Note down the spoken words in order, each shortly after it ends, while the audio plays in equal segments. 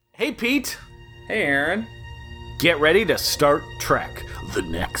Hey, Pete. Hey, Aaron. Get ready to start Trek: The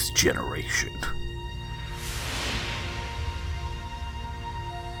Next Generation.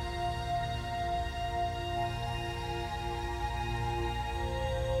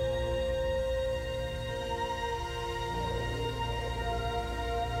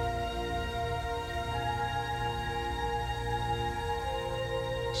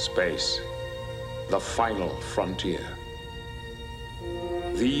 Space, the final frontier.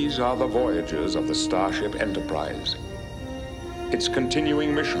 These are the voyages of the Starship Enterprise. Its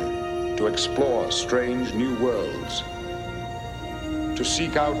continuing mission to explore strange new worlds, to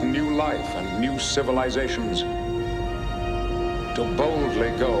seek out new life and new civilizations, to boldly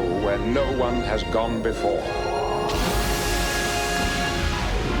go where no one has gone before.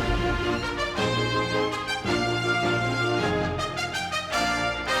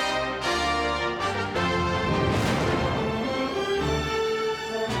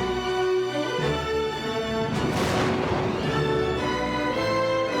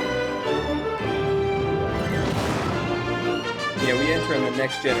 Yeah, we enter in the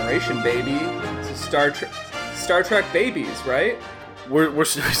next generation, baby. It's Star Trek babies, right? We're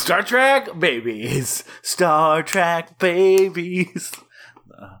Star Trek babies. Star Trek babies.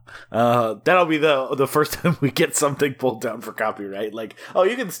 That'll be the first time we get something pulled down for copyright. Like, oh,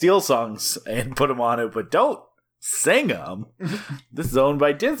 you can steal songs and put them on it, but don't sing them. This is owned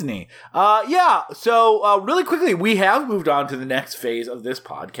by Disney. So really quickly, we have moved on to the next phase of this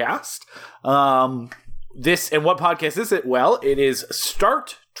podcast. And what podcast is it? Well, it is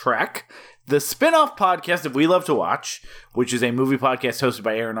Start Trek, the spin-off podcast of We Love to Watch, which is a movie podcast hosted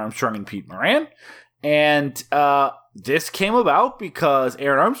by Aaron Armstrong and Pete Moran. And this came about because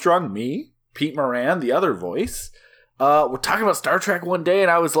Aaron Armstrong, me, Pete Moran, the other voice, were talking about Star Trek one day, and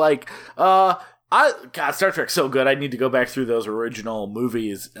I was like, God, Star Trek's so good. I need to go back through those original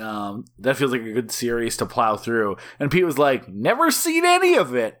movies. That feels like a good series to plow through. And Pete was like, never seen any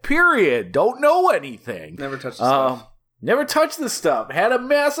of it, period. Don't know anything. Never touched the stuff. Never touched the stuff. Had a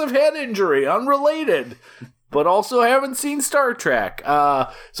massive head injury, unrelated. But also haven't seen Star Trek.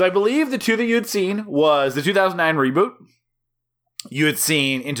 So I believe the two that you had seen was the 2009 reboot. You had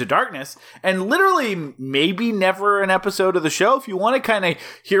seen Into Darkness, and literally maybe never an episode of the show. If you want to kind of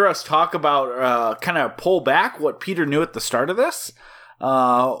hear us talk about, kind of pull back what Peter knew at the start of this,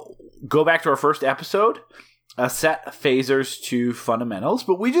 go back to our first episode, Set Phasers to Fundamentals.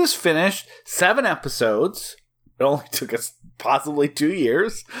 But we just finished 7 episodes. It only took us possibly 2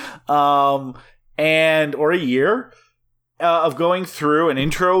 years, or a year, of going through an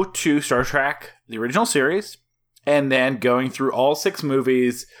intro to Star Trek, the original series, and then going through all 6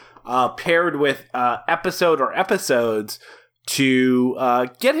 movies, paired with episodes to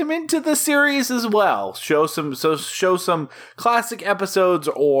get him into the series as well. Show some classic episodes,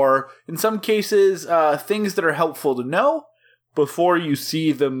 or in some cases, things that are helpful to know before you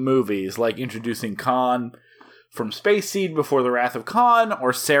see the movies, like introducing Khan from Space Seed before the Wrath of Khan,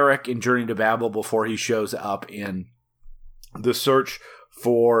 or Sarek in Journey to Babel before he shows up in The Search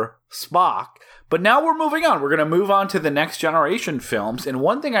for Spock. But now we're moving on. We're going to move on to the Next Generation films. And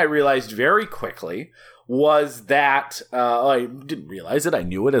one thing I realized very quickly was that I didn't realize it. I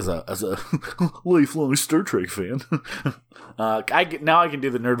knew it as a lifelong Star Trek fan. Now I can do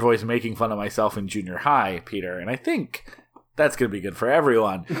the nerd voice making fun of myself in junior high, Peter, and I think that's going to be good for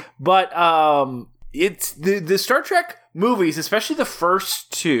everyone. But it's the Star Trek movies, especially the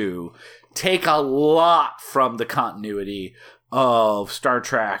first 2, take a lot from the continuity of Star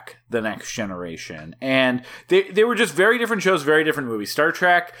Trek: The Next Generation. And they were just very different shows, very different movies. Star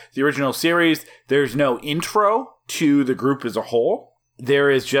Trek, the original series, there's no intro to the group as a whole.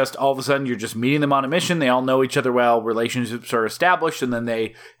 There is just, all of a sudden, you're just meeting them on a mission. They all know each other well. Relationships are established, and then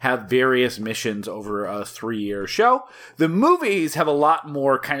they have various missions over a 3-year show. The movies have a lot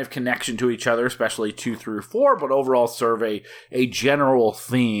more kind of connection to each other, especially 2 through 4, but overall serve a general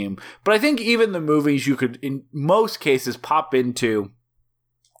theme. But I think even the movies you could, in most cases, pop into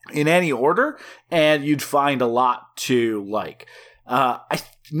in any order, and you'd find a lot to like.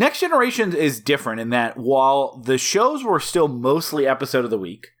 Next Generation is different in that while the shows were still mostly episode of the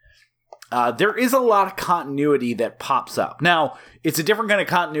week, there is a lot of continuity that pops up. Now, it's a different kind of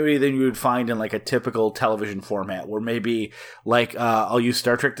continuity than you would find in like a typical television format, where maybe like I'll use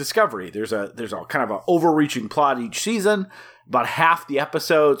Star Trek Discovery. There's a kind of an overreaching plot each season. About half the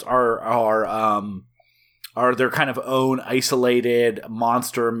episodes are are their kind of own isolated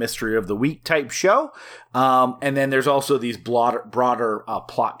monster mystery of the week type show. And then there's also these broader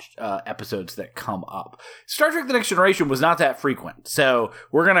plot episodes that come up. Star Trek The Next Generation was not that frequent. So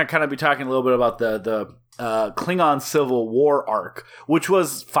we're going to kind of be talking a little bit about the Klingon Civil War arc, which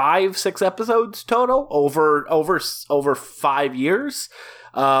was 5-6 episodes total over 5 years.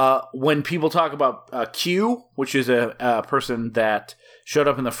 When people talk about Q, which is a person that showed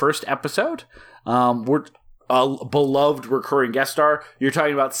up in the first episode, we're a beloved recurring guest star. You're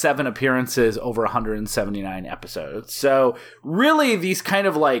talking about 7 appearances over 179 episodes. So really, these kind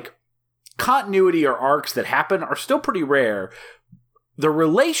of like continuity or arcs that happen are still pretty rare. The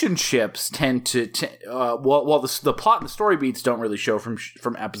relationships tend to while the plot and the story beats don't really show from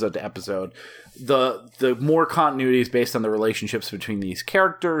episode to episode, the more continuity is based on the relationships between these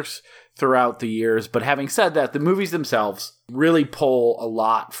characters throughout the years. But having said that, the movies themselves really pull a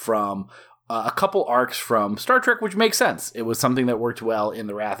lot from a couple arcs from Star Trek, which makes sense. It was something that worked well in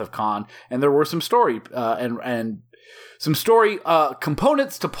The Wrath of Khan, and there were some story and some story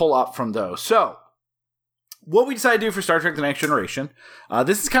components to pull up from those. So what we decided to do for Star Trek The Next Generation,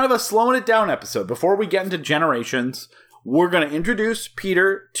 this is kind of a slowing it down episode. Before we get into generations, we're going to introduce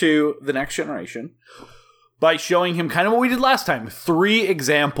Peter to The Next Generation by showing him kind of what we did last time. 3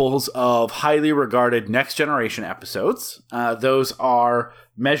 examples of highly regarded Next Generation episodes. Those are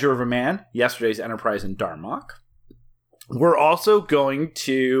Measure of a Man, Yesterday's Enterprise, and Darmok. We're also going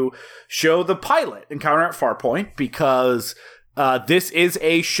to show the pilot, Encounter at Farpoint, because this is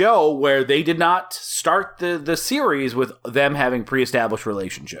a show where they did not start the series with them having pre-established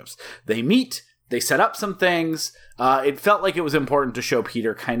relationships. They meet, they set up some things. It felt like it was important to show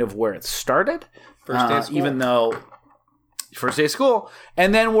Peter kind of where it started. First day of school. Even though first day of school.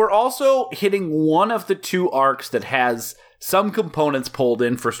 And then we're also hitting one of the 2 arcs that has some components pulled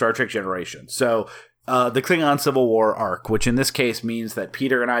in for Star Trek Generation. So the Klingon Civil War arc, which in this case means that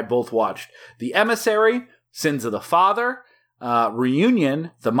Peter and I both watched The Emissary, Sins of the Father,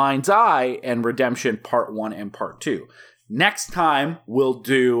 Reunion, The Mind's Eye, and Redemption Part 1 and Part 2. Next time we'll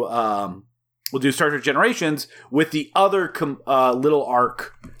do Star Trek Generations with the other little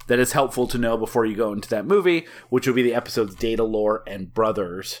arc that is helpful to know before you go into that movie, which will be the episodes Data Lore and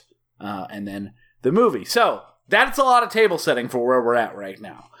Brothers, and then the movie. So that's a lot of table setting for where we're at right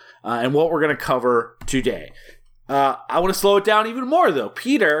now, and what we're going to cover today. I want to slow it down even more, though.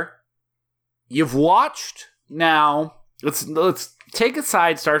 Peter, you've watched now. Let's take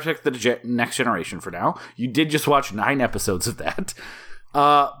aside Star Trek The Next Generation for now. You did just watch 9 episodes of that.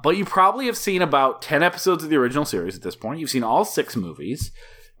 But you probably have seen about 10 episodes of the original series at this point. You've seen all 6 movies.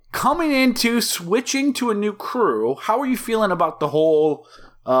 Coming into switching to a new crew, how are you feeling about the whole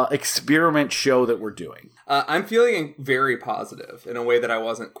experiment show that we're doing? I'm feeling very positive in a way that I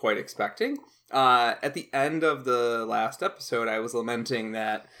wasn't quite expecting. At the end of the last episode, I was lamenting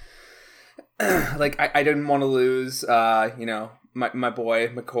that like I didn't want to lose my boy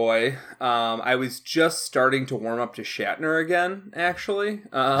McCoy. I was just starting to warm up to Shatner again, actually.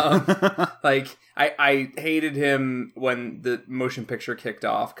 Like I hated him when the motion picture kicked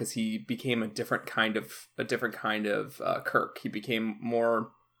off because he became a different kind of Kirk. He became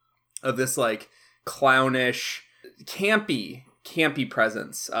more of this like clownish, campy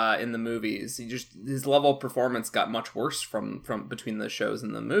presence in the movies. His level of performance got much worse from between the shows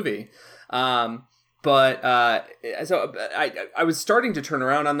and the movie. So I was starting to turn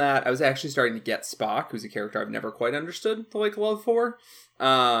around on that. I was actually starting to get Spock, who's a character I've never quite understood the love for.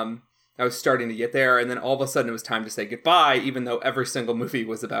 I was starting to get there, and then all of a sudden it was time to say goodbye, even though every single movie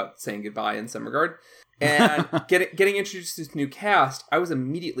was about saying goodbye in some regard. And getting introduced to this new cast, I was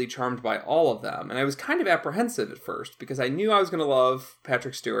immediately charmed by all of them. And I was kind of apprehensive at first because I knew I was going to love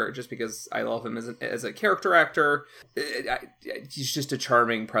Patrick Stewart just because I love him as a character actor. He's just a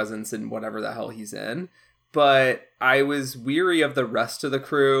charming presence in whatever the hell he's in. But I was weary of the rest of the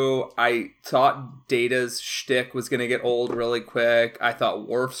crew. I thought Data's shtick was going to get old really quick. I thought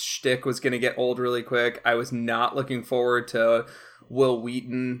Worf's shtick was going to get old really quick. I was not looking forward to Will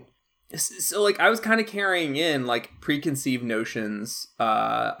Wheaton. So, I was kind of carrying in, preconceived notions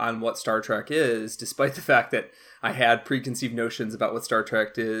on what Star Trek is, despite the fact that I had preconceived notions about what Star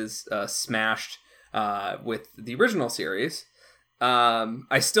Trek is smashed with the original series.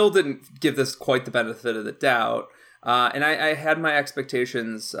 I still didn't give this quite the benefit of the doubt. And I had my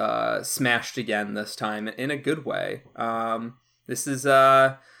expectations smashed again this time in a good way. This is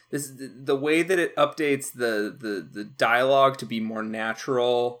the way that it updates the dialogue to be more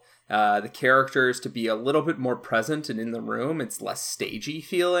natural. The characters to be a little bit more present and in the room. It's less stagey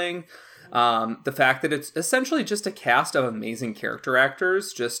feeling. The fact that it's essentially just a cast of amazing character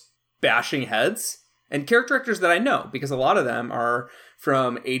actors just bashing heads And character actors that I know, because a lot of them are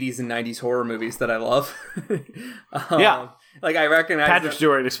from 80s and 90s horror movies that I love. Yeah. Like, I recognize... Patrick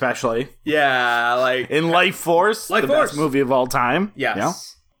Stewart especially. Yeah, like... In Life Force, the best movie of all time. Yes. Yeah.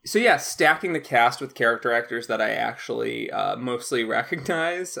 So yeah, stacking the cast with character actors that I actually mostly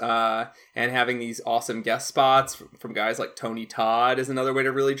recognize, and having these awesome guest spots from guys like Tony Todd is another way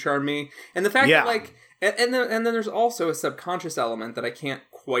to really charm me. And the fact that, like... And then there's also a subconscious element that I can't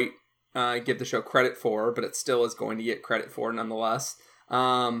quite give the show credit for, but it still is going to get credit for nonetheless,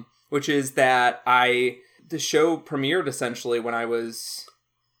 which is that the show premiered essentially when I was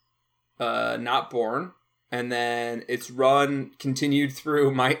not born. And then its run continued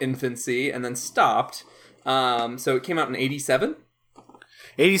through my infancy and then stopped. So it came out in 87?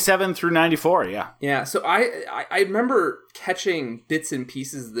 87 through 94, yeah. Yeah, so I remember catching bits and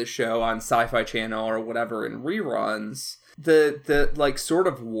pieces of the show on Sci-Fi Channel or whatever in reruns. The like sort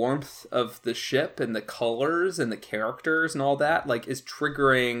of warmth of the ship and the colors and the characters and all that like is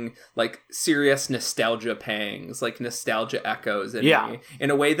triggering like serious nostalgia pangs, like nostalgia echoes in me in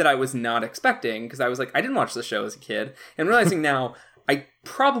a way that I was not expecting, because I was like, I didn't watch the show as a kid, and realizing now I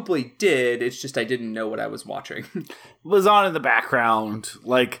probably did, it's just I didn't know what I was watching. It was on in the background,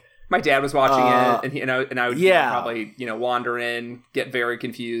 like my dad was watching it, and I would probably wander in, get very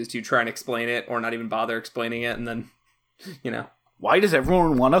confused, you try and explain it or not even bother explaining it, and then why does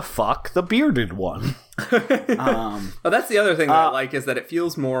everyone want to fuck the bearded one? Well, that's the other thing that I like, is that it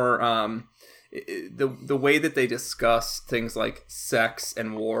feels more the way that they discuss things like sex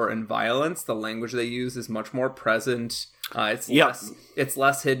and war and violence. The language they use is much more present. It's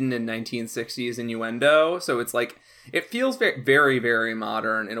less hidden in 1960s innuendo. So it's like it feels very, very, very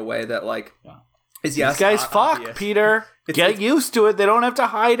modern in a way that like. Yeah. These guys fuck, obvious. Peter. Get used to it. They don't have to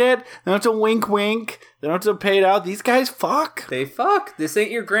hide it. They don't have to wink. They don't have to pay it out. These guys fuck. They fuck. This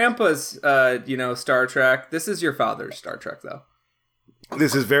ain't your grandpa's, Star Trek. This is your father's Star Trek, though.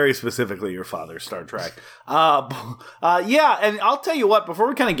 This is very specifically your father's Star Trek. Yeah, and I'll tell you what, before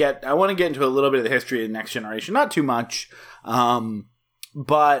we I want to get into a little bit of the history of the Next Generation. Not too much.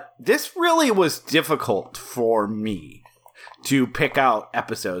 But this really was difficult for me to pick out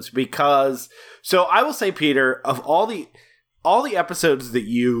episodes because... So I will say, Peter, of all the episodes that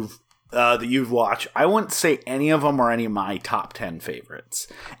you've watched, I wouldn't say any of them are any of my top 10 favorites.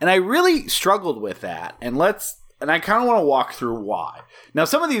 And I really struggled with that. And I kind of want to walk through why. Now,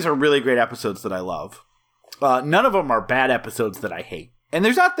 some of these are really great episodes that I love. None of them are bad episodes that I hate. And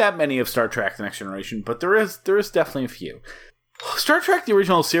there's not that many of Star Trek: The Next Generation, but there is definitely a few. Star Trek: The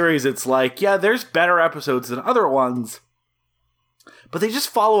Original Series, it's like, yeah, there's better episodes than other ones, but they just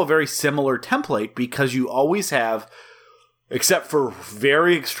follow a very similar template because you always have, except for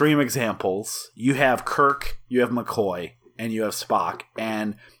very extreme examples, you have Kirk, you have McCoy, and you have Spock.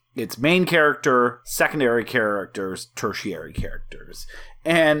 And it's main character, secondary characters, tertiary characters.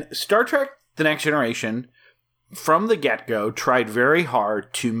 And Star Trek: The Next Generation, from the get-go, tried very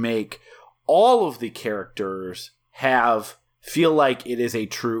hard to make all of the characters feel like it is a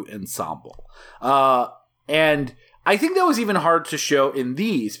true ensemble. And I think that was even hard to show in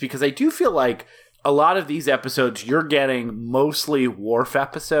these, because I do feel like a lot of these episodes, you're getting mostly Worf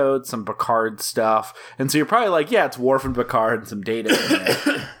episodes, some Picard stuff. And so you're probably like, yeah, it's Worf and Picard and some Data in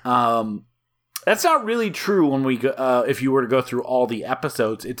it. That's not really true when we go, if you were to go through all the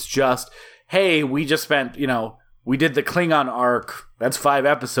episodes. It's just, hey, we just spent, we did the Klingon arc. That's 5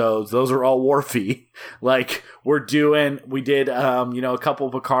 episodes. Those are all Worfy. Like, we did, a couple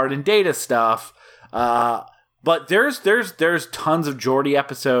of Picard and Data stuff. But there's tons of Geordi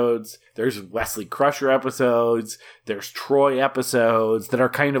episodes. There's Wesley Crusher episodes. There's Troy episodes that are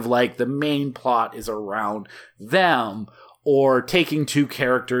kind of like the main plot is around them, or taking two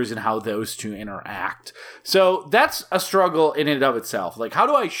characters and how those two interact. So that's a struggle in and of itself. Like, how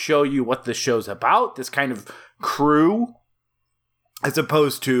do I show you what the show's about? This kind of crew, as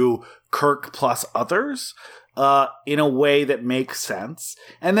opposed to Kirk plus others, in a way that makes sense.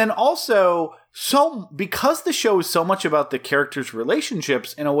 And then also, because the show is so much about the characters'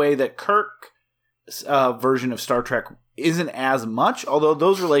 relationships in a way that Kirk's version of Star Trek isn't as much, although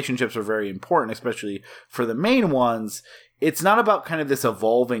those relationships are very important, especially for the main ones, it's not about kind of this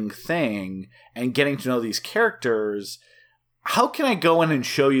evolving thing and getting to know these characters. How can I go in and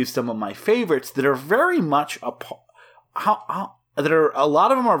show you some of my favorites that are very much a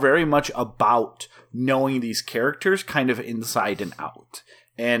lot of them are very much about knowing these characters kind of inside and out,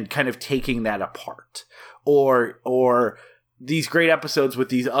 and kind of taking that apart, or these great episodes with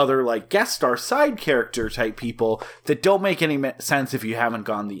these other like guest star side character type people that don't make any sense if you haven't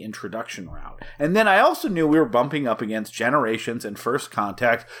gone the introduction route. And then I also knew we were bumping up against Generations and First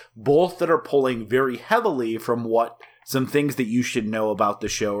Contact, both that are pulling very heavily from some things that you should know about the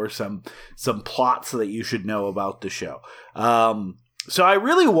show, or some plots that you should know about the show. So I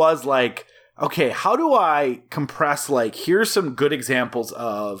really was like, okay, how do I compress, like, here's some good examples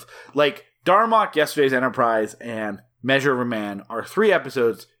of, like, Darmok, Yesterday's Enterprise, and Measure of a Man are 3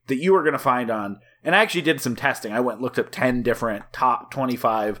 episodes that you are going to find on, and I actually did some testing. I went and looked up 10 different top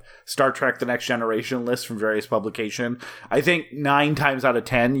 25 Star Trek The Next Generation lists from various publications. I think 9 times out of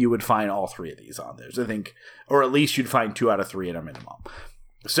 10, you would find all 3 of these on there. So I think, or at least you'd find 2 out of 3 at a minimum.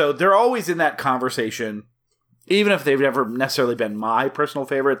 So they're always in that conversation, even if they've never necessarily been my personal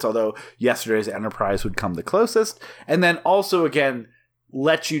favorites, although Yesterday's Enterprise would come the closest. And then also, again,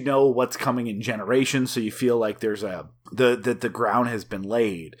 let you know what's coming in Generations, so you feel like there's the ground has been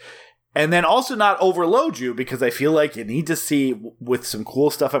laid. And then also not overload you, because I feel like you need to see, with some cool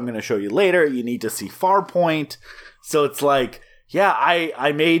stuff I'm going to show you later, you need to see Farpoint. So it's like, yeah,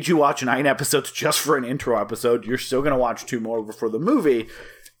 I made you watch 9 episodes just for an intro episode. You're still going to watch 2 more before the movie.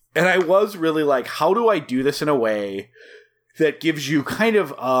 And I was really like, how do I do this in a way that gives you kind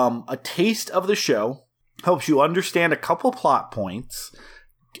of a taste of the show, helps you understand a couple plot points,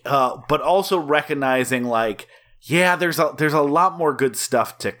 but also recognizing, like, yeah, there's a lot more good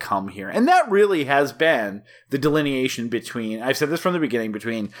stuff to come here. And that really has been the delineation between, I've said this from the beginning,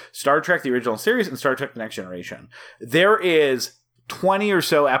 between Star Trek, the original series, and Star Trek, The Next Generation. There is 20 or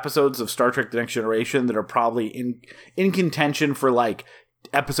so episodes of Star Trek, The Next Generation that are probably in contention for, like,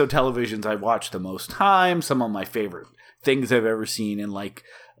 episode televisions I've watched the most time, some of my favorite things I've ever seen in, like,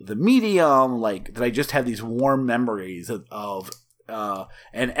 the medium, like, that I just have these warm memories of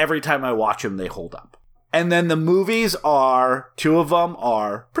and every time I watch them, they hold up. And then the movies are, 2 of them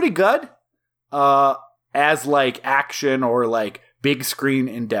are pretty good as, like, action or, like, big screen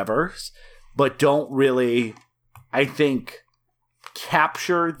endeavors, but don't really, I think,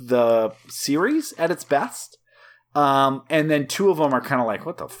 capture the series at its best. And then 2 of them are kind of like,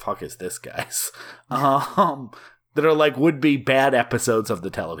 what the fuck is this, guys? That are like would-be bad episodes of the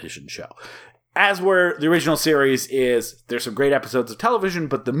television show. As where the original series is, there's some great episodes of television,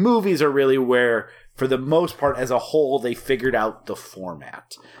 but the movies are really where, for the most part, as a whole, they figured out the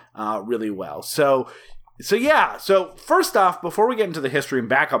format really well. So yeah. So first off, before we get into the history and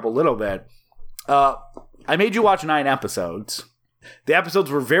back up a little bit, I made you watch 9 episodes. The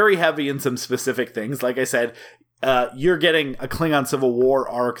episodes were very heavy in some specific things. Like I said, you're getting a Klingon Civil War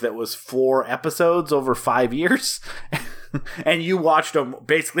arc that was 4 episodes over 5 years. And you watched them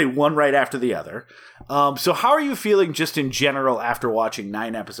basically one right after the other. So how are you feeling just in general after watching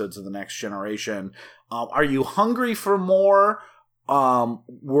 9 episodes of The Next Generation? Are you hungry for more? Were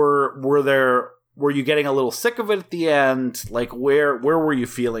you getting a little sick of it at the end? Like, where were you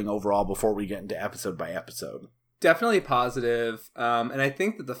feeling overall before we get into episode by episode? Definitely positive. And I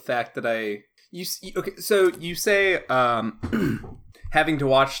think that the fact that you say having to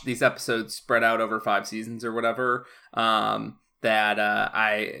watch these episodes spread out over 5 seasons or whatever, that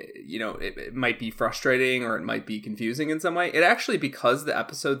it might be frustrating or it might be confusing in some way. It actually, because the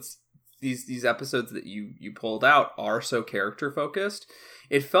episodes, these episodes that you pulled out are so character focused,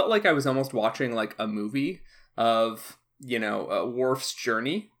 it felt like I was almost watching like a movie of, Worf's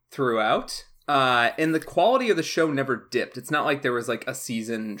journey throughout. And the quality of the show never dipped. It's not like there was like a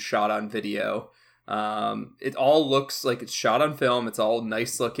season shot on video. It all looks like it's shot on film. It's all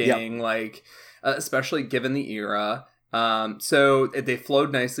nice looking, like, especially given the era. So they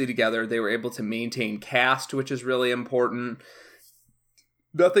flowed nicely together. They were able to maintain cast, which is really important.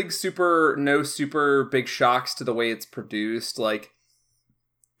 No super big shocks to the way it's produced. Like,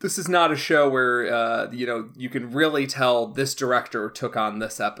 this is not a show where, you can really tell this director took on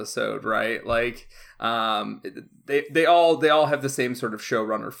this episode, right? Like, they all have the same sort of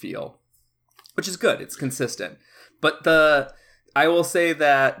showrunner feel, which is good. It's consistent. But I will say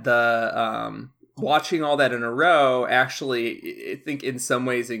that watching all that in a row actually, I think in some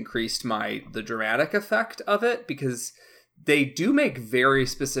ways increased the dramatic effect of it, because they do make very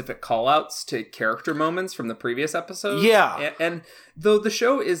specific call-outs to character moments from the previous episodes. Yeah. And though the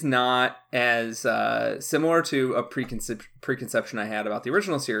show is not as similar to a preconception I had about the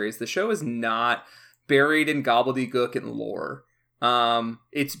original series, the show is not buried in gobbledygook and lore.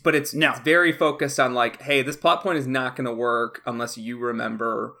 It's very focused on, like, hey, this plot point is not going to work unless you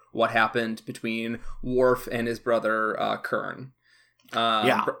remember what happened between Worf and his brother, Kurn.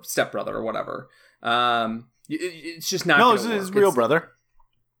 Stepbrother or whatever. It's just not. No, it's his real brother.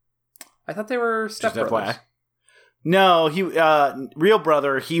 I thought they were stepbrothers. No, he real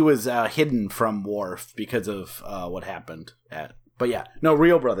brother. He was hidden from Worf because of what happened. But yeah, no,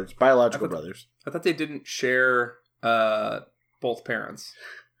 real brothers, biological brothers. I thought they didn't share both parents.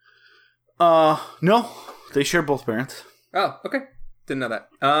 No, they share both parents. Oh, okay. Didn't know that.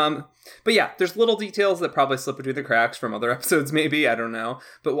 But yeah, there's little details that probably slip between the cracks from other episodes, maybe. I don't know.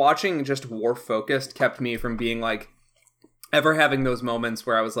 But watching just Worf focused kept me from being like, ever having those moments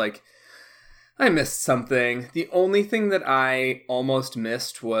where I was like, I missed something. The only thing that I almost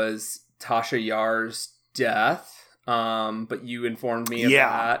missed was Tasha Yar's death. But you informed me of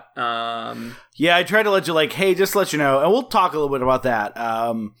that. Yeah, I tried to let you hey, just let you know, and we'll talk a little bit about that.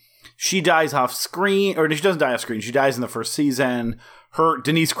 She dies off screen, or she doesn't die off screen. She dies in the first season.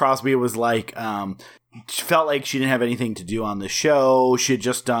 Denise Crosby was she felt like she didn't have anything to do on the show. She had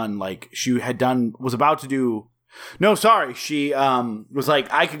just done was about to do. No, sorry. She was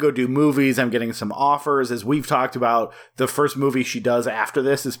like, I could go do movies. I'm getting some offers. As we've talked about, the first movie she does after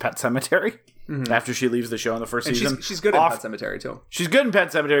this is Pet Sematary. Mm-hmm. After she leaves the show in the first season. She's good in Pet Sematary, too. She's good in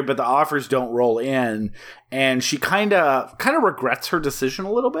Pet Sematary, but the offers don't roll in. And she kind of regrets her decision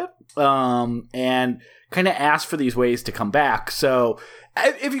a little bit. And kind of asks for these ways to come back. So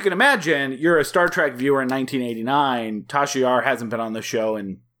if you can imagine, you're a Star Trek viewer in 1989. Tasha Yar hasn't been on the show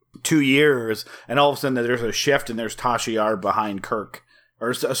in 2 years, and all of a sudden there's a shift and there's Tasha Yar behind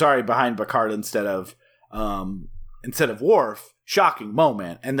behind Picard instead of Worf. Shocking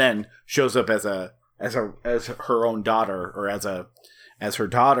moment, and then shows up as her own daughter, or as her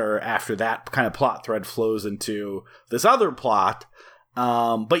daughter after that kind of plot thread flows into this other plot.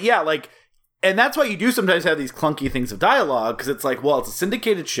 But yeah, and that's why you do sometimes have these clunky things of dialogue, because it's like, well, it's a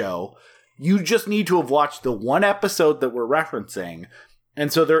syndicated show. You just need to have watched the one episode that we're referencing.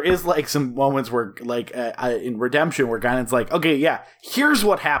 And so there is some moments where in Redemption where Guinan's like, okay, yeah, here's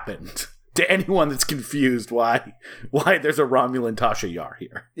what happened, to anyone that's confused why there's a Romulan Tasha Yar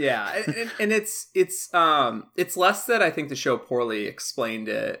here. Yeah, and it's less that I think the show poorly explained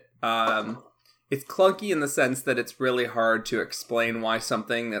it. It's clunky in the sense that it's really hard to explain why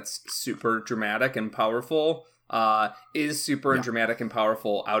something that's super dramatic and powerful is super dramatic and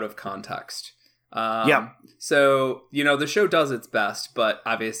powerful out of context. So, the show does its best, but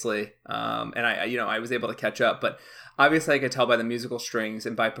obviously, and I was able to catch up, but obviously I could tell by the musical strings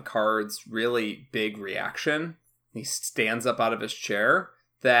and by Picard's really big reaction. He stands up out of his chair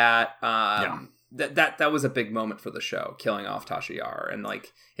that was a big moment for the show, killing off Tasha Yar, and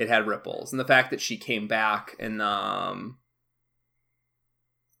it had ripples. And the fact that she came back in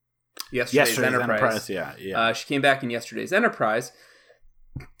yesterday's Enterprise. She came back in yesterday's Enterprise.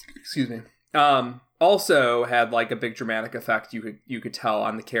 Excuse me. Also had a big dramatic effect. You could tell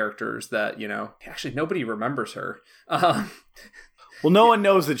on the characters that, actually nobody remembers her. Well, no one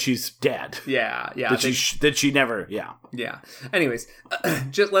knows that she's dead. Yeah. That she never. Yeah. Anyways,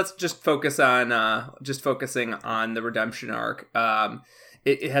 let's focusing on the redemption arc.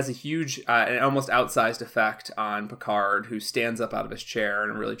 It has a huge and almost outsized effect on Picard, who stands up out of his chair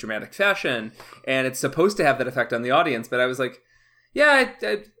in a really dramatic fashion, and it's supposed to have that effect on the audience. But I was like, yeah,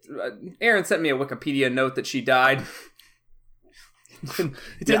 Aaron sent me a Wikipedia note that she died. It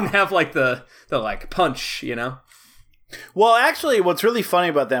didn't have the punch, Well, actually, what's really funny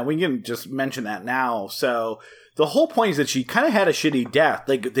about that, we can just mention that now. So the whole point is that she kind of had a shitty death.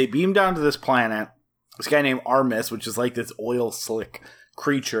 They beamed down to this planet, this guy named Armis, which is this oil slick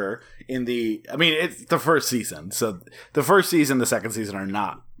creature it's the first season. So the first season, the second season are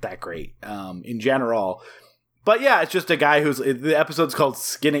not that great in general. But yeah, it's just a guy the episode's called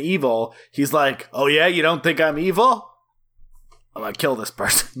Skin of Evil. He's like, oh yeah, you don't think I'm evil? I'm gonna kill this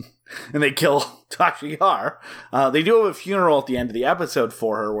person. And they kill Tasha Yar. They do have a funeral at the end of the episode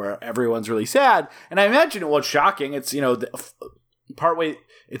for her where everyone's really sad. And I imagine it was shocking. It's, it's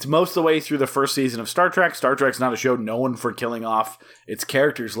most of the way through the first season of Star Trek. Star Trek's not a show known for killing off its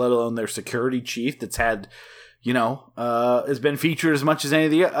characters, let alone their security chief that's had, has been featured as much as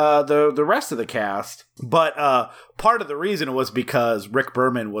any of the rest of the cast. But part of the reason was because Rick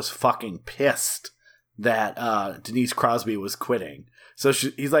Berman was fucking pissed that Denise Crosby was quitting. So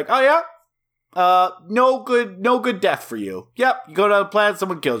he's like, oh yeah, no good death for you. Yep, you go to a planet,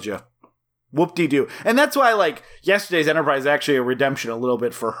 someone kills you. Whoop-de-doo. And that's why, yesterday's Enterprise is actually a redemption a little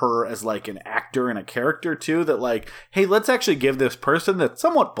bit for her as, an actor and a character, too. That, hey, let's actually give this person that's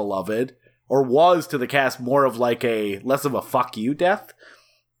somewhat beloved, or was to the cast, more of, less of a fuck you death.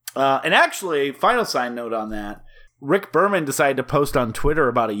 And actually, final side note on that, Rick Berman decided to post on Twitter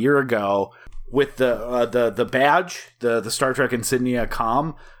about a year ago with the badge, the Star Trek insignia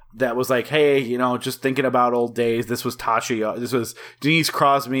comm, that was like, hey, you know, just thinking about old days. This was Tasha. This was Denise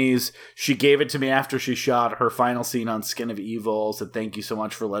Crosby's. She gave it to me after she shot her final scene on Skin of Evil. Said, thank you so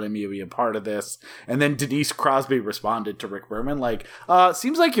much for letting me be a part of this. And then Denise Crosby responded to Rick Berman like,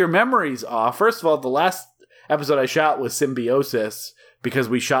 seems like your memory's off. First of all, the last episode I shot was Symbiosis, because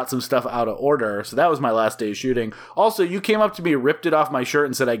we shot some stuff out of order. So that was my last day of shooting. Also, you came up to me, ripped it off my shirt,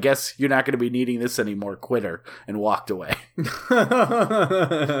 and said, I guess you're not going to be needing this anymore, quitter, and walked away.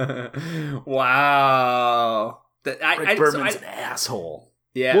 Wow. Rick Berman's an asshole.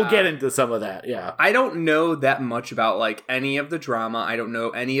 Yeah. We'll get into some of that, yeah. I don't know that much about, like, any of the drama. I don't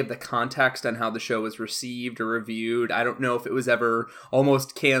know any of the context on how the show was received or reviewed. I don't know if it was ever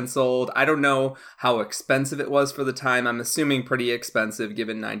almost canceled. I don't know how expensive it was for the time. I'm assuming pretty expensive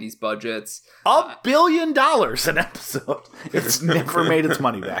given 90s budgets. $1 billion an episode. It's never made its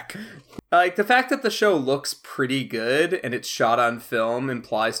money back. Like, the fact that the show looks pretty good and it's shot on film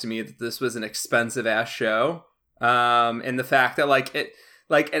implies to me that this was an expensive-ass show. And the fact that, like,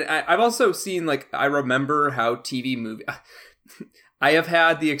 and I've also seen, like, I remember how TV movie... I have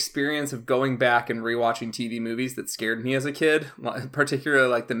had the experience of going back and rewatching TV movies that scared me as a kid, particularly,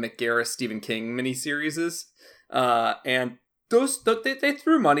 like, the Mick Garris Stephen King miniseries. And those, they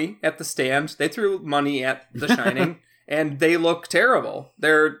threw money at The Stand. They threw money at The Shining. And they look terrible.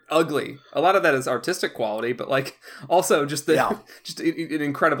 They're ugly. A lot of that is artistic quality, but, like, also just just an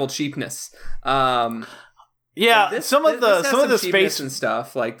incredible cheapness. Yeah, some of the space and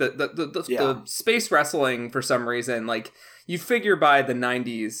stuff, like the space wrestling, for some reason, like, you figure by the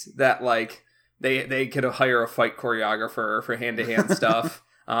 90s that, like, they could hire a fight choreographer for hand-to-hand stuff.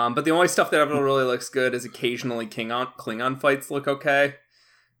 But the only stuff that ever really looks good is occasionally Klingon fights look okay.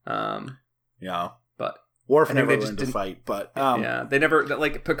 Yeah. But Worf never learned to fight, but yeah, they never,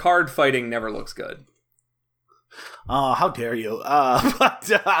 like, Picard fighting never looks good. Oh, how dare you?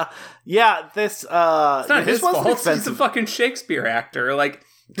 Yeah, this it's not his fault. Expensive. He's a fucking Shakespeare actor. Like,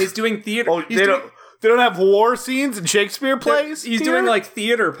 he's doing theater. Oh, they don't have war scenes in Shakespeare plays? He's doing, like,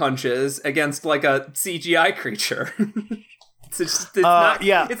 theater punches against, like, a CGI creature.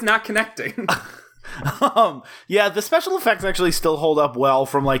 it's not connecting. Yeah, the special effects actually still hold up well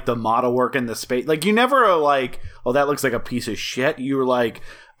from, like, the model work in the space. Like, you never are like, oh, that looks like a piece of shit. You were like,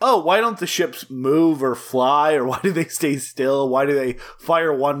 oh, why don't the ships move or fly, or why do they stay still? Why do they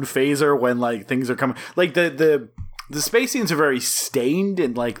fire one phaser when, like, things are coming? Like, the space scenes are very stained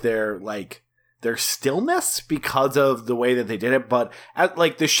in, like, their stillness because of the way that they did it. But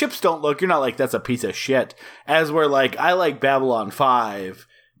like, the ships don't look, you're not like, that's a piece of shit. As we're like, I like Babylon 5,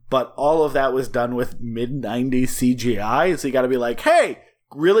 but all of that was done with mid-90s CGI. So you got to be like, hey,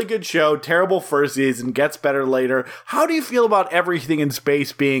 really good show, terrible first season, gets better later. How do you feel about everything in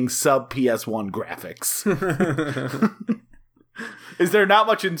space being sub PS1 graphics? Is there not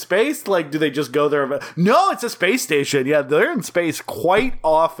much in space? Like, do they just go there? No, it's a space station. Yeah, they're in space quite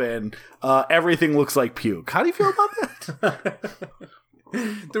often. Everything looks like puke. How do you feel about that?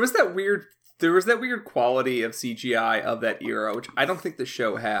 There was that weird quality of CGI of that era, which I don't think the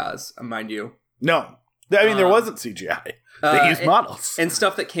show has, mind you. No. I mean, there wasn't CGI. They used models. And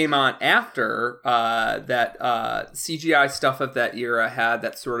stuff that came on after that CGI stuff of that era had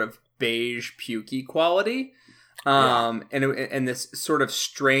that sort of beige, pukey quality. And this sort of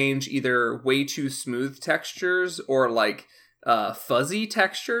strange, either way too smooth textures or, like, fuzzy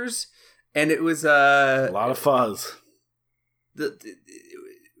textures. And it was a lot of fuzz.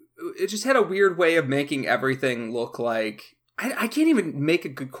 It just had a weird way of making everything look like... I can't even make a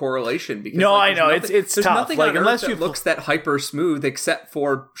good correlation because I know it's there's tough. Nothing like, on unless Earth you that looks that hyper smooth, except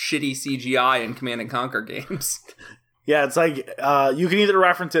for shitty CGI in Command and Conquer games. Yeah, it's like you can either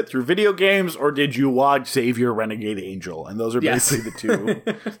reference it through video games or did you watch Savior Renegade Angel, and those are basically the two.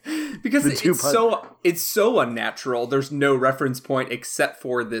 Because it's so unnatural. There's no reference point except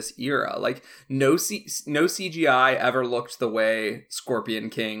for this era. Like, no CGI ever looked the way Scorpion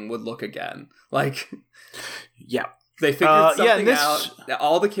King would look again. Like, yeah. They figured something out.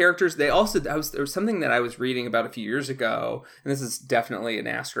 All the characters, there was something that I was reading about a few years ago, and this is definitely an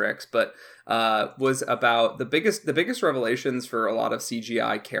asterisk, but was about the biggest revelations for a lot of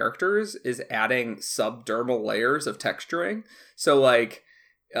CGI characters is adding subdermal layers of texturing. So, like,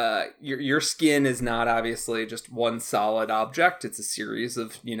 your skin is not obviously just one solid object. It's a series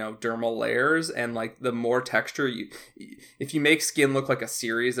of, dermal layers, and, like, the more texture if you make skin look like a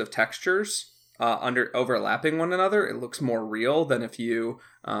series of textures overlapping one another, it looks more real than if you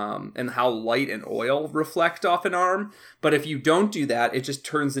and how light and oil reflect off an arm. But if you don't do that, it just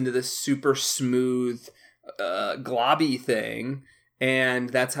turns into this super smooth globby thing, And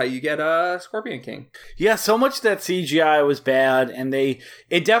that's how you get Scorpion King. Yeah, so much that CGI was bad, and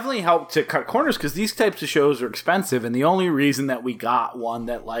it definitely helped to cut corners because these types of shows are expensive, and the only reason that we got one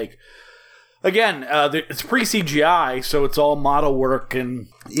that, like, again, it's pre-CGI, so it's all model work and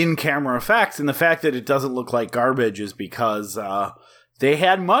in-camera effects, and the fact that it doesn't look like garbage is because they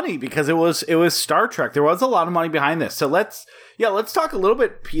had money, because it was Star Trek. There was a lot of money behind this. So let's talk a little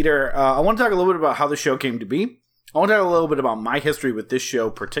bit, Peter. I want to talk a little bit about how the show came to be. I want to talk a little bit about my history with this show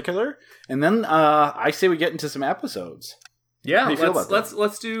in particular, and then I say we get into some episodes. Yeah,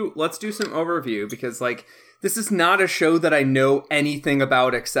 let's do some overview, because like this is not a show that I know anything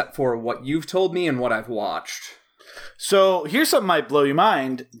about except for what you've told me and what I've watched. So here's something might blow your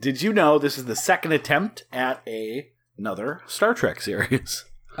mind. Did you know this is the second attempt at another Star Trek series?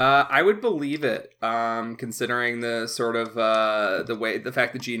 I would believe it, considering the sort of the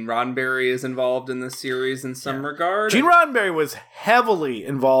fact that Gene Roddenberry is involved in this series in some regard. Gene Roddenberry was heavily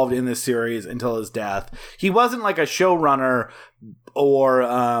involved in this series until his death. He wasn't like a showrunner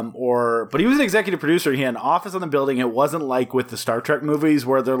but he was an executive producer. He had an office on the building. It wasn't like with the Star Trek movies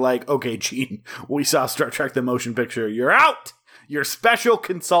where they're like, okay, Gene, we saw Star Trek the motion picture. You're out. You're special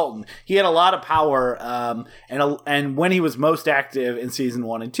consultant. He had a lot of power, and when he was most active in season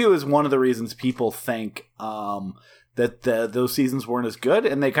 1 and 2 is one of the reasons people think that those seasons weren't as good,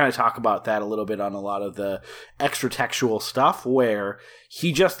 and they kind of talk about that a little bit on a lot of the extra textual stuff, where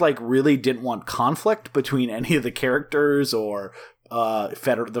he just like really didn't want conflict between any of the characters or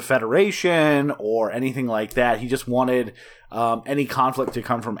the Federation or anything like that. He just wanted any conflict to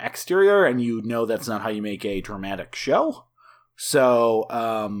come from exterior, and that's not how you make a dramatic show. So,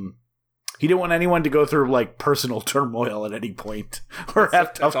 he didn't want anyone to go through like personal turmoil at any point or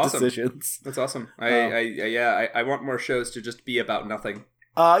have tough decisions. That's awesome. I want more shows to just be about nothing.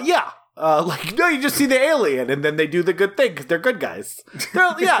 You just see the alien and then they do the good thing because they're good guys.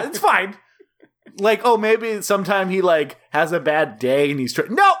 It's fine. Like, oh, maybe sometime he like has a bad day and he's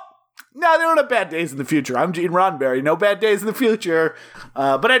no, they don't have bad days in the future. I'm Gene Roddenberry. No bad days in the future.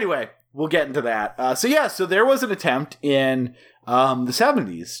 But anyway, we'll get into that. So there was an attempt in the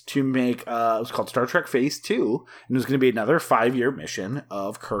 70s to make, it was called Star Trek Phase 2, and it was going to be another 5-year mission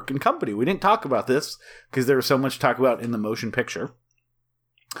of Kirk and company. We didn't talk about this because there was so much to talk about in the motion picture.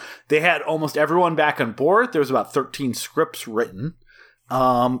 They had almost everyone back on board. There was about 13 scripts written,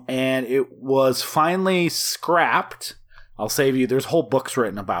 and it was finally scrapped. I'll save you, there's whole books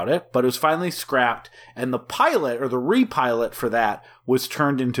written about it, but it was finally scrapped, and the pilot, or the repilot for that, was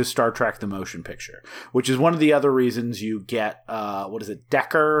turned into Star Trek the Motion Picture, which is one of the other reasons you get,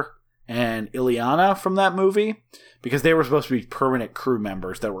 Decker and Ileana from that movie, because they were supposed to be permanent crew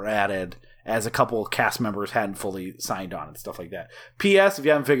members that were added as a couple of cast members hadn't fully signed on and stuff like that. P.S. If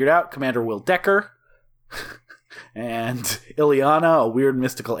you haven't figured out, Commander Will Decker and Ileana, a weird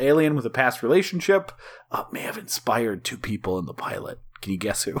mystical alien with a past relationship, may have inspired 2 people in the pilot. Can you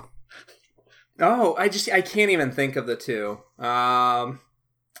guess who? Oh, I can't even think of the 2.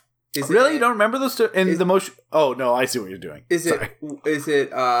 You don't remember those 2? The motion? Oh no, I see what you're doing. Is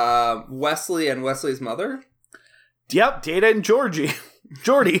it Wesley and Wesley's mother? Yep, Data and Georgie.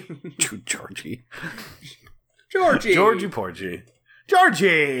 Georgie. Porgy.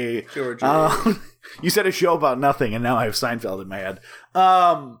 Georgie. You said a show about nothing, and now I have Seinfeld in my head.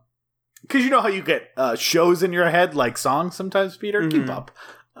 Because you know how you get shows in your head, like songs sometimes, Peter? Mm-hmm. Keep up.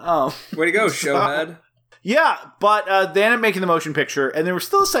 Way to go, showhead. Yeah, but they ended up making the motion picture, and there was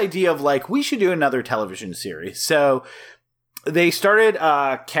still this idea of, like, we should do another television series. So they started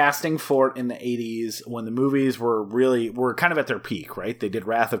casting for it in the 80s when the movies were kind of at their peak, right? They did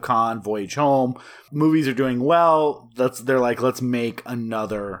Wrath of Khan, Voyage Home. Movies are doing well. They're like, let's make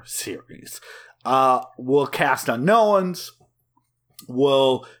another series. We'll cast unknowns.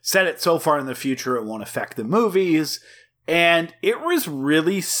 We'll set it so far in the future it won't affect the movies. And it was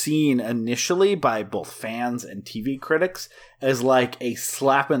really seen initially by both fans and TV critics as like a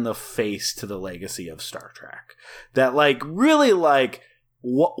slap in the face to the legacy of Star Trek. That like really like,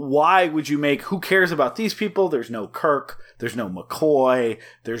 why would you make, who cares about these people? There's no Kirk, there's no McCoy,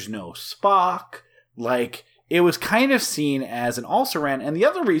 there's no Spock. Like, it was kind of seen as an also-ran. And the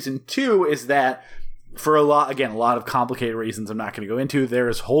other reason too is that for a lot of complicated reasons I'm not going to go into.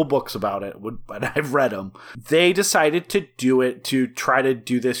 There's whole books about it, but I've read them. They decided to do it, to try to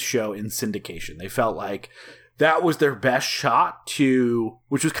do this show in syndication. They felt like that was their best shot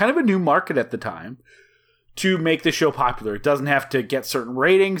which was kind of a new market at the time, to make the show popular. It doesn't have to get certain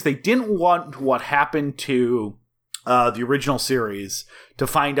ratings. They didn't want what happened to the original series to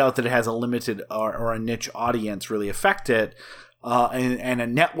find out that it has a limited or a niche audience really affect it. and a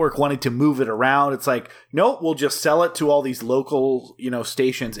network wanted to move it around. It's like, nope, we'll just sell it to all these local,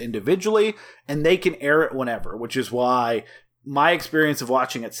 stations individually, and they can air it whenever, which is why my experience of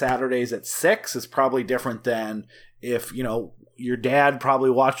watching it Saturdays at 6 is probably different than if, your dad probably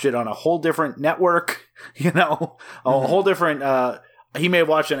watched it on a whole different network, a whole different, he may have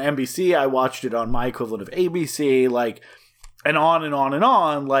watched it on NBC. I watched it on my equivalent of ABC, and on and on and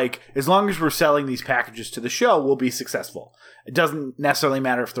on. As long as we're selling these packages to the show, we'll be successful. It doesn't necessarily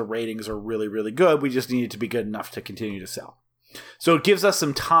matter if the ratings are really, really good. We just need it to be good enough to continue to sell. So it gives us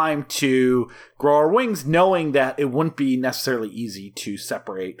some time to grow our wings, knowing that it wouldn't be necessarily easy to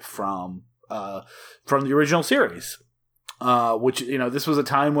separate from the original series. Which, this was a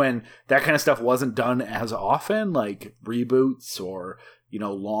time when that kind of stuff wasn't done as often, like reboots or,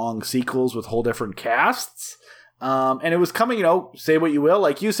 long sequels with whole different casts. And it was coming, say what you will,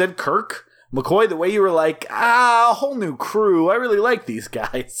 like you said, Kirk, McCoy, the way you were like, a whole new crew. I really like these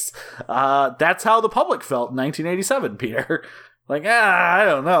guys. That's how the public felt in 1987, Peter. I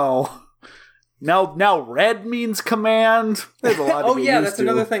don't know. Now red means command. There's a lot. That's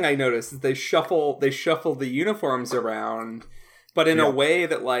another thing I noticed. Is they shuffle the uniforms around, but in a way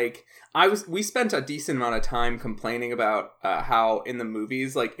that we spent a decent amount of time complaining about how in the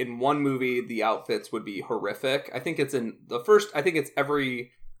movies, in one movie the outfits would be horrific. I think it's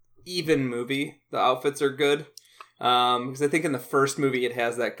every even movie the outfits are good. Because I think in the first movie it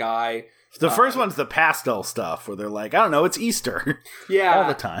has that guy. The first one's the pastel stuff where they're like, I don't know, it's Easter. Yeah. All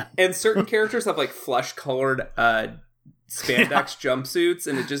the time. And certain characters have flesh-colored spandex jumpsuits,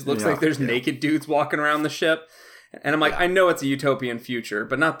 and it just looks like there's naked dudes walking around the ship. And I'm like, I know it's a utopian future,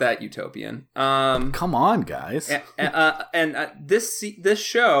 but not that utopian. Come on, guys. This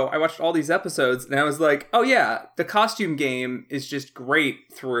show, I watched all these episodes, and I was like, oh yeah, the costume game is just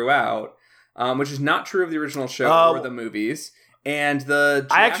great throughout, which is not true of the original show or the movies. And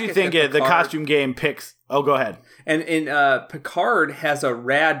I actually think the costume game picks. Oh, go ahead. And Picard has a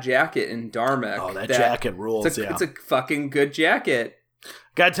rad jacket in Darmok. Oh, that jacket rules. It's a fucking good jacket.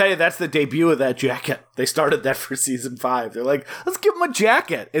 Gotta tell you, that's the debut of that jacket. They started that for season 5. They're like, let's give him a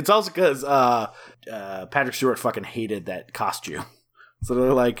jacket. It's also because Patrick Stewart fucking hated that costume. So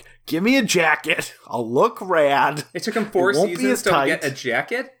they're like, give me a jacket. I'll look rad. It took him 4 seasons to get a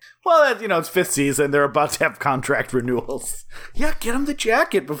jacket? Well, it's 5th season. They're about to have contract renewals. Yeah, get him the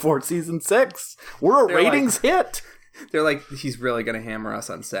jacket before season 6. We're a ratings hit. They're like, he's really going to hammer us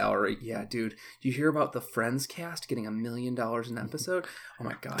on salary. Yeah, dude. You hear about the Friends cast getting $1 million an episode? Oh,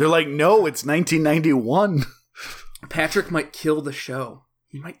 my God. They're like, no, it's 1991. Patrick might kill the show.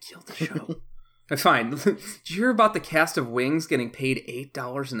 He might kill the show. Fine. Did you hear about the cast of Wings getting paid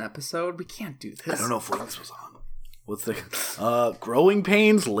 $8 an episode? We can't do this. I don't know if Wings was on. What's the Growing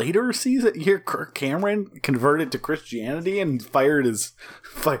Pains later season? Here, Kirk Cameron converted to Christianity and fired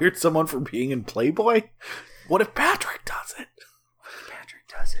someone for being in Playboy. What if Patrick does it?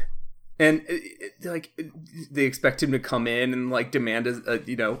 And they expect him to come in and demand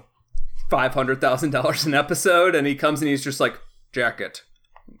 $500,000 an episode, and he comes and he's just like, jacket.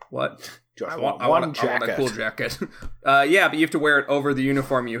 What? I want a cool jacket. Yeah, but you have to wear it over the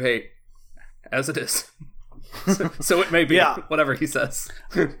uniform you hate, as it is. So it may be whatever he says.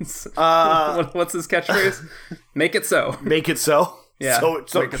 What's his catchphrase? Make it so. Make it so. Yeah. So it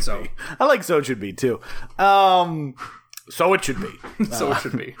should be. I like so it should be too. So it should be. So it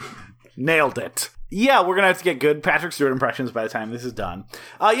should be. Nailed it. Yeah, we're gonna have to get good Patrick Stewart impressions by the time this is done.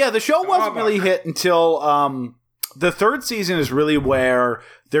 The show wasn't really hit until the 3rd season is really where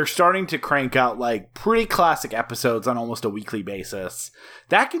they're starting to crank out pretty classic episodes on almost a weekly basis.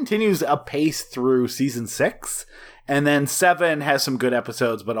 That continues apace through season 6, and then 7 has some good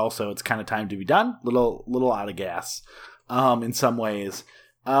episodes, but also it's kind of time to be done. Little out of gas, in some ways.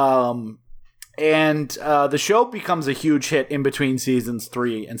 And the show becomes a huge hit in between seasons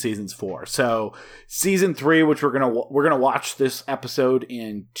 3 and seasons 4. So season 3, which we're gonna watch this episode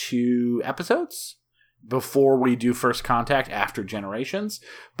in 2 episodes before we do First Contact after Generations.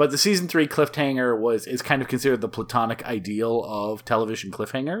 But the season 3 cliffhanger is kind of considered the platonic ideal of television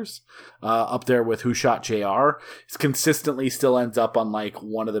cliffhangers, up there with Who Shot JR. It consistently still ends up on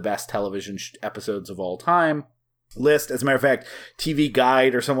one of the best television episodes of all time list. As a matter of fact, TV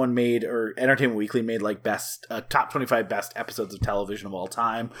Guide or someone or Entertainment Weekly made best top 25 best episodes of television of all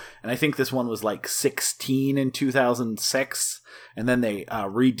time, and I think this one was 16 in 2006, and then they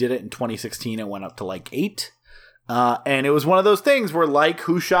redid it in 2016 and went up to 8. And it was one of those things where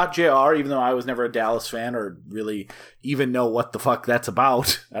Who Shot JR, even though I was never a Dallas fan or really even know what the fuck that's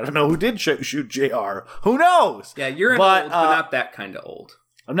about, I don't know who did shoot JR. Who knows? Yeah, you're old, but not that kind of old.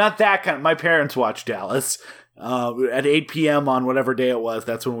 I'm not that kind of. My parents watched Dallas. at 8 p.m. on whatever day it was.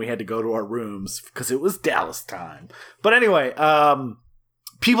 That's when we had to go to our rooms because it was Dallas time. But anyway,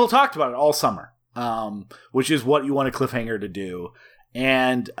 people talked about it all summer, which is what you want a cliffhanger to do.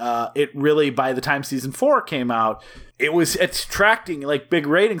 And it really, by the time season 4 came out, it's attracting like big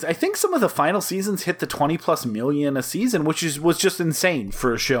ratings. I think some of the final seasons hit the 20+ million a season, which was just insane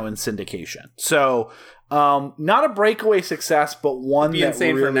for a show in syndication. So not a breakaway success, but one be that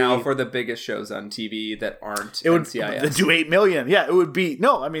insane really, for now for the biggest shows on TV that aren't it would NCIS. do 8 million. Yeah, it would be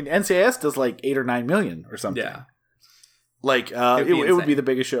NCIS does like 8 or 9 million or something. Yeah, like it would be the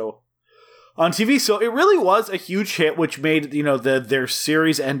biggest show on TV. So it really was a huge hit, which made, their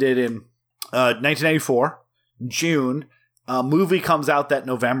series ended in 1994, June. A movie comes out that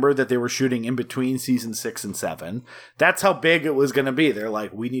November that they were shooting in between season 6 and 7. That's how big it was going to be. They're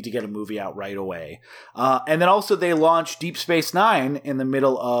like, we need to get a movie out right away. And then also they launched Deep Space Nine in the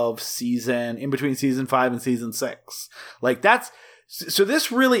middle of in between season 5 and season 6. Like so this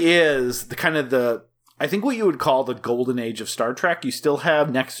really is I think what you would call the golden age of Star Trek. You still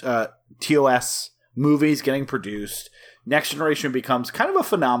have TOS movies getting produced. Next Generation becomes kind of a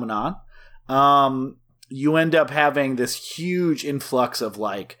phenomenon. You end up having this huge influx of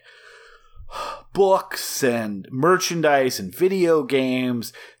like books and merchandise and video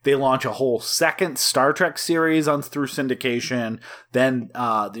games. They launch a whole second Star Trek series through syndication. Then,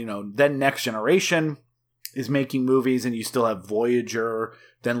 then Next Generation is making movies, and you still have Voyager.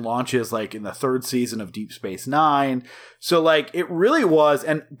 Then launches like in the 3rd season of Deep Space Nine. So like it really was,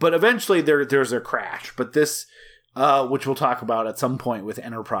 but eventually there's a crash. But this, which we'll talk about at some point with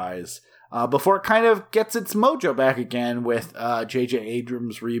Enterprise, before it kind of gets its mojo back again with J.J.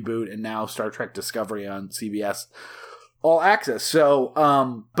 Abrams' reboot and now Star Trek Discovery on CBS All Access. So,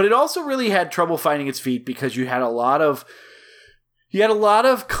 but it also really had trouble finding its feet because you had a lot of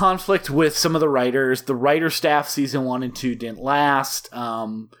conflict with some of the writers. The writer staff season 1 and 2 didn't last.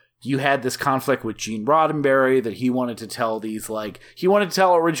 You had this conflict with Gene Roddenberry that he wanted to tell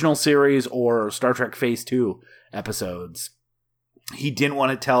original series or Star Trek Phase 2 episodes. He didn't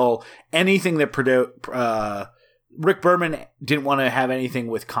want to tell anything that Rick Berman didn't want to have anything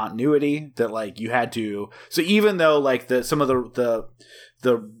with continuity that like you had to. So even though like some of the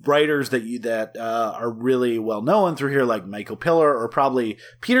writers that are really well known through here, like Michael Piller or probably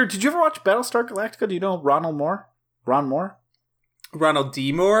Peter. Did you ever watch Battlestar Galactica? Do you know Ron Moore? Ronald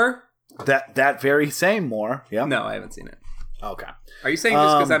D. Moore? That very same Moore. Yeah. No, I haven't seen it. Okay. Are you saying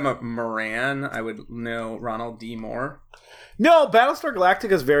just because I'm a Moran, I would know Ronald D. Moore? No, Battlestar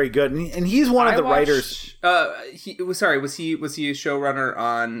Galactica is very good, and he's one of the writers. Was he a showrunner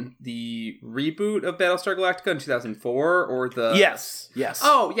on the reboot of Battlestar Galactica in 2004 or the? Yes.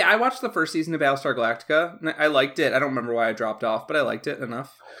 Oh yeah, I watched the first season of Battlestar Galactica. And I liked it. I don't remember why I dropped off, but I liked it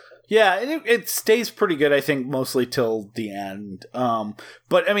enough. Yeah, and it stays pretty good, I think, mostly till the end.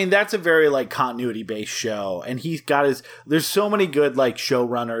 But I mean, that's a very like continuity based show, and he's got there's so many good like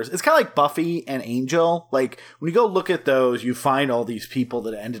showrunners. It's kind of like Buffy and Angel. Like when you go look at those, you find all these people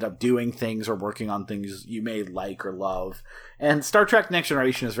that ended up doing things or working on things you may like or love. And Star Trek Next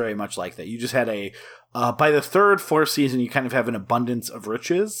Generation is very much like that. You just had by the 3rd, 4th season, you kind of have an abundance of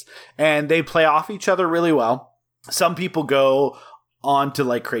riches, and they play off each other really well. Some people go on to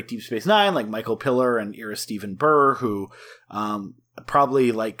like create Deep Space Nine, like Michael Piller and Ira Stephen Burr, who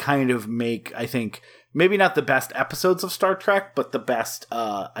probably like kind of make, I think, maybe not the best episodes of Star Trek, but the best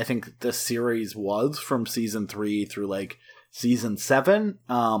I think the series was from season 3 through like season 7,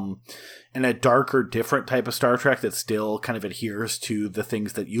 and a darker, different type of Star Trek that still kind of adheres to the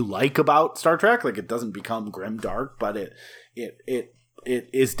things that you like about Star Trek. Like it doesn't become grim dark, but it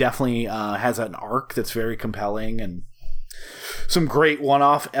is definitely has an arc that's very compelling and some great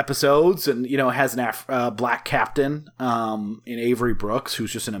one-off episodes, and has an black captain in Avery Brooks,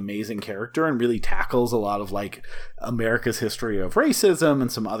 who's just an amazing character and really tackles a lot of like America's history of racism and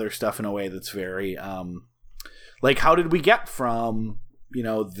some other stuff in a way that's very like how did we get from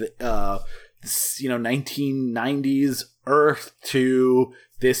 1990s Earth to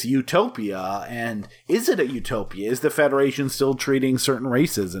this utopia, and is it a utopia? Is the Federation still treating certain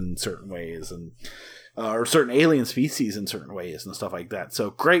races in certain ways and or certain alien species in certain ways and stuff like that.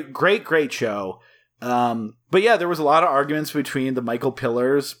 So great show. But yeah, there was a lot of arguments between the Michael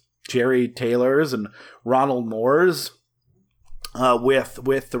Pillars, Jerry Taylors, and Ronald Moores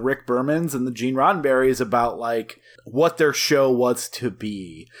with the Rick Bermans and the Gene Roddenberrys about like what their show was to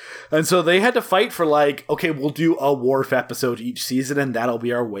be. And so they had to fight for like, okay, we'll do a Worf episode each season, and that'll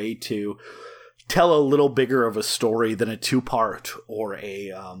be our way to tell a little bigger of a story than a 2-part or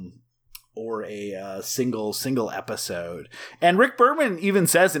a single episode. And Rick Berman even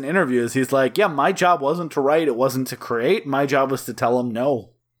says in interviews, he's like, yeah, my job wasn't to write, it wasn't to create. My job was to tell him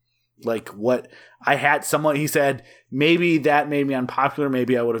no. Like, what I had someone, he said, maybe that made me unpopular.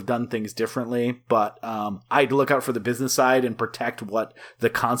 Maybe I would have done things differently, but I'd look out for the business side and protect what the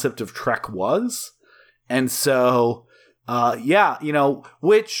concept of Trek was. And so,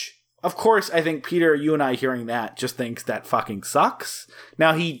 which, of course, I think Peter, you and I hearing that just thinks that fucking sucks.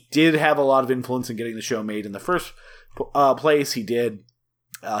 Now, he did have a lot of influence in getting the show made in the first place. He did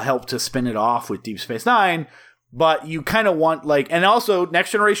help to spin it off with Deep Space Nine. But you kind of want, and also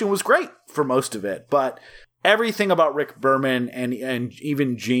Next Generation was great for most of it. But everything about Rick Berman and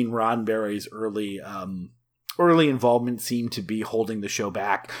even Gene Roddenberry's early involvement seemed to be holding the show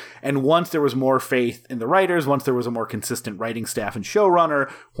back. And once there was more faith in the writers, once there was a more consistent writing staff and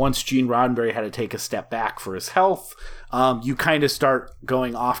showrunner, once Gene Roddenberry had to take a step back for his health, you kind of start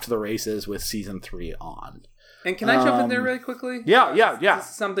going off to the races with season 3 on. And can I jump in there really quickly? Yeah. This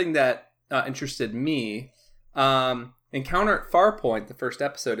is something that interested me. Encounter at Farpoint, the first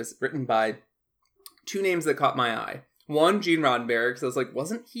episode, is written by two names that caught my eye. One, Gene Roddenberry, because I was like,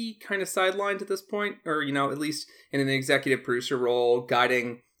 wasn't he kind of sidelined at this point? Or, at least in an executive producer role,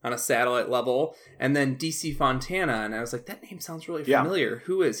 guiding on a satellite level. And then DC Fontana, and I was like, that name sounds really familiar. Yeah.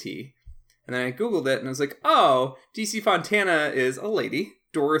 Who is he? And then I Googled it, and I was like, oh, DC Fontana is a lady,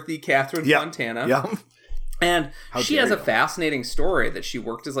 Dorothy Catherine Fontana. Yeah. And she has a fascinating story that she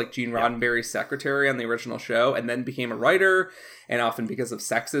worked as Gene Roddenberry's secretary on the original show, and then became a writer. And often because of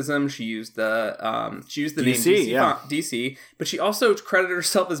sexism, she used the name DC. But she also credited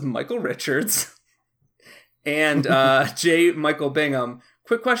herself as Michael Richards and J. Michael Bingham.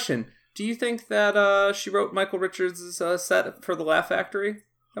 Quick question: do you think that she wrote Michael Richards' set for the Laugh Factory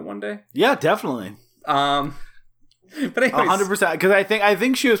that one day? Yeah, definitely. But anyways, 100%, because I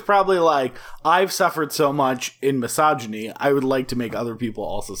think she was probably like, I've suffered so much in misogyny, I would like to make other people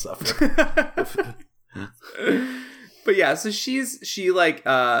also suffer. But yeah, so she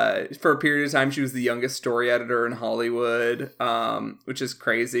for a period of time she was the youngest story editor in Hollywood, which is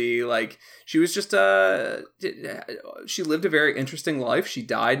crazy. She was just she lived a very interesting life. She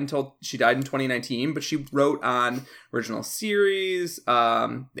died in 2019, but she wrote on original series,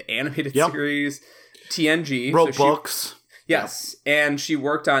 the animated series, TNG. Wrote books. Yes. And she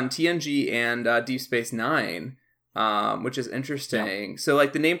worked on TNG and Deep Space Nine, which is interesting. Yeah. So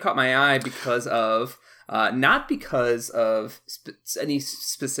the name caught my eye because of, not because of any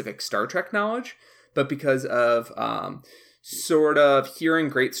specific Star Trek knowledge, but because of sort of hearing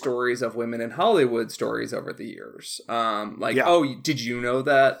great stories of women in Hollywood stories over the years. Oh, did you know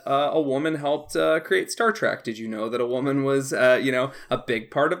that a woman helped create Star Trek? Did you know that a woman was, a big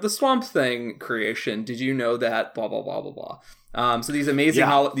part of the Swamp Thing creation? Did you know that blah, blah, blah, blah, blah. So these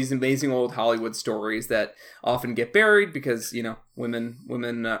amazing old Hollywood stories that often get buried because,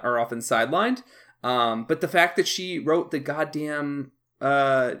 women are often sidelined. But the fact that she wrote the goddamn,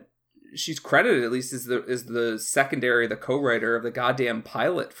 she's credited at least as the secondary, the co-writer of the goddamn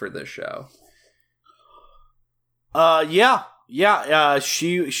pilot for this show.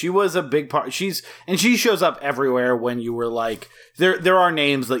 She was a big part. She shows up everywhere when you were there are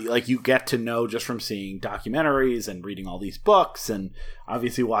names that you get to know just from seeing documentaries and reading all these books and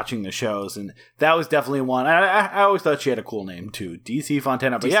obviously watching the shows, and that was definitely one. I always thought she had a cool name too, DC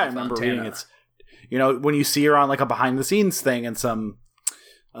Fontana. But I remember reading it's when you see her on a behind the scenes thing and some.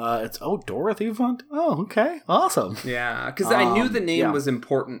 It's Dorothy Font. Oh, okay, awesome. Yeah, because I knew the name was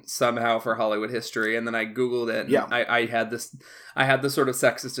important somehow for Hollywood history, and then I Googled it. And I had this sort of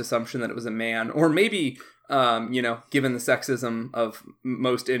sexist assumption that it was a man, or maybe, given the sexism of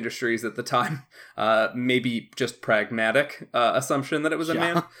most industries at the time, maybe just pragmatic assumption that it was a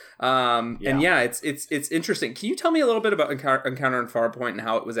man. And it's interesting. Can you tell me a little bit about Encounter on Farpoint and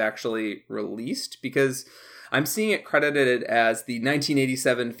how it was actually released? Because I'm seeing it credited as the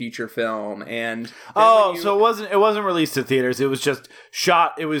 1987 feature film, and so it wasn't released to theaters. It was just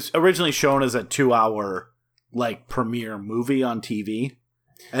shot. It was originally shown as a 2-hour premiere movie on TV,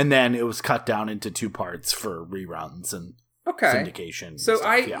 and then it was cut down into 2 parts for reruns and syndication. So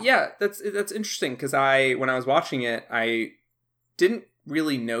that's interesting because when I was watching it, I didn't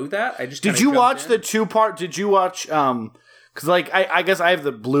really know that. I just did you watch the 2-part? Did you watch? Because, I guess I have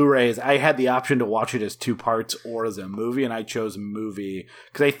the Blu-rays. I had the option to watch it as 2 parts or as a movie, and I chose movie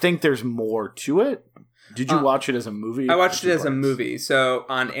because I think there's more to it. Did you watch it as a movie? I watched it as a movie. So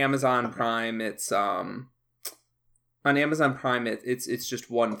on Amazon Prime, it's just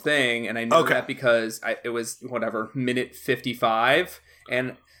one thing, and I know that because it was minute 55,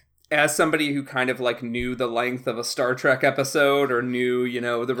 and as somebody who kind of like knew the length of a Star Trek episode or knew,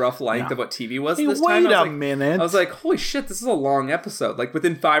 the rough length of what TV was this time, Wait a minute. I was like, holy shit, this is a long episode. Like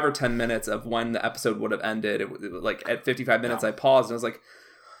within 5 or 10 minutes of when the episode would have ended, it was like at 55 minutes, I paused and I was like,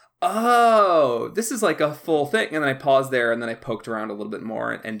 oh, this is like a full thing. And then I paused there and then I poked around a little bit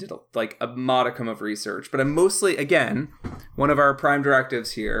more and did like a modicum of research. But I'm mostly, again, one of our prime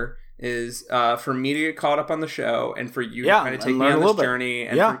directives here is for me to get caught up on the show and for you to kind of take me on this journey.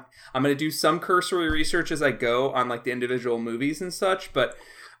 And I'm going to do some cursory research as I go on like the individual movies and such, but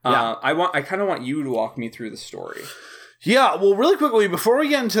I kind of want you to walk me through the story. Yeah, well, really quickly, before we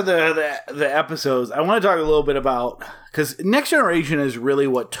get into the episodes, I want to talk a little bit about, because Next Generation is really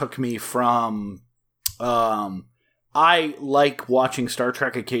what took me from, I like watching Star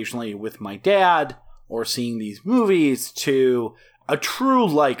Trek occasionally with my dad or seeing these movies, to a true,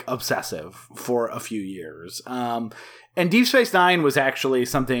 like, obsessive for a few years. And Deep Space Nine was actually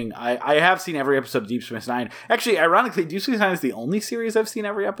something I have seen every episode of Deep Space Nine. Actually, ironically, Deep Space Nine is the only series I've seen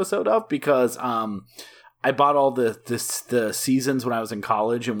every episode of, because I bought all the seasons when I was in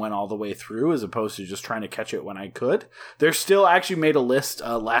college and went all the way through, as opposed to just trying to catch it when I could. They're still actually made a list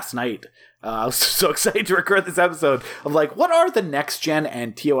last night. I was so excited to record this episode of like, what are the Next Gen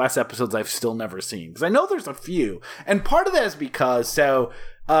and TOS episodes I've still never seen? Because I know there's a few. And part of that is because,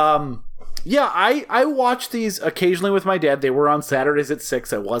 I watch these occasionally with my dad. They were on Saturdays at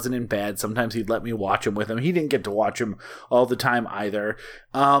 6. I wasn't in bed. Sometimes he'd let me watch them with him. He didn't get to watch them all the time either.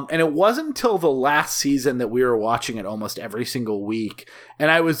 And it wasn't until the last season that we were watching it almost every single week.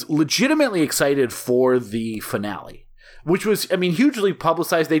 And I was legitimately excited for the finale, which was, hugely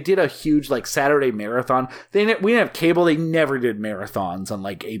publicized. They did a huge, like, Saturday marathon. We didn't have cable. They never did marathons on,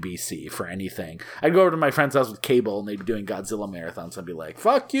 like, ABC for anything. I'd go over to my friend's house with cable, and they'd be doing Godzilla marathons. I'd be like,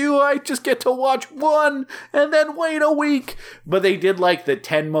 fuck you, I just get to watch one, and then wait a week. But they did, like, the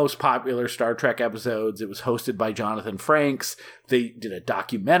 10 most popular Star Trek episodes. It was hosted by Jonathan Frakes. They did a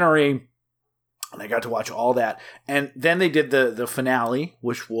documentary. And I got to watch all that. And then they did the finale,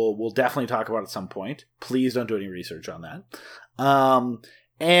 which we'll definitely talk about at some point. Please don't do any research on that.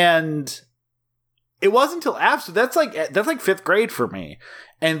 And it wasn't until after, that's like fifth grade for me.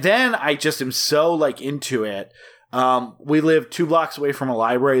 And then I just am so like into it. We live 2 blocks away from a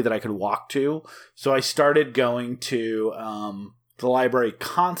library that I could walk to. So I started going to the library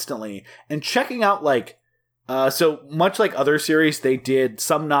constantly and checking out like, so much like other series, they did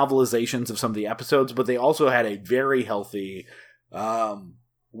some novelizations of some of the episodes, but they also had a very healthy,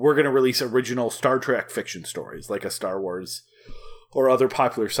 we're going to release original Star Trek fiction stories, like a Star Wars or other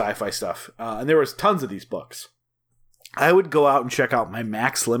popular sci-fi stuff. And there was tons of these books. I would go out and check out my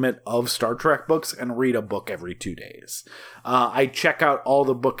max limit of Star Trek books and read a book every 2 days. I'd check out all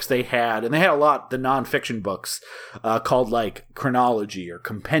the books they had, and they had a lot, the nonfiction books, called like Chronology or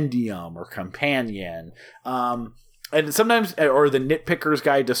Compendium or Companion. And sometimes, or the Nitpicker's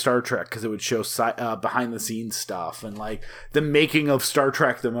Guide to Star Trek, because it would show behind the scenes stuff and like the making of Star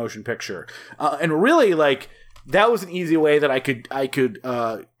Trek, the motion picture. And really like, that was an easy way that I couldn't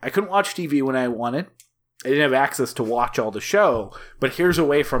watch TV when I wanted. I didn't have access to watch all the show, but here's a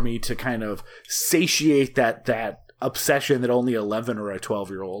way for me to kind of satiate that obsession that only 11 or a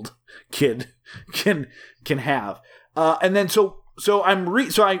 12-year-old kid can have. And then so I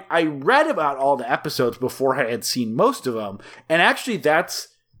read about all the episodes before I had seen most of them, and actually that's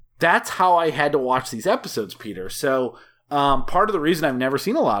how I had to watch these episodes, Peter. So part of the reason I've never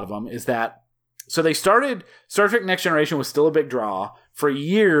seen a lot of them is that, so they started, Star Trek Next Generation was still a big draw. For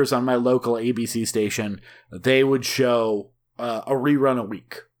years on my local ABC station, they would show a rerun a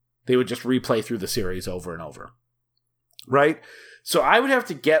week. They would just replay through the series over and over. Right? So I would have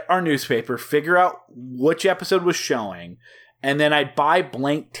to get our newspaper, figure out which episode was showing, and then I'd buy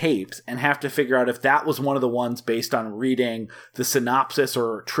blank tapes and have to figure out if that was one of the ones based on reading the synopsis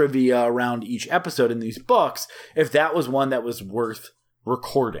or trivia around each episode in these books, if that was one that was worth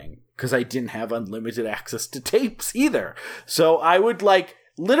recording. Because I didn't have unlimited access to tapes either. So I would like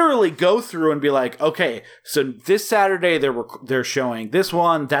literally go through and be like, okay, so this Saturday they're showing this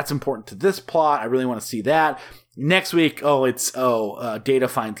one. That's important to this plot. I really want to see that. Next week, Data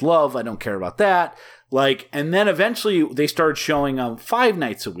Finds Love. I don't care about that. Like, and then eventually they started showing 5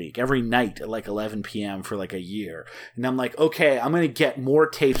 nights a week, every night at like 11 p.m. for like a year. And I'm like, okay, I'm going to get more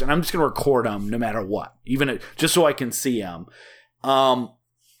tapes and I'm just going to record them no matter what, just so I can see them.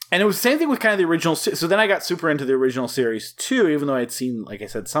 And it was the same thing with kind of the original. So then I got super into the original series too, even though I had seen, like I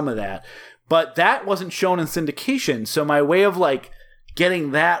said, some of that. But that wasn't shown in syndication. So my way of like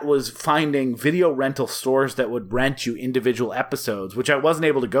getting that was finding video rental stores that would rent you individual episodes, which I wasn't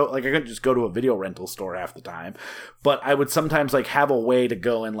able to go. Like, I couldn't just go to a video rental store half the time, but I would sometimes like have a way to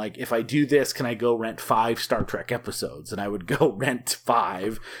go and like, if I do this, can I go rent 5 Star Trek episodes? And I would go rent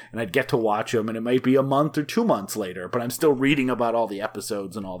 5 and I'd get to watch them, and it might be a month or 2 months later, but I'm still reading about all the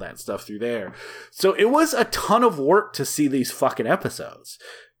episodes and all that stuff through there. So it was a ton of work to see these fucking episodes.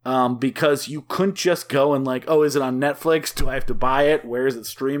 Because you couldn't just go and like, oh, is it on Netflix? Do I have to buy it? Where is it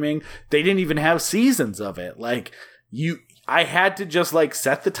streaming? They didn't even have seasons of it. Like, I had to just like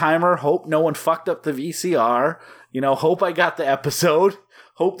set the timer, hope no one fucked up the VCR, hope I got the episode,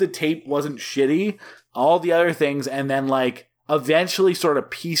 hope the tape wasn't shitty, all the other things, and then like eventually sort of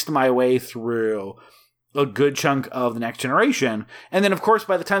pieced my way through a good chunk of The Next Generation. And then, of course,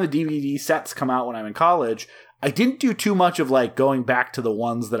 by the time the DVD sets come out when I'm in college, I didn't do too much of like going back to the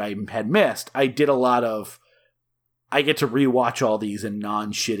ones that I had missed. I did a lot of, I get to rewatch all these in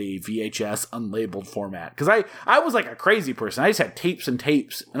non-shitty VHS unlabeled format. Because I was like a crazy person. I just had tapes and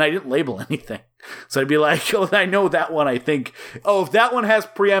tapes, and I didn't label anything. So I'd be like, oh, I know that one, I think. Oh, if that one has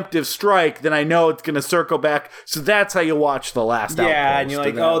preemptive strike, then I know it's going to circle back. So that's how you watch The Last Outpost. Yeah, and you're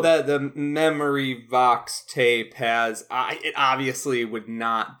like, the Memory Vox tape has, it obviously would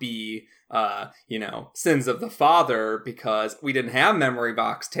not be... Sins of the Father, because we didn't have Memory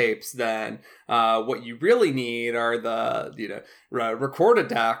Box tapes then. What you really need are the,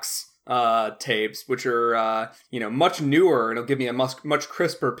 Recordadex tapes, which are, much newer, and it'll give me a much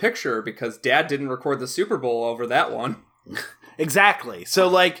crisper picture because Dad didn't record the Super Bowl over that one. Exactly. So,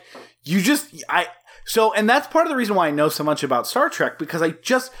 like, and that's part of the reason why I know so much about Star Trek,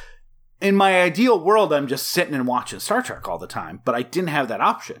 because in my ideal world, I'm just sitting and watching Star Trek all the time, but I didn't have that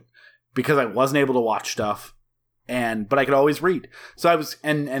option. Because I wasn't able to watch stuff, but I could always read. So I was,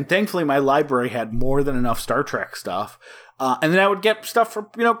 and thankfully my library had more than enough Star Trek stuff. And then I would get stuff for,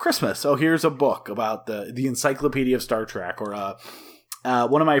 Christmas. So here's a book about the Encyclopedia of Star Trek, or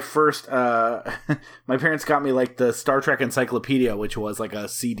one of my first, my parents got me like the Star Trek Encyclopedia, which was like a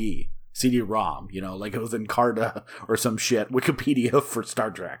CD-ROM, like it was Encarta or some shit, Wikipedia for Star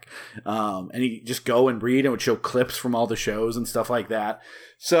Trek. And you just go and read, and it would show clips from all the shows and stuff like that.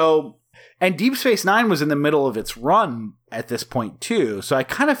 So, and Deep Space Nine was in the middle of its run at this point too. So I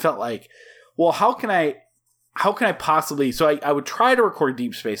kind of felt like, well, how can I possibly, so I would try to record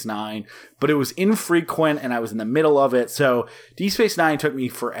Deep Space Nine, but it was infrequent and I was in the middle of it. So Deep Space Nine took me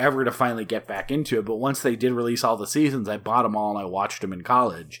forever to finally get back into it. But once they did release all the seasons, I bought them all and I watched them in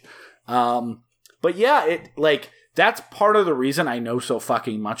college. But yeah, that's part of the reason I know so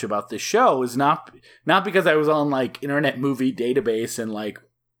fucking much about this show is not because I was on like Internet Movie Database and like,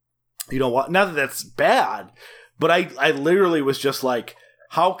 not that that's bad, but I literally was just like,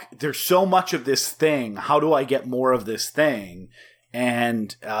 how there's so much of this thing. How do I get more of this thing?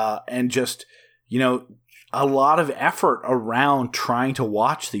 And just, a lot of effort around trying to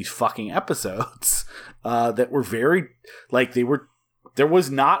watch these fucking episodes, that were very, like, there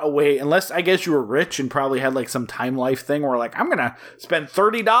was not a way, unless I guess you were rich and probably had like some Time Life thing where like, I'm going to spend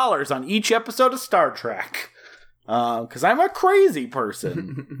 $30 on each episode of Star Trek. Cause I'm a crazy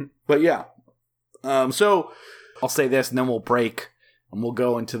person, but yeah. So I'll say this and then we'll break and we'll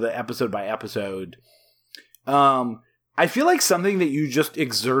go into the episode by episode. I feel like something that you just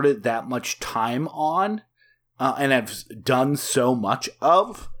exerted that much time on, and have done so much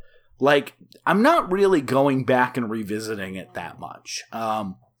of, like, I'm not really going back and revisiting it that much.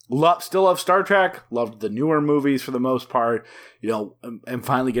 Still love Star Trek, loved the newer movies for the most part, and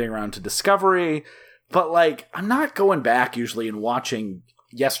finally getting around to Discovery. But, like, I'm not going back usually and watching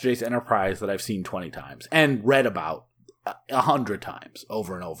yesterday's Enterprise that I've seen 20 times and read about 100 times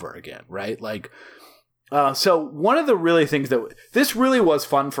over and over again, right? Like, so one of the really things that this really was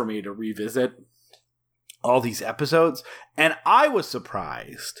fun for me to revisit all these episodes, and I was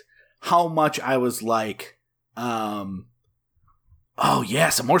surprised how much I was like, oh yeah,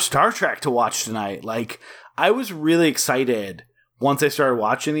 some more Star Trek to watch tonight. Like, I was really excited once I started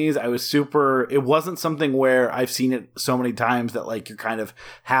watching these. It wasn't something where I've seen it so many times that like you're kind of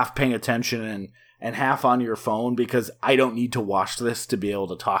half paying attention and half on your phone, because I don't need to watch this to be able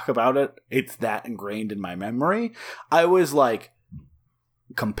to talk about it. It's that ingrained in my memory. I was like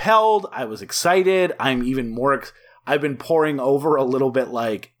compelled. I was excited. I'm even more, I've been poring over a little bit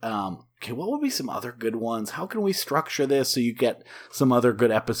like, okay, what would be some other good ones? How can we structure this so you get some other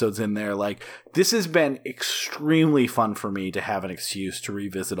good episodes in there? Like, this has been extremely fun for me to have an excuse to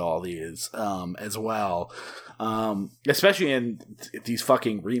revisit all these, as well. Especially in these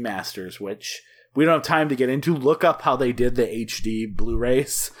fucking remasters, which we don't have time to get into. Look up how they did the HD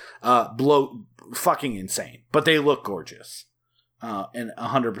Blu-rays. Fucking insane. But they look gorgeous. and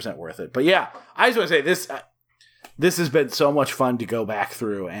 100% worth it. But yeah, I just want to say this has been so much fun to go back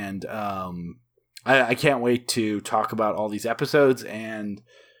through, and I can't wait to talk about all these episodes and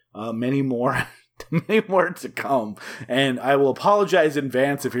many more to come. And I will apologize in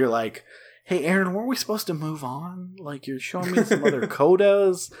advance if you're like, hey, Aaron, weren't we supposed to move on? Like, you're showing me some other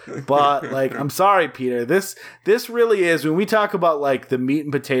codas, but like, I'm sorry, Peter. This really is, when we talk about like the meat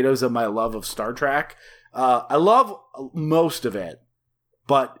and potatoes of my love of Star Trek. I love most of it,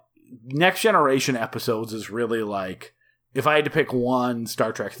 but Next Generation episodes is really like, if I had to pick one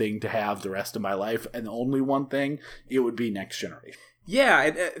Star Trek thing to have the rest of my life, and only one thing, it would be Next Generation. Yeah,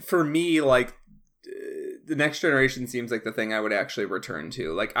 and for me, like, the Next Generation seems like the thing I would actually return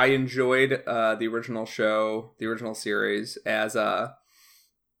to. Like, I enjoyed the original show, the original series, as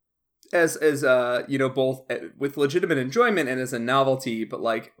you know, both with legitimate enjoyment and as a novelty, but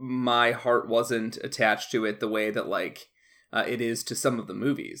like my heart wasn't attached to it the way that like it is to some of the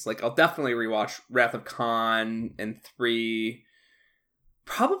movies. Like, I'll definitely rewatch Wrath of Khan and 3.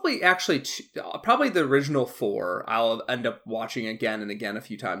 Probably the original 4 I'll end up watching again and again a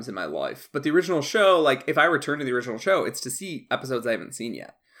few times in my life. But the original show, like, if I return to the original show, it's to see episodes I haven't seen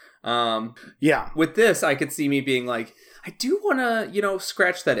yet. Yeah. With this, I could see me being like, I do want to, you know,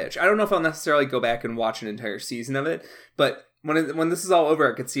 scratch that itch. I don't know if I'll necessarily go back and watch an entire season of it, but when this is all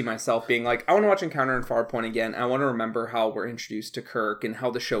over, I could see myself being like, I want to watch Encounter in Farpoint again. I want to remember how we're introduced to Kirk and how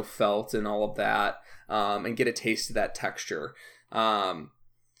the show felt and all of that, and get a taste of that texture.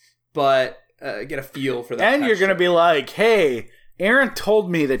 But get a feel for that. And texture. You're going to be like, hey, Aaron told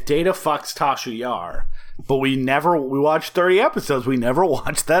me that Data fucks Tasha Yar, but we watched 30 episodes. We never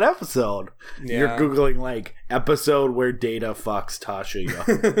watched that episode. Yeah. You're Googling like episode where Data fucks Tasha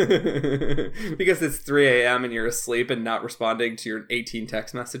Yar. Because it's 3 a.m. and you're asleep and not responding to your 18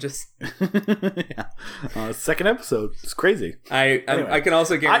 text messages. Yeah. Second episode. It's crazy. Anyway. I can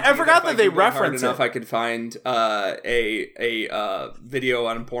also guarantee I forgot that they reference enough. I could find a video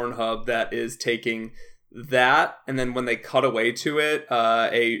on Pornhub that is taking that, and then when they cut away to it,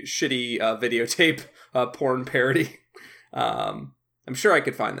 a shitty videotape porn parody. I'm sure I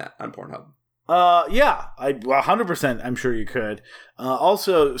could find that on Pornhub. Yeah, 100%. I'm sure you could.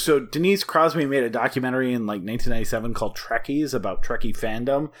 Also, so Denise Crosby made a documentary in like 1997 called Trekkies about Trekkie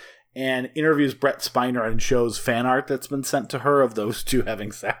fandom, and interviews Brett Spiner and shows fan art that's been sent to her of those two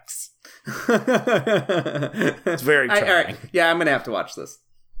having sex. It's very charming. All right. Yeah, I'm gonna have to watch this.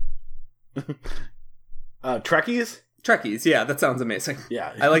 Trekkies? Trekkies, yeah, that sounds amazing.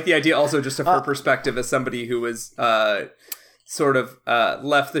 Yeah. I like the idea also just of her perspective as somebody who was sort of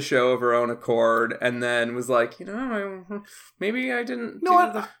left the show of her own accord and then was like, you know, maybe I didn't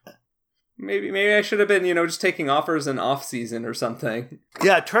maybe I should have been, you know, just taking offers in off season or something.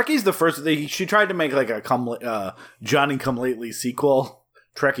 Yeah, Trekkie's the first. She tried to make like a Johnny Come Lately sequel.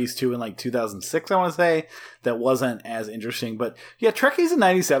 Trekkies 2 in like 2006, I want to say. That wasn't as interesting. But yeah, Trekkies in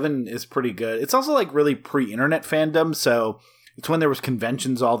 97 is pretty good. It's also like really pre-internet fandom, so it's when there was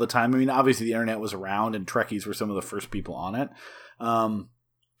conventions all the time. I mean, obviously the internet was around and Trekkies were some of the first people on it.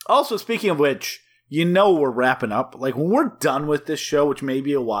 Also, speaking of which, you know we're wrapping up. Like, when we're done with this show, which may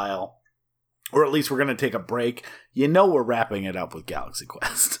be a while, or at least we're going to take a break, you know we're wrapping it up with Galaxy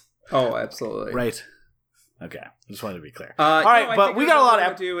Quest. Oh, absolutely. Right. Okay, I just wanted to be clear. All right, no, but we got a lot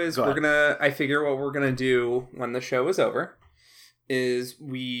of... I figure what we're gonna do when the show is over is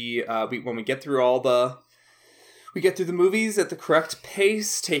we when we get through the movies at the correct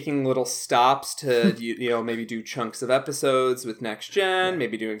pace, taking little stops to you know, maybe do chunks of episodes with Next Gen,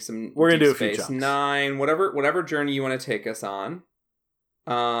 maybe doing some we're gonna do Space a few chunks. Nine, whatever journey you want to take us on.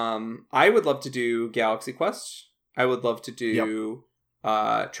 I would love to do Galaxy Quest. I would love to do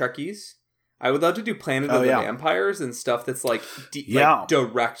Trekkies. I would love to do Planet of the Vampires and stuff that's like, like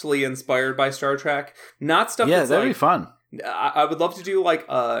directly inspired by Star Trek. Not stuff that's that'd be fun. I would love to do like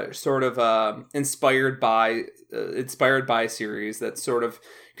a sort of inspired by series that's sort of,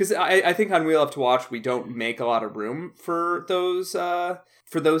 because I think on Wheel Up to Watch we don't make a lot of room for those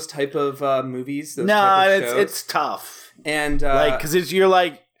type of movies. It's tough, and like because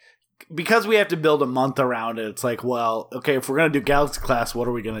because we have to build a month around it, it's like, well, okay, if we're going to do Galaxy Class, what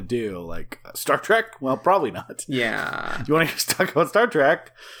are we going to do? Like, Star Trek? Well, probably not. Yeah. You want to talk about Star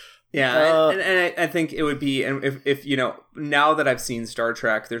Trek? Yeah, and I think it would be, and if you know, now that I've seen Star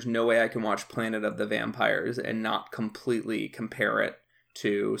Trek, there's no way I can watch Planet of the Vampires and not completely compare it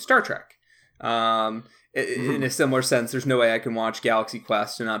to Star Trek. In a similar sense, there's no way I can watch Galaxy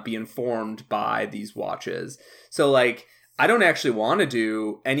Quest and not be informed by these watches. So, like, I don't actually want to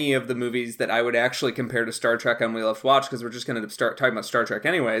do any of the movies that I would actually compare to Star Trek on We Love to Watch, because we're just going to start talking about Star Trek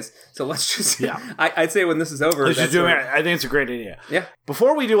anyways. So let's just... I'd say when this is over... Let's just do it. I think it's a great idea. Yeah.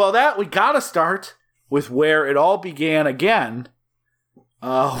 Before we do all that, we got to start with where it all began again,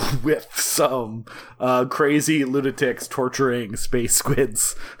 with some crazy lunatics torturing space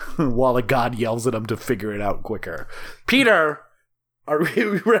squids while a god yells at them to figure it out quicker. Peter, are we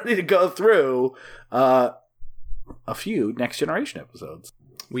ready to go through... a few Next Generation episodes?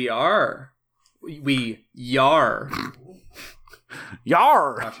 We are. We yar.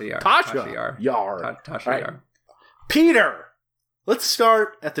 Yar. Tasha Yar. Tasha Yar. Yar. Tasha Right. Yar. Peter, let's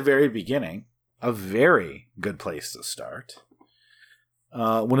start at the very beginning. A very good place to start.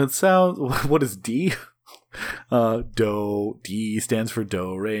 When it sounds... What is D? Do. D stands for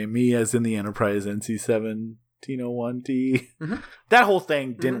Do, Re, Mi, as in the Enterprise NC-1701D. Mm-hmm. That whole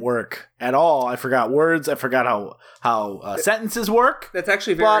thing didn't work at all. I forgot words. I forgot how sentences work. That's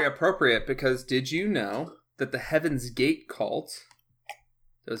actually very appropriate, because did you know that the Heaven's Gate cult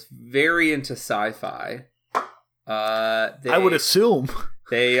was very into sci-fi? I would assume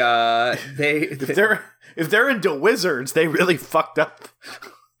they if they're into wizards, they really fucked up.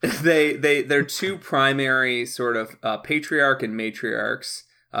 Their two primary sort of patriarch and matriarchs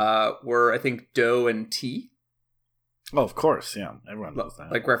were, I think, Do and T. Oh, of course, yeah. Everyone knows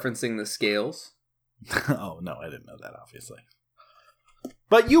that. Like referencing the scales. Oh, no, I didn't know that, obviously.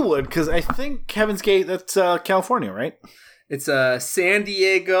 But you would, because I think Heaven's Gate, that's California, right? It's a San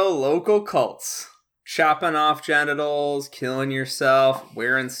Diego local cults. Chopping off genitals, killing yourself,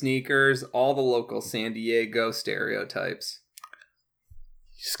 wearing sneakers, all the local San Diego stereotypes.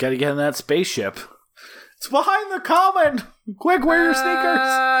 You just gotta get in that spaceship. It's behind the common! Quick, wear your sneakers!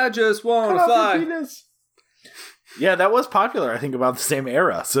 I just want to fly. Yeah, that was popular, I think, about the same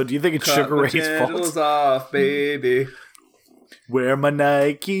era. So do you think it's Sugar Ray's fault? Off, baby. Wear my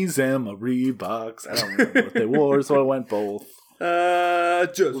Nikes and my Reeboks. I don't remember what they wore, so I went both.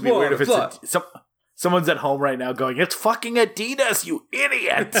 Just want to fly. Someone's at home right now going, "It's fucking Adidas, you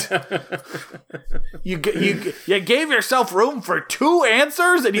idiot! you gave yourself room for 2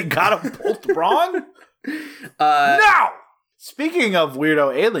 answers and you got them both wrong." No. Speaking of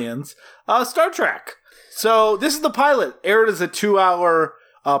weirdo aliens, Star Trek. So this is the pilot, aired as a 2-hour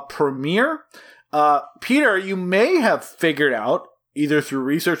premiere. Peter, you may have figured out, either through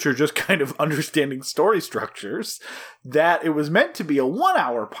research or just kind of understanding story structures, that it was meant to be a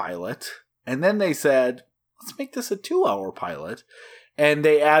 1-hour pilot. And then they said, let's make this a 2-hour pilot. And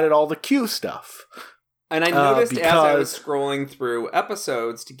they added all the Q stuff. And I noticed as I was scrolling through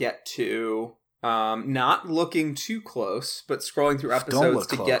episodes to get to, not looking too close, but scrolling through episodes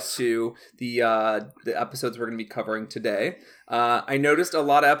to get to the episodes we're going to be covering today. I noticed a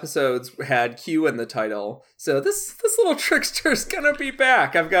lot of episodes had Q in the title. So this little trickster's going to be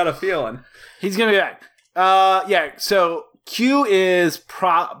back. I've got a feeling. He's going to be back. Yeah, so Q is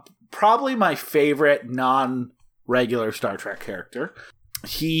probably my favorite non-regular Star Trek character.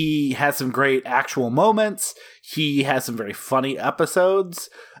 He has some great actual moments. He has some very funny episodes.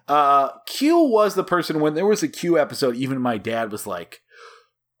 Q was the person, when there was a Q episode, even my dad was like,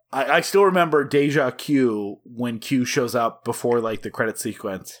 I still remember Deja Q when Q shows up before like the credit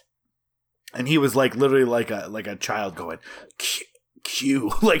sequence. And he was like literally like a child going,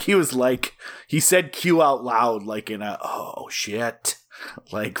 Q. Like he said Q out loud, like in a, oh shit,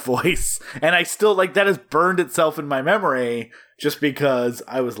 like voice. And I still like that has burned itself in my memory just because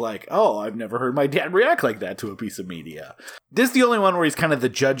I was like, oh, I've never heard my dad react like that to a piece of media. This is the only one where he's kind of the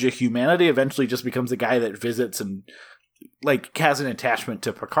judge of humanity, eventually just becomes a guy that visits and like has an attachment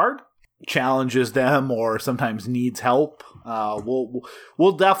to Picard, challenges them or sometimes needs help.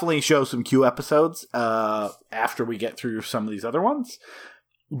 We'll definitely show some Q episodes after we get through some of these other ones.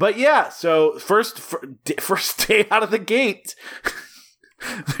 But yeah, so first day out of the gate,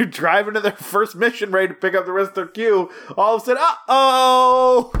 they're driving to their first mission, ready to pick up the rest of their Q. All of a sudden,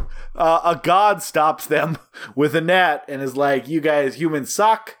 a god stops them with a net and is like, "You guys humans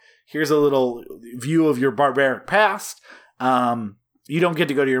suck. Here's a little view of your barbaric past. You don't get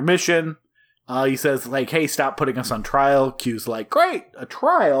to go to your mission." He says, like, "Hey, stop putting us on trial." Q's like, "Great, a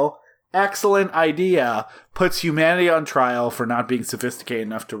trial? Excellent idea." Puts humanity on trial for not being sophisticated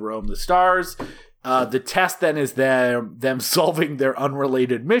enough to roam the stars. The test then is them solving their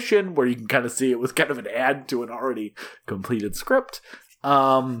unrelated mission, where you can kind of see it was kind of an add to an already completed script.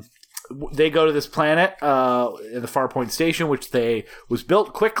 They go to this planet, the Farpoint Station, which was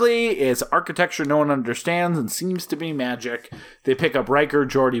built quickly. It's architecture no one understands and seems to be magic. They pick up Riker,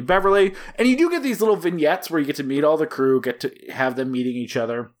 Geordi, Beverly, and you do get these little vignettes where you get to meet all the crew, get to have them meeting each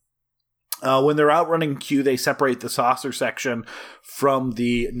other. When they're outrunning Q, they separate the saucer section from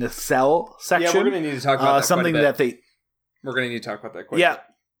the nacelle section. Yeah, we're going to need to talk about that something quite a bit. that they... We're going to need to talk about that quite a bit.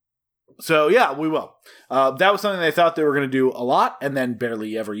 So, yeah, we will. That was something they thought they were going to do a lot and then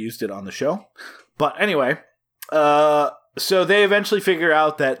barely ever used it on the show. But anyway, so they eventually figure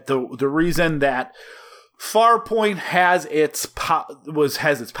out that the reason that Farpoint has its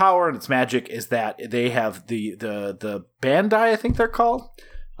power and its magic is that they have the Bandai, I think they're called,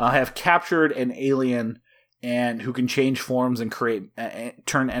 have captured an alien and who can change forms and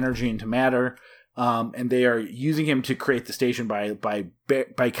turn energy into matter. And they are using him to create the station by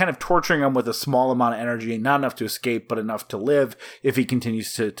kind of torturing him with a small amount of energy, not enough to escape, but enough to live if he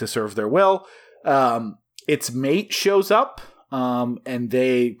continues to serve their will. Its mate shows up, and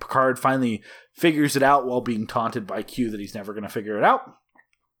Picard finally figures it out while being taunted by Q that he's never going to figure it out.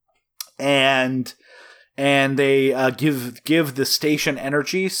 And they give the station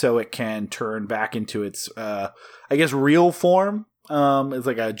energy so it can turn back into its, real form. It's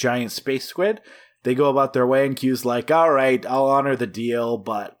like a giant space squid. They go about their way, and Q's like, all right, I'll honor the deal,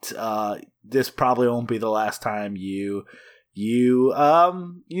 but this probably won't be the last time you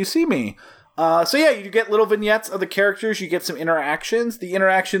see me. So yeah, you get little vignettes of the characters. You get some interactions. The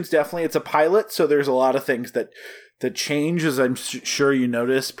interactions, definitely, it's a pilot, so there's a lot of things that change, as I'm sure you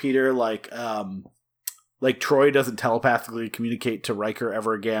noticed, Peter. Like Troy doesn't telepathically communicate to Riker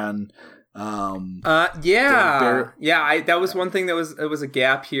ever again. That was one thing it was a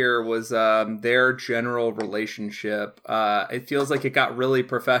gap here, was their general relationship. It feels like it got really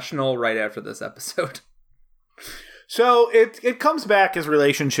professional right after this episode. So it comes back as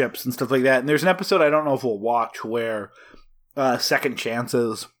relationships and stuff like that. And there's an episode I don't know if we'll watch where Second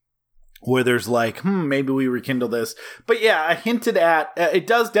Chances, where there's like, maybe we rekindle this. But yeah, I hinted at, it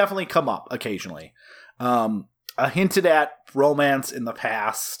does definitely come up occasionally. I hinted at romance in the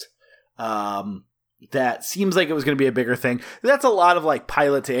past. That seems like it was going to be a bigger thing. That's a lot of like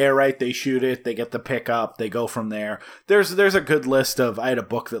pilot to air, right? They shoot it, they get the pickup, they go from there. There's a good list of, I had a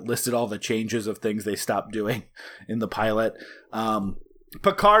book that listed all the changes of things they stopped doing in the pilot.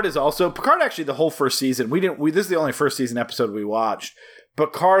 Picard actually the whole first season, this is the only first season episode we watched.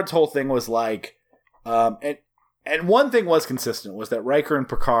 Picard's whole thing was like, and one thing was consistent, was that Riker and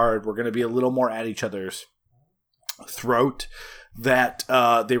Picard were going to be a little more at each other's throat. That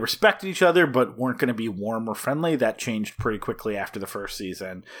they respected each other but weren't going to be warm or friendly. That changed pretty quickly after the first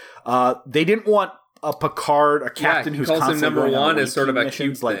season. They didn't want a Picard, a captain who's calls him constantly number one on is sort of a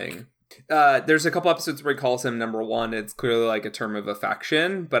cute missions, thing. There's a couple episodes where he calls him number one. It's clearly like a term of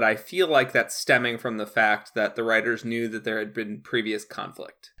affection, but I feel like that's stemming from the fact that the writers knew that there had been previous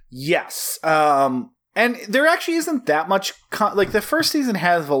conflict. Yes. And there actually isn't that much like the first season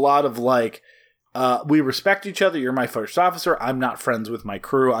has a lot of like, we respect each other. You're my first officer. I'm not friends with my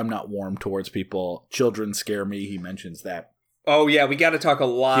crew. I'm not warm towards people. Children scare me. He mentions that. Oh, yeah. We got to talk a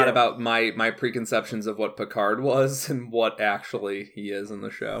lot about my preconceptions of what Picard was and what actually he is in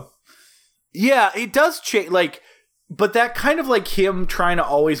the show. Yeah, it does change. Like, but that kind of like him trying to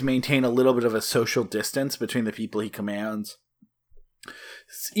always maintain a little bit of a social distance between the people he commands.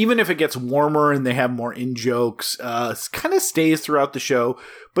 Even if it gets warmer and they have more in-jokes, kind of stays throughout the show.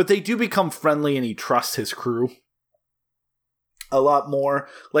 But they do become friendly and he trusts his crew a lot more.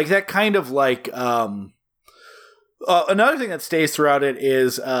 Like that kind of like... another thing that stays throughout it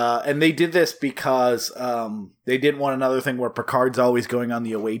is... and they did this because they didn't want another thing where Picard's always going on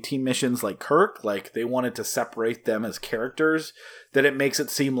the away team missions like Kirk. Like they wanted to separate them as characters. That it makes it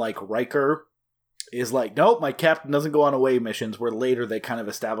seem like Riker is like, nope, my captain doesn't go on away missions, where later they kind of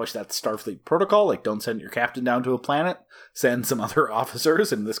establish that Starfleet protocol, like don't send your captain down to a planet, send some other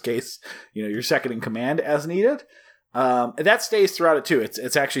officers, in this case, your second in command as needed. And that stays throughout it too.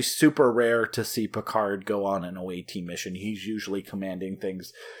 It's actually super rare to see Picard go on an away team mission. He's usually commanding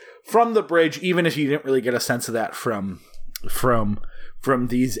things from the bridge, even if you didn't really get a sense of that from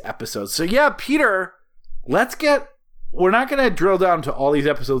these episodes. So yeah, Peter, we're not going to drill down to all these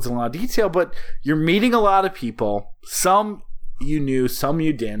episodes in a lot of detail, but you're meeting a lot of people. Some you knew, some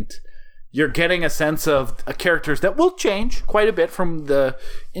you didn't. You're getting a sense of characters that will change quite a bit from the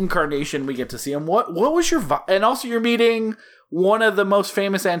incarnation we get to see them. What was your vibe? And also you're meeting one of the most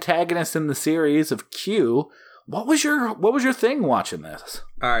famous antagonists in the series of Q. What was your thing watching this?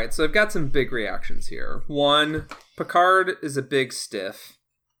 All right, so I've got some big reactions here. One, Picard is a big stiff.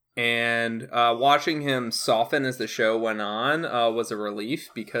 And watching him soften as the show went on was a relief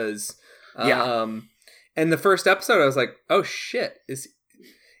because in the first episode I was like, oh shit,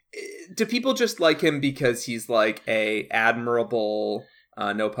 do people just like him because he's like a admirable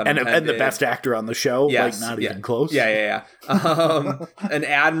No pun intended. And the best actor on the show, yes, like not even close. Yeah. An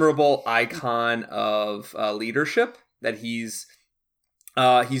admirable icon of leadership, that he's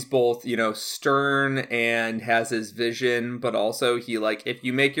both, stern and has his vision, but also he, like, if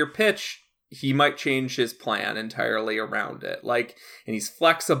you make your pitch, he might change his plan entirely around it. Like, and he's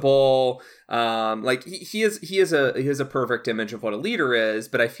flexible. Like he is a perfect image of what a leader is.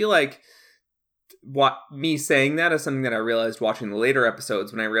 But I feel like me saying that is something that I realized watching the later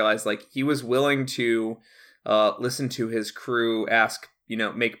episodes, when I realized, like, he was willing to listen to his crew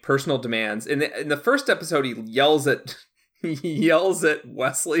make personal demands. In the first episode, he yells at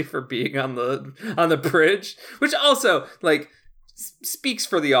Wesley for being on the bridge, which also, like, speaks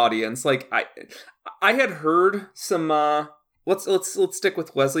for the audience. Like, I had heard some let's stick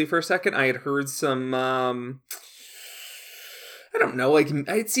with Wesley for a second. I had heard some I don't know, like,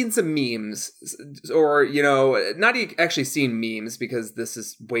 I had seen some memes, or, not actually seen memes because this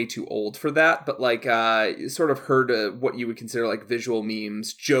is way too old for that, but, like, sort of heard what you would consider, like, visual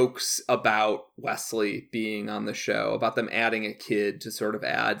memes, jokes about Wesley being on the show, about them adding a kid to sort of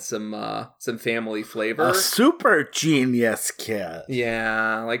add some family flavor. A super genius kid.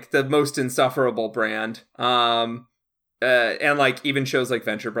 Yeah, like the most insufferable brand. And, like, even shows like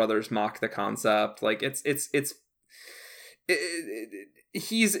Venture Brothers mock the concept. Like,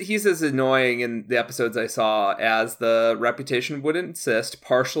 he's as annoying in the episodes I saw as the Reputation would insist,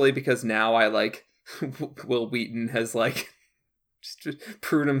 partially because now I like Will Wheaton has, like, just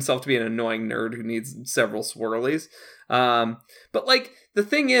proven himself to be an annoying nerd who needs several swirlies. But, like, the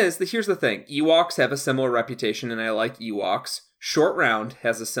thing is, here's the thing. Ewoks have a similar reputation, and I like Ewoks. Short Round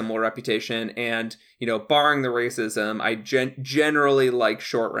has a similar reputation, and, barring the racism, I generally like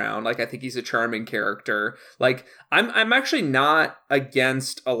Short Round. Like, I think he's a charming character. Like, I'm actually not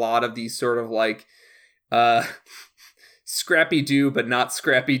against a lot of these sort of, like, Scrappy-Doo but not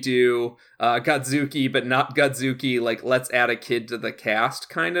Scrappy-Doo, Godzuki but not Godzuki, like, let's add a kid to the cast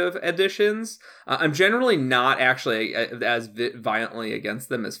kind of additions. I'm generally not actually as violently against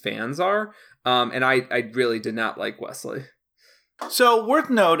them as fans are, and I really did not like Wesley. So, worth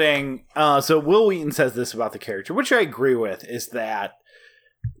noting, so Will Wheaton says this about the character, which I agree with, is that,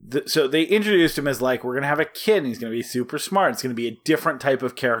 so they introduced him as, like, we're going to have a kid, and he's going to be super smart. It's going to be a different type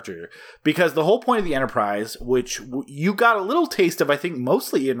of character. Because the whole point of the Enterprise, which you got a little taste of, I think,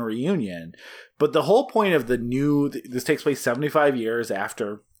 mostly in Reunion, but the whole point of this takes place 75 years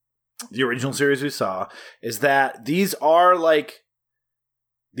after the original series we saw, is that these are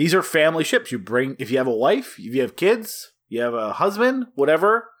family ships. You bring, if you have a wife, if you have kids, you have a husband,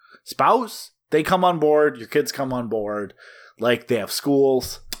 whatever, spouse, they come on board, your kids come on board, like, they have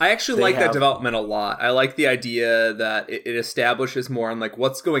schools. I actually like that development a lot. I like the idea that it establishes more on, like,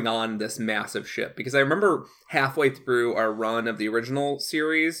 what's going on in this massive ship. Because I remember halfway through our run of the original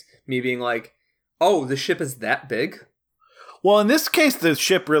series, me being like, oh, the ship is that big? Well, in this case, the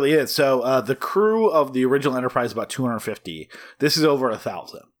ship really is. So the crew of the original Enterprise is about 250. This is over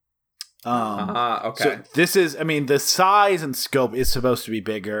 1,000. Okay. So this is, I mean, the size and scope is supposed to be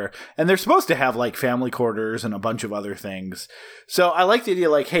bigger, and they're supposed to have, like, family quarters and a bunch of other things. So I like the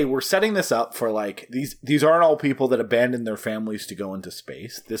idea, like, hey, we're setting this up for, like, these aren't all people that abandoned their families to go into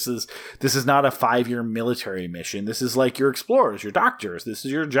space. This is not a 5-year military mission. This is, like, your explorers, your doctors. This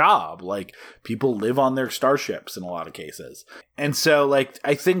is your job. Like, people live on their starships in a lot of cases. And so, like,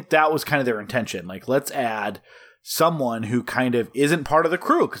 I think that was kind of their intention. Like, let's add someone who kind of isn't part of the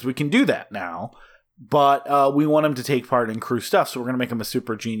crew, because we can do that now, but we want him to take part in crew stuff, so we're going to make him a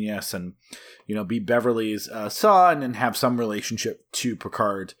super genius and, be Beverly's son and have some relationship to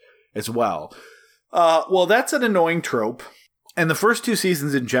Picard as well. Well, that's an annoying trope, and the first 2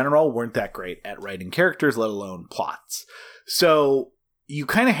 seasons in general weren't that great at writing characters, let alone plots. So you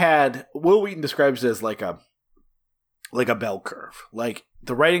kind of had, Will Wheaton describes it as like a bell curve. Like,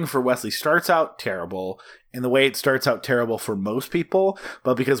 the writing for Wesley starts out terrible, and the way it starts out terrible for most people,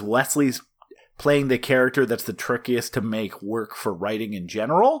 but because Wesley's playing the character that's the trickiest to make work for writing in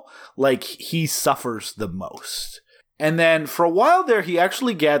general, like, he suffers the most. And then for a while there, he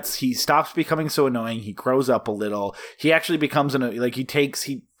stops becoming so annoying, he grows up a little, he actually becomes,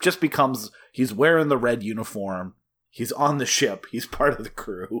 he's wearing the red uniform, he's on the ship, he's part of the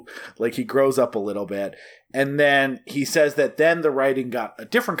crew, like, he grows up a little bit. And then he says that then the writing got a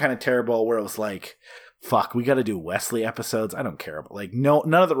different kind of terrible, where it was like, fuck, we got to do Wesley episodes. I don't care about, like,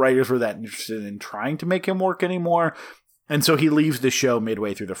 none of the writers were that interested in trying to make him work anymore. And so he leaves the show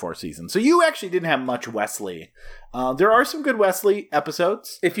midway through the 4th season. So you actually didn't have much Wesley. There are some good Wesley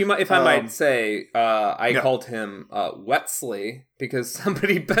episodes. If I might say, I called him Wesley because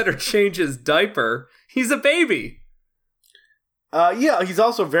somebody better change his diaper. He's a baby. Yeah, he's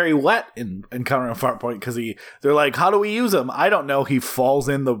also very wet in Encounter on Farpoint because they're like, how do we use him? I don't know. He falls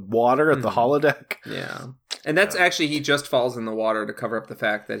in the water at the holodeck. Yeah. And that's actually, he just falls in the water to cover up the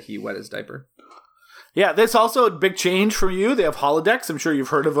fact that he wet his diaper. Yeah, that's also a big change for you. They have holodecks. I'm sure you've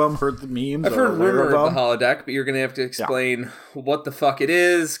heard of them, heard the memes. I've heard rumor of the holodeck, but you're going to have to explain what the fuck it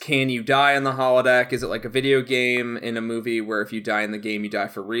is. Can you die in the holodeck? Is it like a video game in a movie where if you die in the game, you die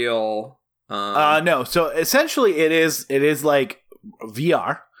for real? No. So essentially, it is like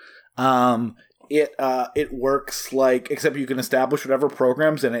VR. It works like, except you can establish whatever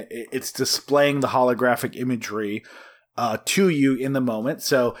programs, and it's displaying the holographic imagery to you in the moment.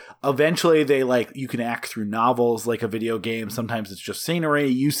 So eventually you can act through novels like a video game. Sometimes it's just scenery.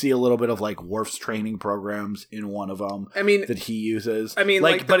 You see a little bit of like Worf's training programs in one of them that he uses. I mean,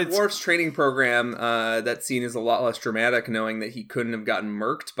 but Worf's training program, that scene is a lot less dramatic knowing that he couldn't have gotten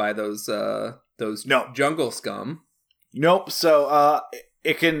murked by those jungle scum. Nope. So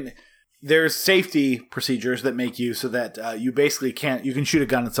there's safety procedures that make you so that you basically you can shoot a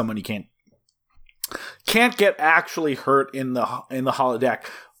gun at someone, you can't get actually hurt in the holodeck,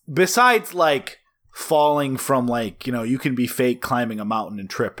 besides like falling from like, you can be fake climbing a mountain and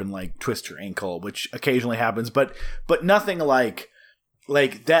trip and like twist your ankle, which occasionally happens, but nothing like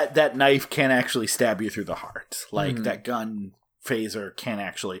that knife can't actually stab you through the heart. Like that gun phaser can't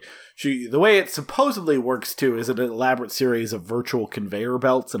actually shoot you. The way it supposedly works too is an elaborate series of virtual conveyor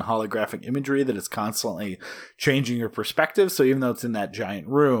belts and holographic imagery that is constantly changing your perspective. So even though it's in that giant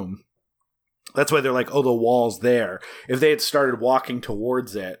room, that's why they're like, oh, the wall's there. If they had started walking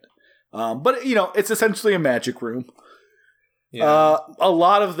towards it. But, it's essentially a magic room. Yeah.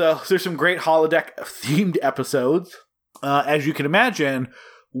 There's some great holodeck-themed episodes. As you can imagine,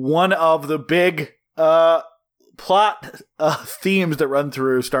 one of the big plot themes that run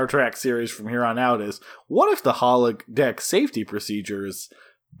through Star Trek series from here on out is, what if the holodeck safety procedures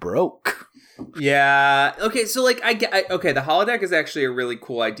broke? Yeah. Okay. So the holodeck is actually a really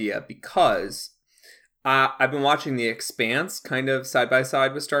cool idea because I've been watching The Expanse kind of side by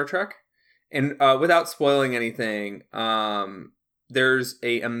side with Star Trek, and without spoiling anything, there's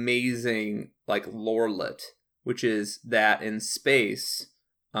a amazing lorelet, which is that in space,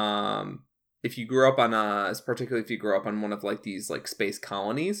 if you grew up on particularly if you grew up on one of these space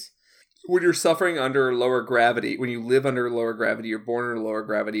colonies, when you're suffering under lower gravity, when you live under lower gravity, you're born under lower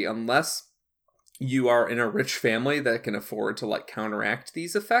gravity, unless you are in a rich family that can afford to counteract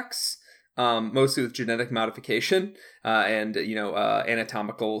these effects, mostly with genetic modification and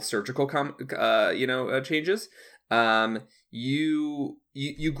anatomical surgical changes. You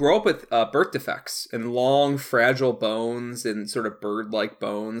grow up with birth defects and long fragile bones and sort of bird-like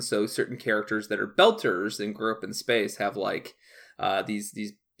bones. So certain characters that are belters and grew up in space have these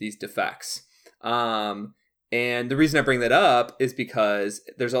defects. And the reason I bring that up is because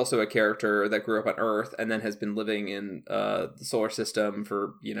there's also a character that grew up on Earth and then has been living in the solar system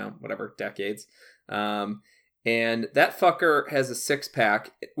for, decades. And that fucker has a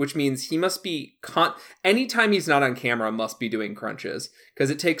 6-pack, which means he must be anytime he's not on camera must be doing crunches, because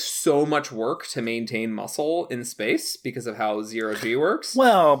it takes so much work to maintain muscle in space because of how zero-G works.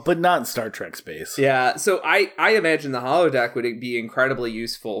 Well, but not in Star Trek space. Yeah, so I imagine the holodeck would be incredibly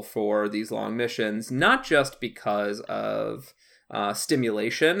useful for these long missions, not just because of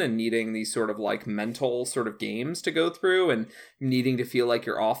stimulation and needing these sort of mental sort of games to go through and needing to feel like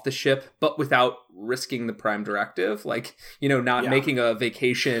you're off the ship, but without risking the prime directive, making a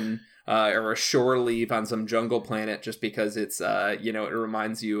vacation or a shore leave on some jungle planet just because it's it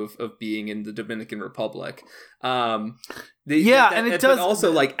reminds you of being in the Dominican Republic. It does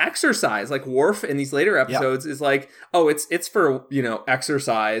also exercise. Worf in these later episodes is it's for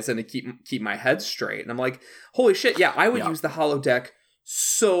exercise and to keep my head straight. And I'm like, holy shit, yeah, I would use the holodeck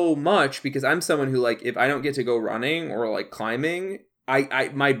so much, because I'm someone who if I don't get to go running or climbing,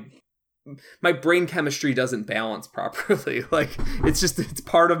 my brain chemistry doesn't balance properly. It's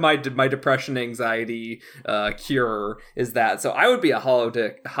part of my depression, anxiety cure is that. So I would be a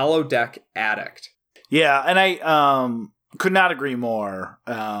holodeck addict. Yeah, and I could not agree more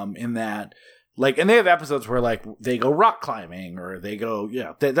in that. And they have episodes where they go rock climbing, or they go,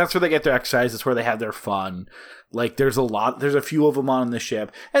 that's where they get their exercise. It's where they have their fun. There's a few of them on the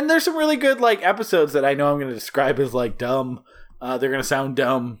ship, and there's some really good episodes that I know I'm going to describe as dumb. They're going to sound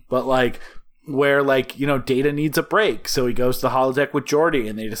dumb, but where Data needs a break, so he goes to the holodeck with Geordi,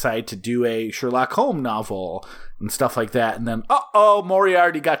 and they decide to do a Sherlock Holmes novel and stuff like that, and then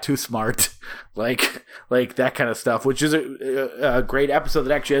Moriarty got too smart, that kind of stuff, which is a great episode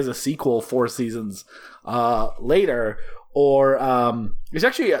that actually has a sequel 4 seasons later. Or there's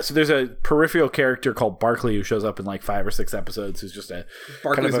actually there's a peripheral character called Barkley who shows up in like 5 or 6 episodes. Who's just a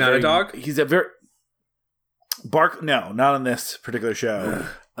Barkley's not a dog. He's a very No, not on this particular show.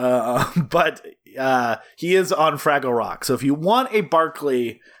 But he is on Fraggle Rock. So if you want a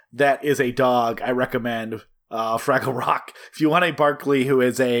Barkley that is a dog, I recommend Fraggle Rock. If you want a Barkley who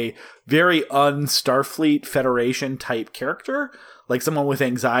is a very un-Starfleet Federation type character, like someone with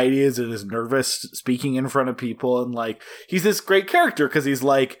anxieties and is nervous speaking in front of people, and like he's this great character because he's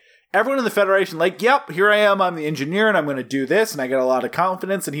like, everyone in the Federation, like, yep, here I am, I'm the engineer, and I'm going to do this, and I get a lot of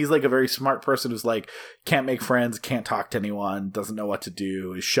confidence, and he's, like, a very smart person who's, like, can't make friends, can't talk to anyone, doesn't know what to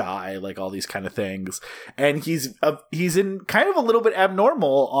do, is shy, like, all these kind of things. And he's in kind of a little bit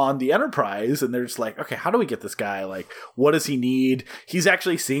abnormal on the Enterprise, and they're just like, okay, how do we get this guy? Like, what does he need? He's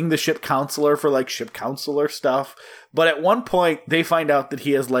actually seeing the ship counselor for, like, ship counselor stuff. But at one point, they find out that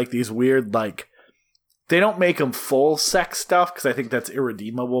he has, like, these weird, like, they don't make him full sex stuff because I think that's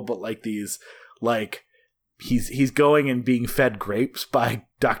irredeemable, but like these, like he's going and being fed grapes by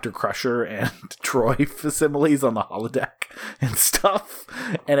Dr. Crusher and Troy Facsimiles on the holodeck and stuff,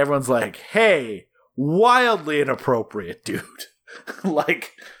 and everyone's like, "Hey, wildly inappropriate, dude!"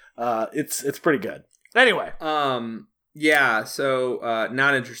 Like, it's pretty good. Anyway, yeah. So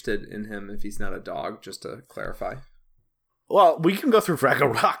not interested in him if he's not a dog. Just to clarify. Well, we can go through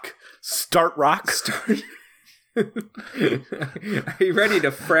Fraggle Rock. Start rock. Are you ready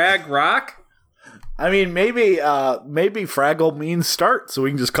to frag rock? I mean, maybe Fraggle means start, so we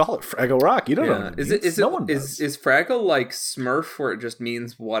can just call it Fraggle Rock. You don't know. What it means. Is Fraggle like Smurf, where it just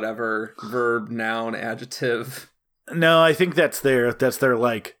means whatever verb, noun, adjective? No, I think that's their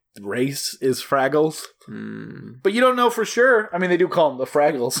like race is Fraggles. But you don't know for sure. I mean, they do call them the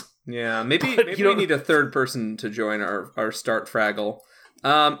Fraggles. Yeah, maybe we need a third person to join our start Fraggle.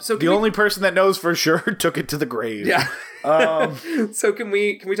 So the only person that knows for sure took it to the grave. Yeah. So can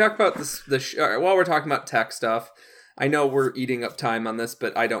we talk about this while we're talking about tech stuff? I know we're eating up time on this,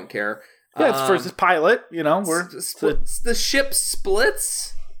 but I don't care. Yeah, it's first this pilot. You know, the ship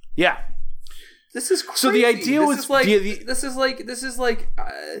splits. Yeah. This is crazy. So the idea was this is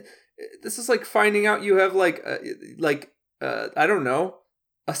like finding out you have I don't know,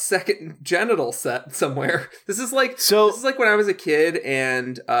 a second genital set somewhere. This is like when I was a kid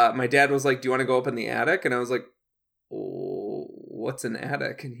and my dad was like, "Do you want to go up in the attic?" And I was like, "Oh, what's an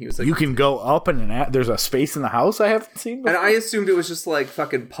attic?" And he was like, "You can go up in an attic. There's a space in the house I haven't seen before." And I assumed it was just like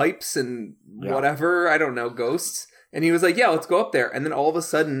fucking pipes and whatever. I don't know, ghosts. And he was like, "Yeah, let's go up there." And then all of a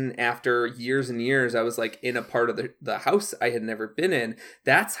sudden, after years and years, I was like in a part of the house I had never been in.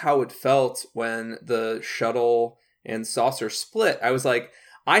 That's how it felt when the shuttle and saucer split. I was like,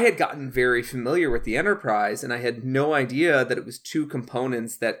 I had gotten very familiar with the Enterprise, and I had no idea that it was two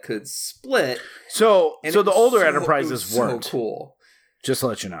components that could split. So the older Enterprises weren't. So cool. Just to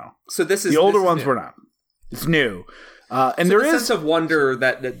let you know. So the older ones were not. It's new. And so there is sense of wonder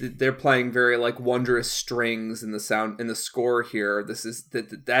that they're playing very like wondrous strings in the sound in the score here. This is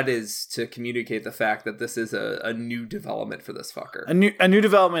that is to communicate the fact that this is a new development for this fucker. A new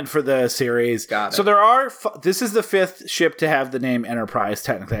development for the series. Got it. So there are. This is the 5th ship to have the name Enterprise.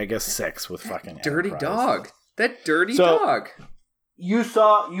 Technically, I guess 6 with fucking dirty Enterprise. Dog. That dirty dog. You've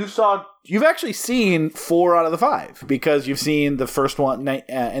actually seen 4 out of the 5 because you've seen the first one,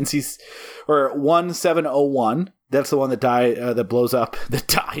 NC or 1701. That's the one that blows up, that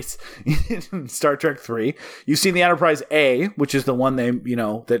dies in Star Trek 3. You've seen the Enterprise A, which is the one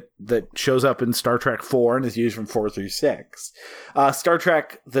that shows up in Star Trek 4 and is used from 4 through 6. Star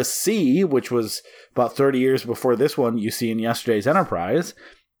Trek the C, which was about 30 years before this one, you see in yesterday's Enterprise.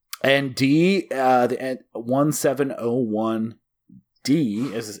 And D, the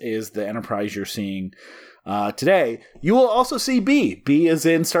 1701D is the Enterprise you're seeing today. You will also see B. B is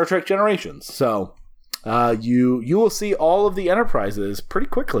in Star Trek Generations. So you will see all of the Enterprises pretty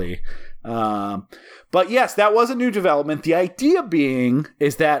quickly. But yes, that was a new development. The idea being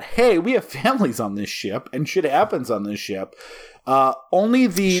is that, hey, we have families on this ship and shit happens on this ship. Only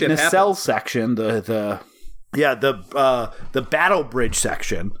the nacelle section, the battle bridge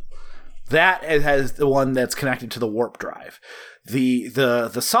section, that has the one that's connected to the warp drive. The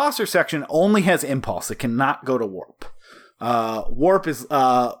saucer section only has impulse. It cannot go to warp. Warp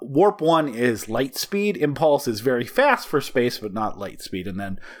 1 is light speed. Impulse is very fast for space, but not light speed. And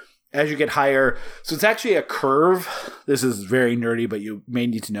then as you get higher, so it's actually a curve. This is very nerdy, but you may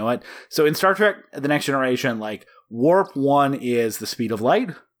need to know it. So in Star Trek: The Next Generation, like warp 1 is the speed of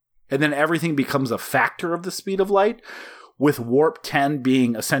light, and then everything becomes a factor of the speed of light, with warp 10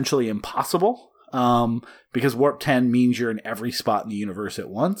 being essentially impossible. Because warp 10 means you're in every spot in the universe at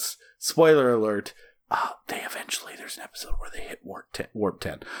once. Spoiler alert. There's an episode where they hit warp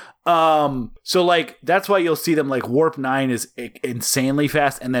 10. So like that's why you'll see them like warp 9 is insanely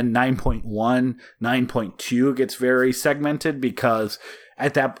fast, and then 9.1, 9.2 gets very segmented because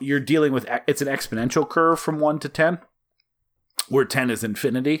at that you're dealing with it's an exponential curve from 1 to 10, where 10 is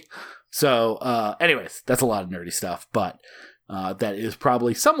infinity. So, anyways, that's a lot of nerdy stuff, but that is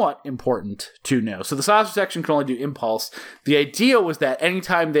probably somewhat important to know. So the saucer section can only do impulse. The idea was that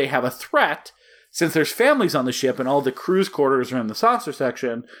anytime they have a threat, since there's families on the ship and all the crew's quarters are in the saucer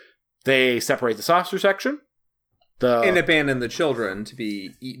section, they separate the saucer section. And abandon the children to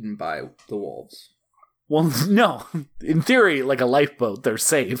be eaten by the wolves. Well, no. In theory, like a lifeboat, they're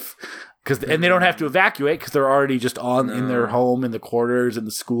safe. And they don't have to evacuate because they're already just in their home, in the quarters, in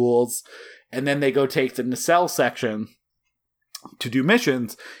the schools. And then they go take the nacelle section to do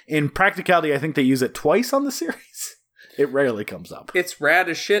missions. In practicality, I think they use it twice on the series. It rarely comes up. It's rad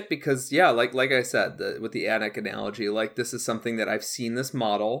as shit because, yeah, like I said, with the Anik analogy, like this is something that I've seen this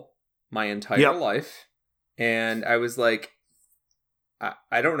model my entire life. And I was like,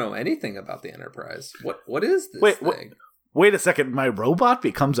 I don't know anything about the Enterprise. What is this thing? Wait a second, my robot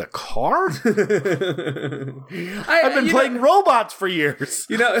becomes a car? I've been playing robots for years.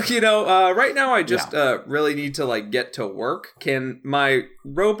 Right now I just really need to like get to work. Can my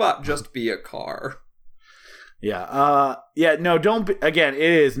robot just be a car? Yeah. No, don't be, again, it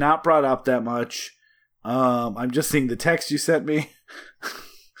is not brought up that much. I'm just seeing the text you sent me.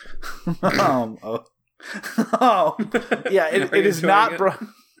 Yeah, it is not brought.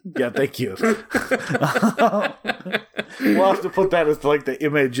 Yeah, thank you. We'll have to put that as like the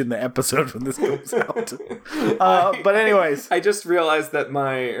image in the episode when this comes out. But anyways, I just realized that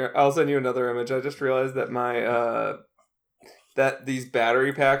I'll send you another image. I just realized that that these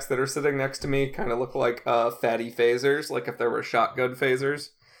battery packs that are sitting next to me kind of look like fatty phasers, like if there were shotgun phasers.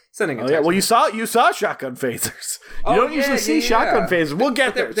 Sending a text. Yeah, well, you saw shotgun phasers. You don't usually see shotgun phasers. We'll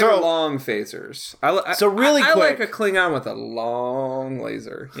get there. They're long phasers. I like a Klingon with a long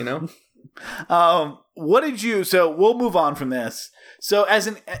laser, you know? So we'll move on from this. So I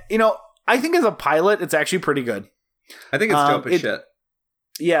think as a pilot, it's actually pretty good. I think it's dope as shit.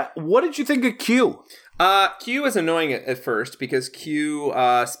 Yeah. What did you think of Q? Q is annoying at first because Q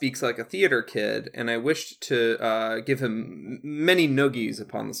speaks like a theater kid, and I wished to give him many noogies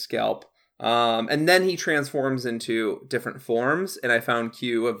upon the scalp. And then he transforms into different forms, and I found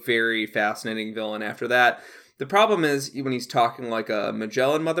Q a very fascinating villain after that. The problem is when he's talking like a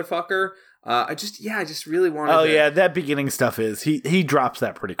Magellan motherfucker. I just really wanted. Oh yeah, that beginning stuff is he drops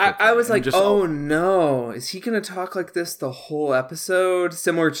that pretty quickly. I was like, no, is he gonna talk like this the whole episode?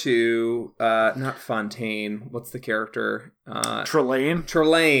 Similar to not Fontaine. What's the character? Trelane,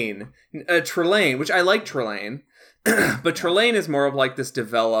 which I like Trelane, but Trelane is more of like this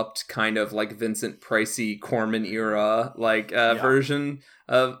developed kind of like Vincent Pricey Corman era version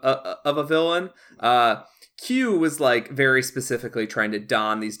of a villain. Q was like very specifically trying to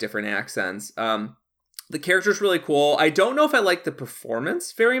don these different accents. The character's really cool. I don't know if I like the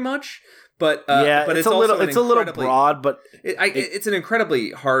performance very much, but it's a little broad, but it's an incredibly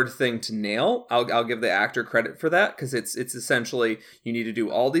hard thing to nail. I'll give the actor credit for that because it's essentially you need to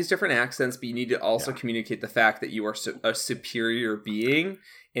do all these different accents, but you need to also communicate the fact that you are a superior being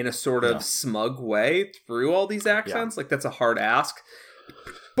in a sort of smug way through all these accents. Like that's a hard ask,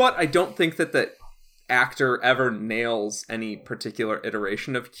 but I don't think that the actor ever nails any particular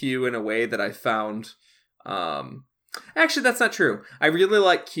iteration of Q in a way that I found. Actually, that's not true. I really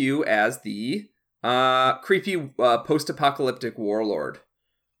like Q as the creepy post-apocalyptic warlord.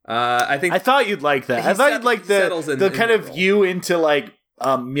 I thought you'd like that. I thought you'd like the kind of you into like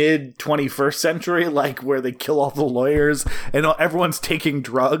mid 21st century, like where they kill all the lawyers and everyone's taking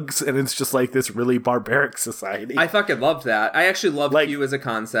drugs and it's just like this really barbaric society. I fucking loved that. I actually love Q as a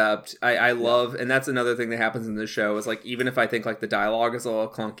concept. I love, and that's another thing that happens in this show is like, even if I think like the dialogue is a little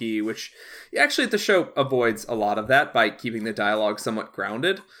clunky, which actually the show avoids a lot of that by keeping the dialogue somewhat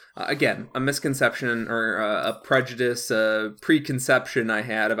grounded. Again, a misconception or a prejudice, a preconception I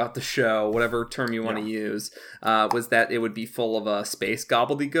had about the show, whatever term you want to use, was that it would be full of a space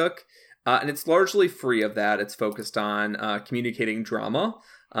gobbledygook. And it's largely free of that. It's focused on communicating drama.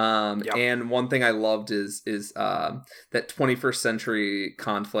 And one thing I loved is that 21st century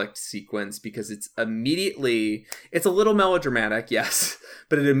conflict sequence, because it's a little melodramatic, yes,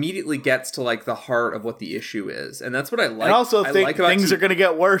 but it immediately gets to like the heart of what the issue is. And that's what I like. I also think things are going to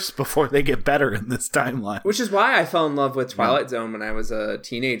get worse before they get better in this timeline. Which is why I fell in love with Twilight Zone when I was a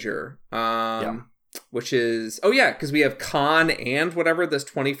teenager. Which is, because we have Khan and whatever this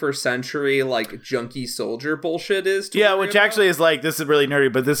 21st century, like, junkie soldier bullshit is. Yeah, which actually is like, this is really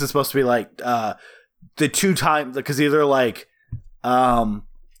nerdy, but this is supposed to be like, the 2 times, because either like, well,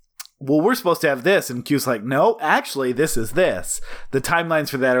 we're supposed to have this, and Q's like, no, actually, this is this. The timelines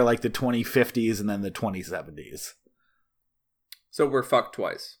for that are like the 2050s and then the 2070s. So we're fucked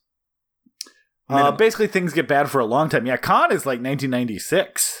twice. Basically, things get bad for a long time. Yeah, Khan is like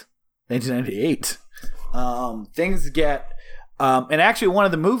 1996, 1998. Things get, and actually one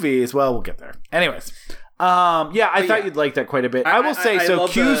of the movies, well, we'll get there. Anyways, I thought you'd like that quite a bit. I will say, so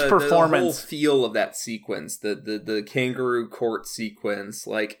Q's performance, the whole feel of that sequence, the kangaroo court sequence,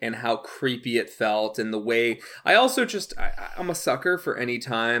 like, and how creepy it felt, and the way I also I'm a sucker for any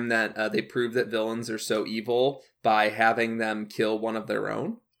time that they prove that villains are so evil by having them kill one of their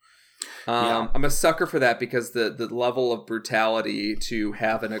own. I'm a sucker for that because the level of brutality to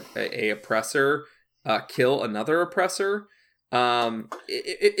have a oppressor kill another oppressor,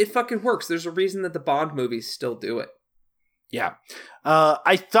 it fucking works. There's a reason that the Bond movies still do it. Yeah.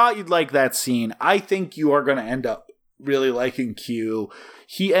 I thought you'd like that scene. I think you are going to end up really liking Q.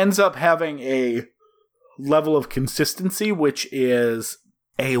 He ends up having a level of consistency, which is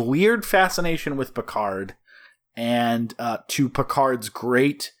a weird fascination with Picard, and to Picard's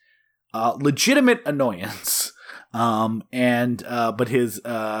great legitimate annoyance. But his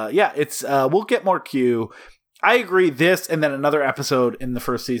we'll get more Q. I agree, this and then another episode in the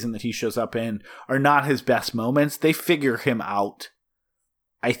first season that he shows up in are not his best moments. They figure him out,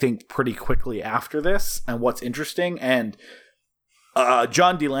 I think, pretty quickly after this, and what's interesting. And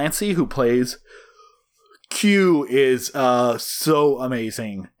John Delancey, who plays Q, is so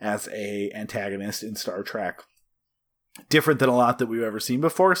amazing as a antagonist in Star Trek. Different than a lot that we've ever seen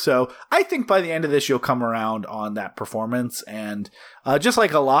before. So I think by the end of this, you'll come around on that performance. And just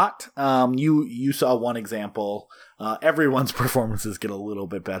like a lot, you saw one example. Everyone's performances get a little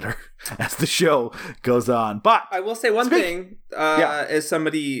bit better as the show goes on. But I will say one thing, as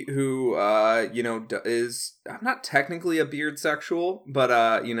somebody who, is, I'm not technically a beard sexual, but,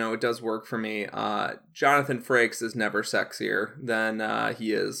 it does work for me. Jonathan Frakes is never sexier than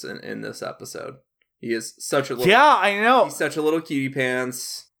he is in this episode. He is such a little... Yeah, I know. He's such a little cutie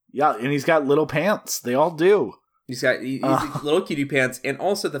pants. Yeah, and he's got little pants. They all do. He's little cutie pants. And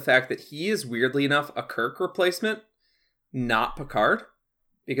also the fact that he is, weirdly enough, a Kirk replacement, not Picard.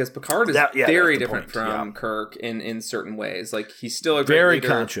 Because Picard is very different from Kirk in certain ways. Like, he's still a great very leader,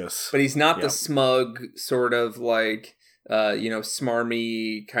 conscious. but he's not the smug sort of, like...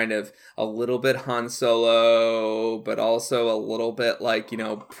 smarmy, kind of a little bit Han Solo, but also a little bit like,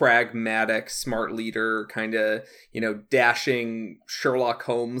 pragmatic, smart leader, kind of, dashing Sherlock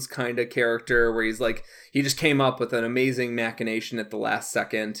Holmes kind of character where he's like, he just came up with an amazing machination at the last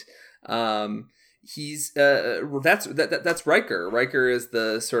second. He's, that's Riker. Riker is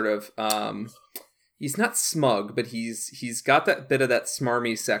the sort of, he's not smug, but he's got that bit of that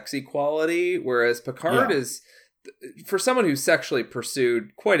smarmy, sexy quality, whereas Picard is, for someone who's sexually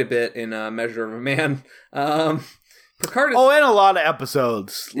pursued quite a bit in Measure of a Man, Picard is... Oh, and a lot of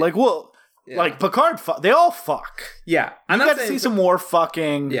episodes. Like, like Picard, they all fuck. Yeah. You got to see some more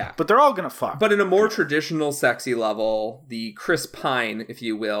fucking, but they're all going to fuck. But in a more traditional sexy level, the Chris Pine, if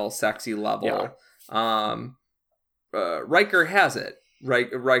you will, sexy level, Riker has it.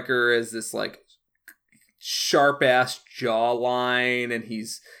 Riker is this, like, sharp-ass jawline, and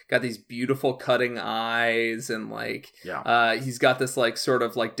he's got these beautiful cutting eyes, and like he's got this like sort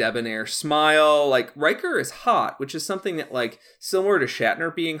of like debonair smile. Like, Riker is hot, which is something that, like, similar to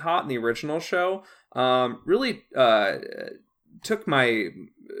Shatner being hot in the original show, really took my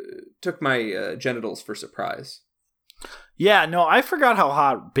genitals for surprise. Yeah, no, I forgot how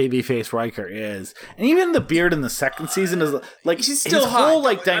hot babyface Riker is, and even the beard in the second season is like, he's still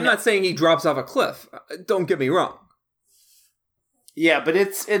hot. I'm not saying he drops off a cliff. Don't get me wrong. Yeah, but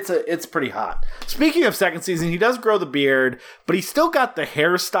it's pretty hot. Speaking of second season, he does grow the beard, but he's still got the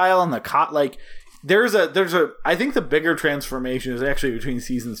hairstyle and the like. There's a. I think the bigger transformation is actually between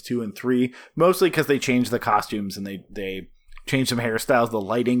seasons 2 and 3, mostly because they changed the costumes and they change some hairstyles. The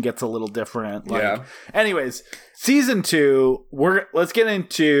lighting gets a little different. Anyways, season 2. Let's get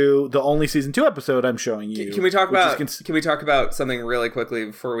into the only season 2 episode I'm showing you. Can we talk about something really quickly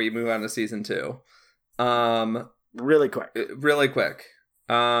before we move on to season 2? Really quick.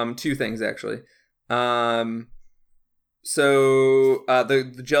 2 things actually. So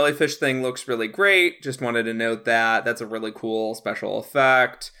the jellyfish thing looks really great. Just wanted to note that that's a really cool special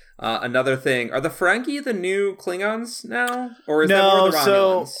effect. Another thing, are the Ferengi the new Klingons now, or is that more the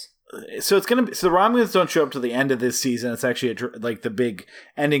Romulans? So it's gonna be. So the Romulans don't show up to the end of this season. It's actually like the big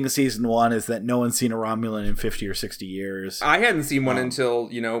ending of season 1 is that no one's seen a Romulan in 50 or 60 years. I hadn't seen one until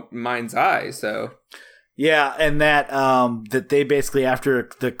Mind's Eye. So Yeah, and that that they basically after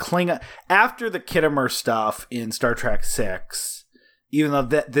the Kittimer stuff in Star Trek 6, even though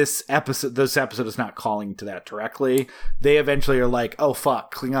this episode is not calling to that directly, they eventually are like, oh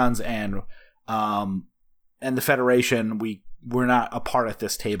fuck, Klingons and the Federation, we're not a part at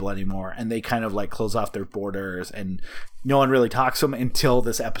this table anymore, and they kind of like close off their borders, and no one really talks to them until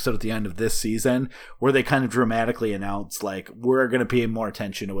this episode at the end of this season, where they kind of dramatically announce like, we're going to pay more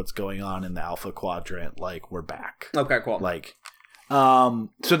attention to what's going on in the Alpha Quadrant, like we're back. Okay, cool. Like, so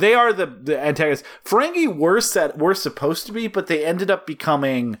they are the antagonists. Ferengi were supposed to be, but they ended up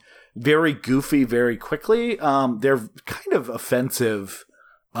becoming very goofy very quickly. They're kind of offensive.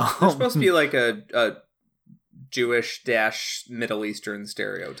 They're supposed to be like a Jewish - Middle Eastern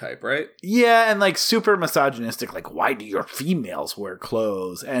stereotype, right? Yeah, and like super misogynistic, like, why do your females wear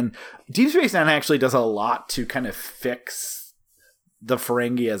clothes? And Deep Space Nine actually does a lot to kind of fix the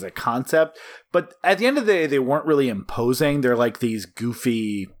Ferengi as a concept, but at the end of the day, they weren't really imposing. They're like these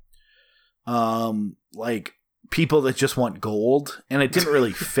goofy like people that just want gold, and it didn't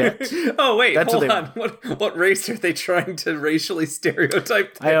really fit. Oh wait, hold on. What race are they trying to racially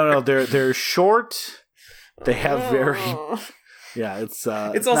stereotype there? I don't know. They're short. They have very, yeah. It's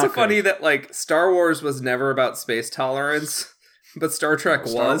also funny that like Star Wars was never about space tolerance, but Star Trek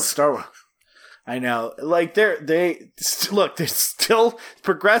was. Star Wars. I know. Like there's still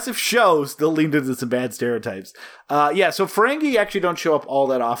progressive shows still leaned into some bad stereotypes. Yeah. So Ferengi actually don't show up all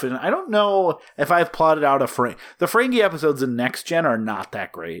that often. I don't know if I've plotted out the Ferengi episodes in Next Gen are not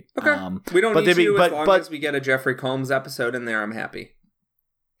that great. Okay. We don't need to, as long as we get a Jeffrey Combs episode in there, I'm happy.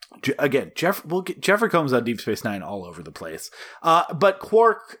 Again, Jeffrey Combs on Deep Space Nine all over the place. But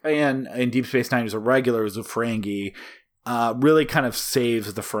Quark in Deep Space Nine is a regular as a Ferengi, really kind of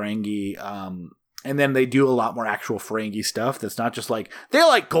saves the Ferengi. And then they do a lot more actual Ferengi stuff that's not just like, they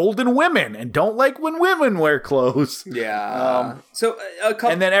like golden women and don't like when women wear clothes. Yeah. So a couple...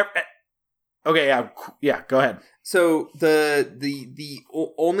 And then... Okay, yeah, go ahead. So the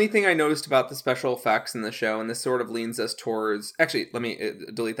only thing I noticed about the special effects in the show, and this sort of leans us towards... Actually, let me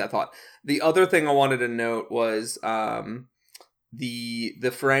delete that thought. The other thing I wanted to note was the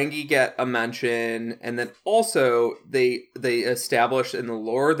Ferengi get a mention, and then also they establish in the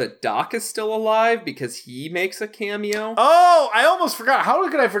lore that Doc is still alive because he makes a cameo. Oh, I almost forgot. How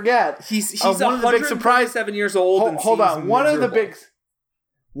could I forget? He's 137 years old. Hold on. One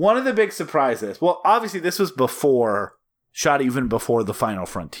of the big surprises. Well, obviously this was shot even before the Final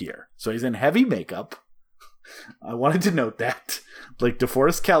Frontier. So he's in heavy makeup. I wanted to note that. Like,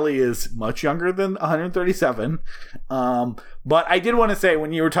 DeForest Kelley is much younger than 137. But I did want to say,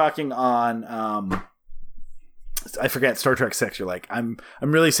 when you were talking on, I forget, Star Trek 6, you're like, I'm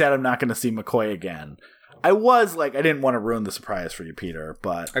really sad I'm not going to see McCoy again. I was like, I didn't want to ruin the surprise for you, Peter,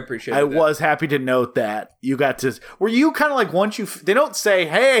 but I appreciate it. I was happy to note that you got to, were you kind of like, they don't say,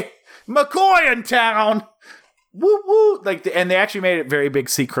 hey, McCoy in town, woo woo, like, and they actually made it very big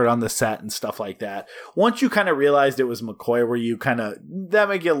secret on the set and stuff like that. Once you kind of realized it was McCoy, were you kind of, that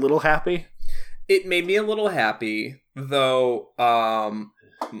made you a little happy? It made me a little happy, though.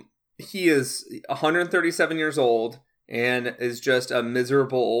 He is 137 years old and is just a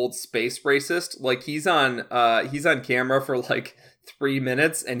miserable old space racist. Like, he's on camera for like 3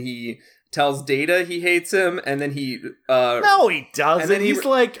 minutes, and he tells Data he hates him, and then he no, he doesn't. And then he's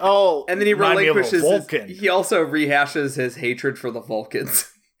like, oh, and then he relinquishes. He also rehashes his hatred for the Vulcans.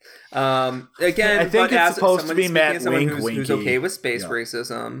 Again, I think it's supposed to be Matt Wink who's okay with space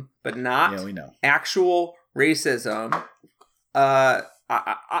racism, but not actual racism.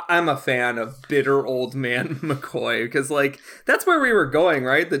 I'm a fan of bitter old man McCoy, because like that's where we were going,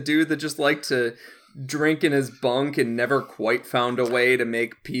 right? The dude that just liked to drink in his bunk and never quite found a way to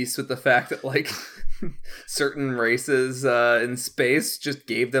make peace with the fact that like certain races in space just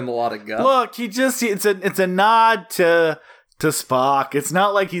gave them a lot of guts. Look, it's a nod to Spock. It's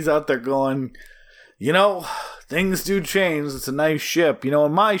not like he's out there going, things do change. It's a nice ship.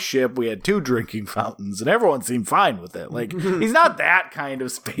 In my ship, we had 2 drinking fountains, and everyone seemed fine with it. Like, he's not that kind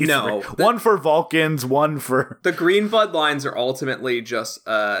of space. No. One for Vulcans, one for... The green bloodlines are ultimately just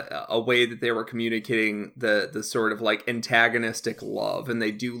a way that they were communicating the sort of, like, antagonistic love, and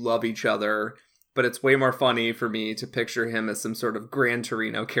they do love each other, but it's way more funny for me to picture him as some sort of Gran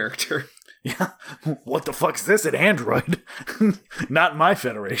Torino character. Yeah, what the fuck is this, an android? Not my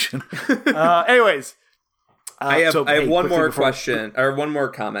Federation. Anyways... I have one more question, or one more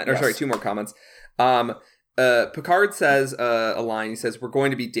comment, or sorry, 2 more comments. Picard says a line. He says, "We're going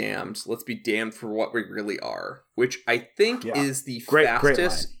to be damned. Let's be damned for what we really are," which I think is the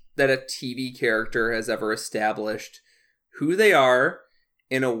fastest that a TV character has ever established who they are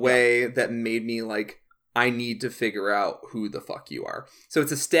in a way that made me like I need to figure out who the fuck you are. So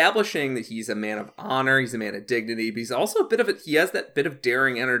it's establishing that he's a man of honor, he's a man of dignity, but he's also he has that bit of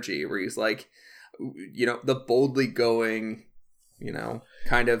daring energy where he's like, the boldly going,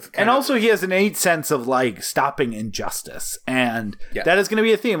 kind of. And also he has an innate sense of like stopping injustice. And that is going to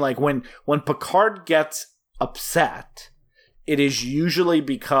be a theme. Like when Picard gets upset, it is usually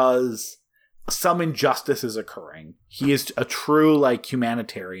because some injustice is occurring. He is a true like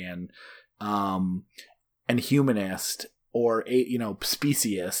humanitarian, and humanist, or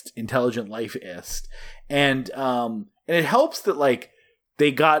speciesist, intelligent lifeist, and it helps that like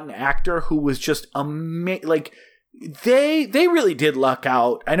they got an actor who was just like they really did luck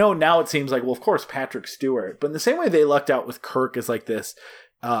out. I know now it seems like, well, of course Patrick Stewart, but in the same way they lucked out with Kirk as like this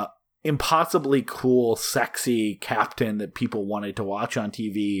impossibly cool, sexy captain that people wanted to watch on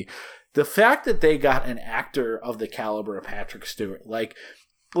TV. The fact that they got an actor of the caliber of Patrick Stewart, like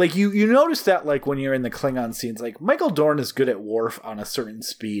you notice that like when you're in the Klingon scenes, like Michael Dorn is good at Worf on a certain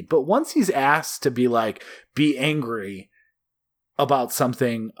speed, but once he's asked to be angry about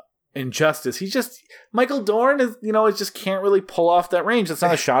something, injustice, Michael Dorn is just can't really pull off that range. That's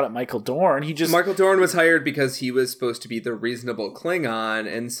not a shot at Michael Dorn. Michael Dorn was hired because he was supposed to be the reasonable Klingon,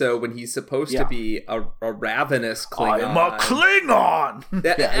 and so when he's supposed to be a ravenous Klingon, I'm a Klingon.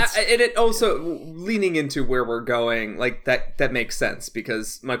 And it also leaning into where we're going, like that makes sense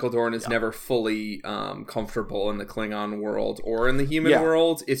because Michael Dorn is never fully comfortable in the Klingon world or in the human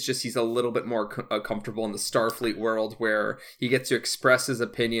world. It's just he's a little bit more comfortable in the Starfleet world where he gets to express his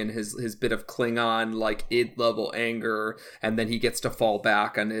opinion, his bit of Klingon like id level anger, and then he gets to fall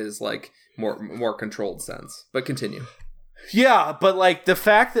back on his like more controlled sense. But continue. Yeah, but like the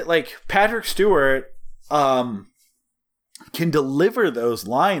fact that like Patrick Stewart can deliver those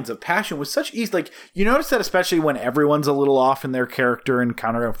lines of passion with such ease. Like you notice that especially when everyone's a little off in their character in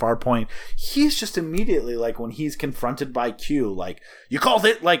Counter at Farpoint, he's just immediately like when he's confronted by Q, like you called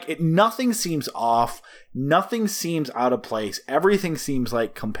it, like nothing seems off, nothing seems out of place, everything seems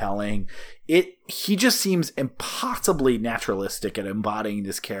like compelling. He just seems impossibly naturalistic at embodying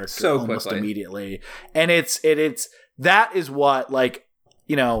this character so almost quickly. Immediately, and it's that is what like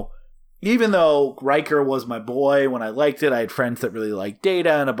even though Riker was my boy when I liked it, I had friends that really liked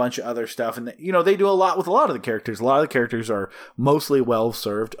Data and a bunch of other stuff. And, they do a lot with a lot of the characters. A lot of the characters are mostly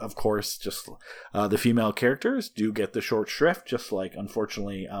well-served. Of course, just the female characters do get the short shrift, just like,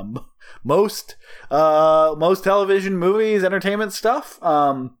 unfortunately, most television, movies, entertainment stuff.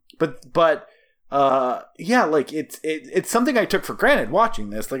 But like, it's something I took for granted watching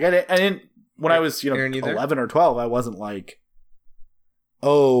this. Like, I didn't when I was, 11 or 12, I wasn't like,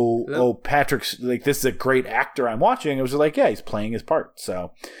 Patrick's like, this is a great actor I'm watching. It was like, yeah, he's playing his part.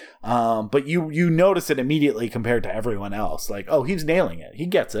 So, but you notice it immediately compared to everyone else. Like, oh, he's nailing it. He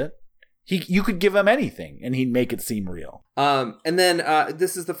gets it. You could give him anything and he'd make it seem real. And then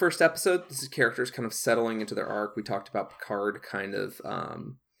this is the first episode. This is characters kind of settling into their arc. We talked about Picard kind of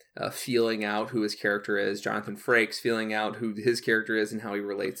feeling out who his character is. Jonathan Frakes feeling out who his character is and how he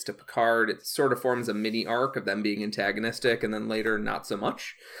relates to Picard. It sort of forms a mini arc of them being antagonistic and then later not so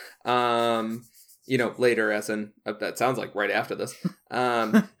much. Later as in, that sounds like right after this.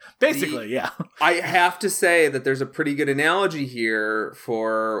 Basically, yeah. I have to say that there's a pretty good analogy here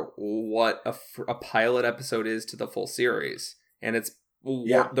for what a pilot episode is to the full series. And it's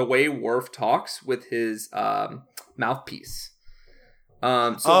the way Worf talks with his mouthpiece.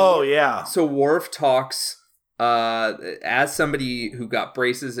 So Worf talks as somebody who got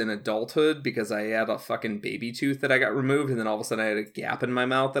braces in adulthood because I had a fucking baby tooth that I got removed, and then all of a sudden I had a gap in my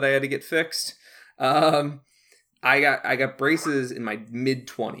mouth that I had to get fixed. I got braces in my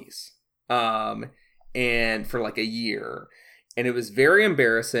mid-20s, and for like a year, and it was very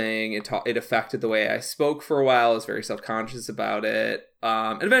embarrassing. It affected the way I spoke for a while. I was very self-conscious about it.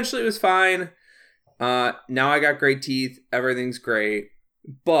 And eventually it was fine. Now I got great teeth. Everything's great.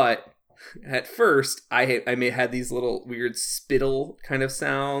 But at first, I had these little weird spittle kind of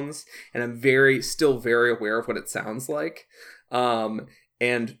sounds, and I'm still very aware of what it sounds like.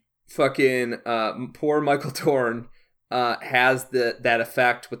 And fucking poor Michael Dorn has that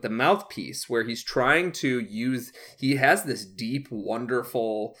effect with the mouthpiece where he's trying to he has this deep,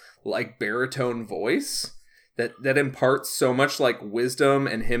 wonderful, like baritone voice that imparts so much like wisdom,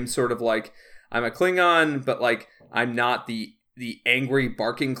 and him sort of like, I'm a Klingon, but like I'm not the angry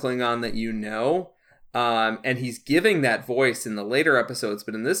barking Klingon that you know. And he's giving that voice in the later episodes,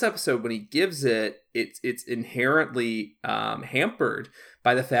 but in this episode, when he gives it, it's inherently hampered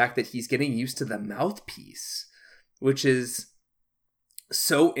by the fact that he's getting used to the mouthpiece, which is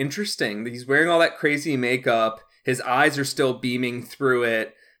so interesting. He's wearing all that crazy makeup. His eyes are still beaming through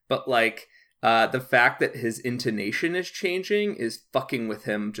it, but like the fact that his intonation is changing is fucking with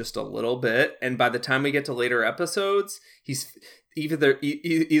him just a little bit. And by the time we get to later episodes, he's either the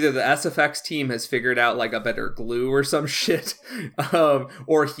SFX team has figured out like a better glue or some shit,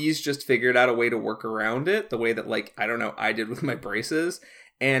 or he's just figured out a way to work around it the way that, like, I don't know, I did with my braces.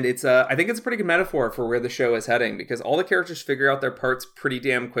 And it's I think it's a pretty good metaphor for where the show is heading, because all the characters figure out their parts pretty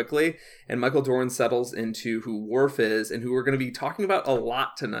damn quickly, and Michael Dorn settles into who Worf is, and who we're going to be talking about a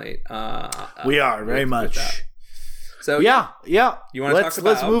lot tonight. We are very much. So yeah. You want to talk about?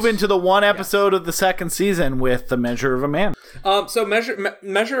 Let's move into the one episode of the second season with The Measure of a Man. So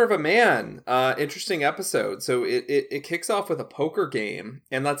Measure of a Man, interesting episode. So it kicks off with a poker game,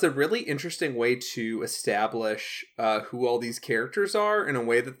 and that's a really interesting way to establish who all these characters are in a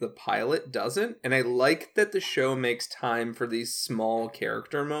way that the pilot doesn't. And I like that the show makes time for these small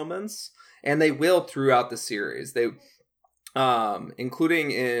character moments, and they will throughout the series. They,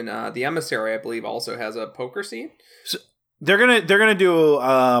 including in The Emissary, I believe, also has a poker scene. So they're gonna do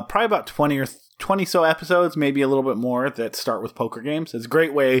probably about 20 so episodes, maybe a little bit more, that start with poker games. It's a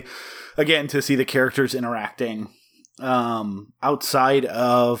great way, again, to see the characters interacting outside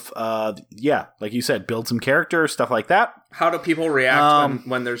of like you said, build some character, stuff like that. How do people react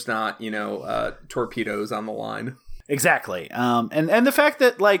when there's not, torpedoes on the line? Exactly. And the fact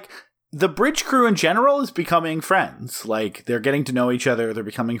that, like, the bridge crew in general is becoming friends. Like, they're getting to know each other. They're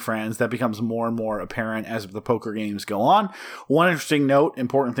becoming friends. That becomes more and more apparent as the poker games go on. One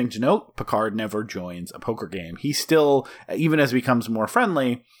important thing to note, Picard never joins a poker game. He still, even as he becomes more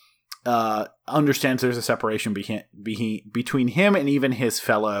friendly, understands there's a separation between him and even his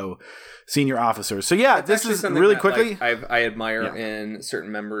fellow senior officers. So yeah, this is really quickly. I admire in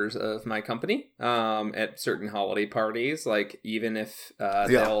certain members of my company, at certain holiday parties, like even if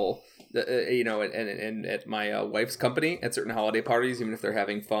they'll, and at my wife's company at certain holiday parties, even if they're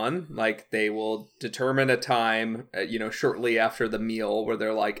having fun, like they will determine a time, shortly after the meal where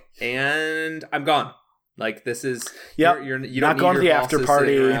they're like, and I'm gone. Like, this is you don't not need going your to the after bosses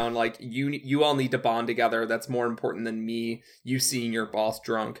party sitting around. Like, you all need to bond together. That's more important than you seeing your boss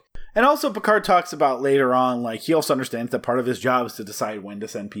drunk. And also, Picard talks about later on, like, he also understands that part of his job is to decide when to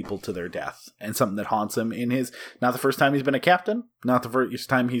send people to their death, and something that haunts him in his, not the first time he's been a captain, not the first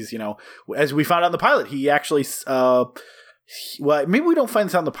time he's, as we found out in the pilot, he actually, maybe we don't find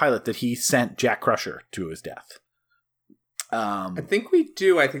this out in the pilot, that he sent Jack Crusher to his death. I think we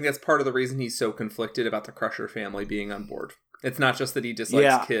do. I think that's part of the reason he's so conflicted about the Crusher family being on board. It's not just that he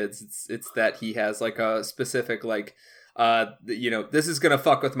dislikes kids. It's that he has like a specific like, this is gonna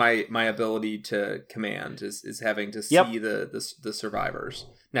fuck with my ability to command. Is having to see the survivors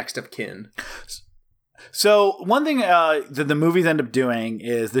next of kin. So one thing that the movies end up doing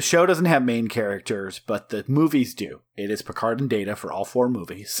is the show doesn't have main characters, but the movies do. It is Picard and Data for all 4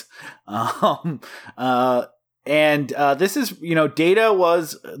 movies. And this is, Data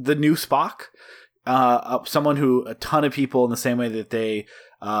was the new Spock, someone who a ton of people, in the same way that they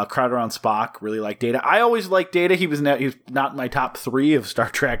crowd around Spock, really like Data. I always liked Data. He was not in my top 3 of Star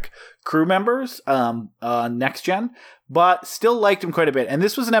Trek crew members, Next Gen, but still liked him quite a bit. And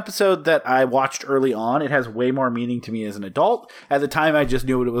this was an episode that I watched early on. It has way more meaning to me as an adult. At the time, I just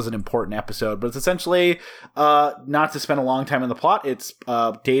knew it was an important episode, but it's essentially, not to spend a long time in the plot, it's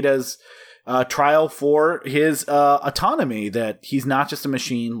Data's trial for his autonomy, that he's not just a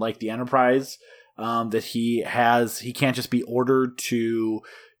machine like the Enterprise, that he can't just be ordered to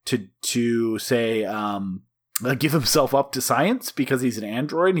say give himself up to science because he's an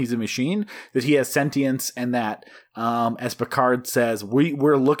android and he's a machine, that he has sentience, and that as Picard says,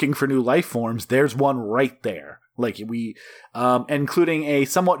 we're looking for new life forms. There's one right there. Like including a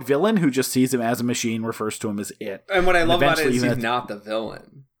somewhat villain who just sees him as a machine, refers to him as it. And what I love about it is he's not the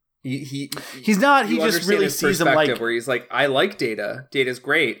villain. He's not. He just really sees him like, where he's like, I like Data. Data's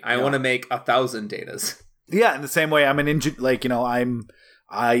great. I want to make 1,000 Datas. Yeah, in the same way, I'm an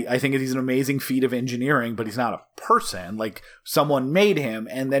I think he's an amazing feat of engineering, but he's not a person. Like, someone made him,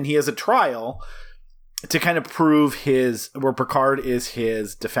 and then he has a trial to kind of prove where Picard is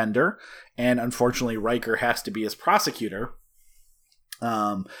his defender, and unfortunately Riker has to be his prosecutor.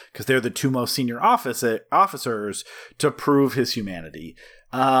 Because they're the 2 most senior officers to prove his humanity.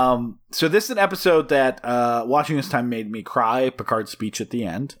 So this is an episode that watching this time made me cry. Picard's speech at the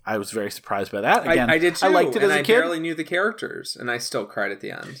end, I was very surprised by that. Again, I did too. I liked it as a kid. I barely knew the characters, and I still cried at the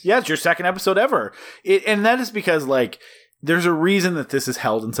end. Yeah, it's your second episode ever, and that is because like there's a reason that this is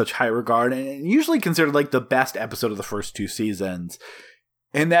held in such high regard, and usually considered like the best episode of the first 2 seasons,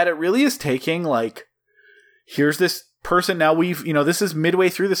 and that it really is taking like, here's this person, now this is midway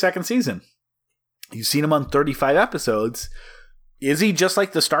through the second season. You've seen him on 35 episodes. is he just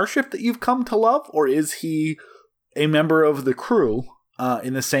like the starship that you've come to love, or is he a member of the crew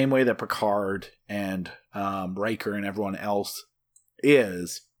in the same way that Picard and Riker and everyone else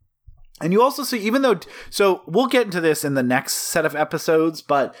is? And you also see, even though, so we'll get into this in the next set of episodes,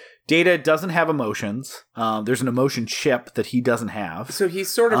 but Data doesn't have emotions. There's an emotion chip that he doesn't have. So he's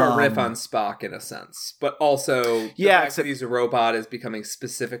sort of a riff on Spock in a sense, but also the fact that he's a robot is becoming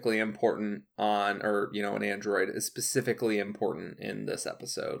specifically important on, or, you know, an android is specifically important in this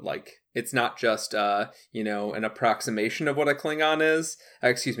episode. Like, it's not just, you know, an approximation of what a Klingon is.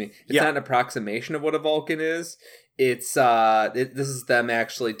 It's not an approximation of what a Vulcan is. It's this is them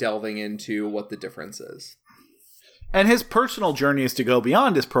actually delving into what the difference is. And his personal journey is to go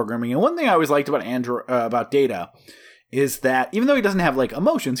beyond his programming. And one thing I always liked about Data is that even though he doesn't have like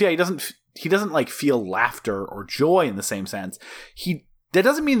emotions, he doesn't like feel laughter or joy in the same sense. That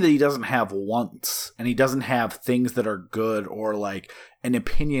doesn't mean that he doesn't have wants and he doesn't have things that are good or like an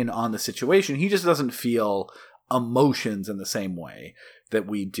opinion on the situation. He just doesn't feel emotions in the same way that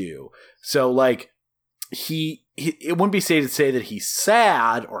we do. So like it wouldn't be safe to say that he's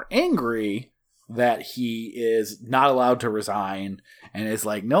sad or angry that he is not allowed to resign and is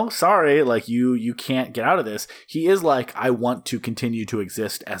like, no, sorry, like you can't get out of this. He is like, I want to continue to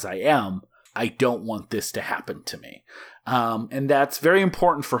exist as I am. I don't want this to happen to me. And that's very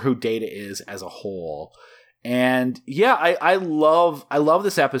important for who Data is as a whole. And yeah, I love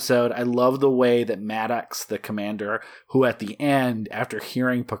this episode. I love the way that Maddox, the commander, who at the end, after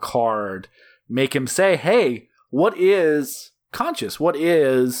hearing Picard make him say, hey, what is conscious? What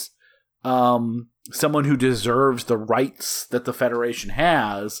is someone who deserves the rights that the Federation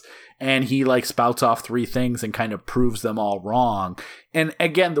has? And he like spouts off 3 things and kind of proves them all wrong. And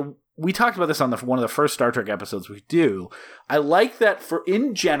again, we talked about this on one of the first Star Trek episodes we do. I like that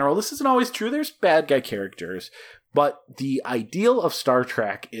in general, this isn't always true. There's bad guy characters, but the ideal of Star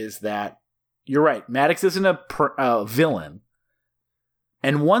Trek is that you're right. Maddox isn't a villain.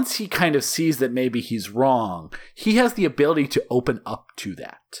 And once he kind of sees that maybe he's wrong, he has the ability to open up to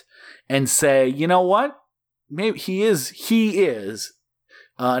that and say, you know what? Maybe he is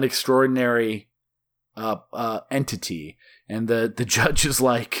an extraordinary entity. And the judge is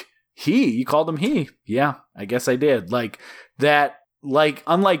like, you called him he. Yeah, I guess I did. Like that, like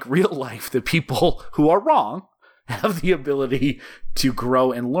unlike real life, the people who are wrong have the ability to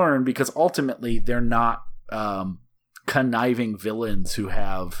grow and learn because ultimately they're not conniving villains who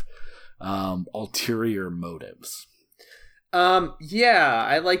have ulterior motives. Yeah,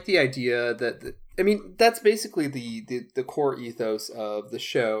 I like the idea that I mean, that's basically the core ethos of the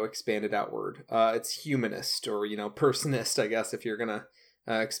show expanded outward. It's humanist or, you know, personist, I guess, if you're gonna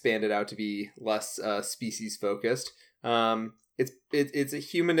expand it out to be less species focused. It's a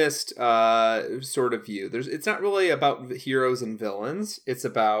humanist sort of view. It's not really about heroes and villains. It's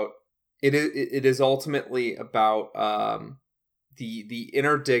about it is ultimately about the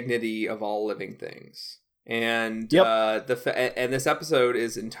inner dignity of all living things. And and this episode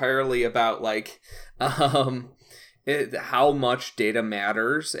is entirely about like how much data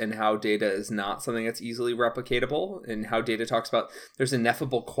matters and how data is not something that's easily replicatable, and how data talks about there's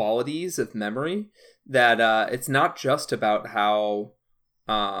ineffable qualities of memory that it's not just about how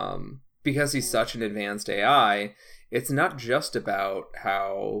because he's such an advanced AI, it's not just about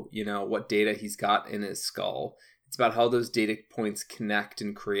how, you know, what data he's got in his skull. It's about how those data points connect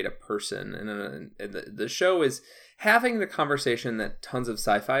and create a person. And the show is having the conversation that tons of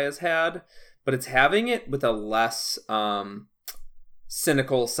sci-fi has had, but it's having it with a less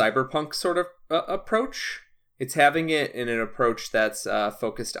cynical cyberpunk sort of approach. It's having it in an approach that's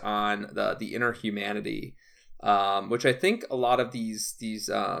focused on the inner humanity, which I think a lot of these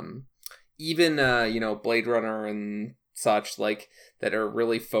even you know, Blade Runner and such, like, that are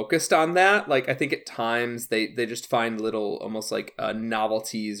really focused on that, like, I think at times they just find little almost like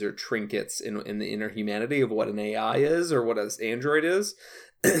novelties or trinkets in the inner humanity of what an AI is or what an android is,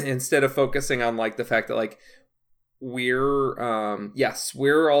 instead of focusing on like the fact that like we're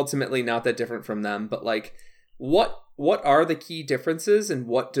ultimately not that different from them, but like what are the key differences and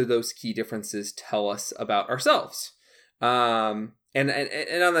what do those key differences tell us about ourselves? And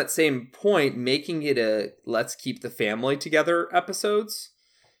on that same point, making it a let's keep the family together episodes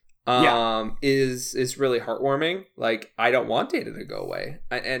is really heartwarming. Like, I don't want Data to go away.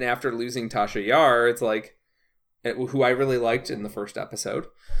 And after losing Tasha Yar, it's like, who I really liked in the first episode.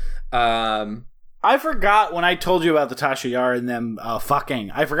 I forgot when I told you about the Tasha Yar and them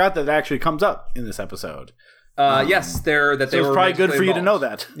fucking. I forgot that it actually comes up in this episode. Yes, they were probably good for you to know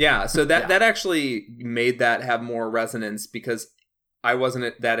that. Yeah, so that actually made that have more resonance because I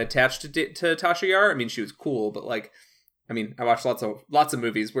wasn't that attached to Tasha Yar. I mean, she was cool, but like I mean, I watch lots of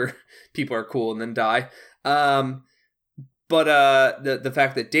movies where people are cool and then die. But the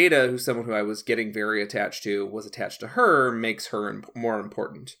fact that Data, who's someone who I was getting very attached to, was attached to her, makes her more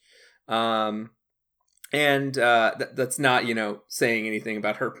important. And that's not, saying anything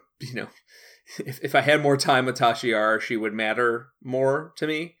about her, if I had more time with Tasha Yar, she would matter more to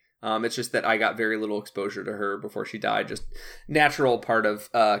me. It's just that I got very little exposure to her before she died. Just natural part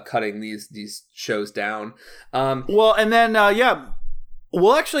of cutting these shows down. Well, and then,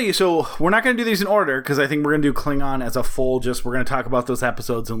 Well, actually, so we're not going to do these in order because I think we're going to do Klingon as a full. We're going to talk about those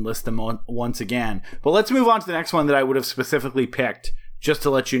episodes and list them once again. But let's move on to the next one that I would have specifically picked just to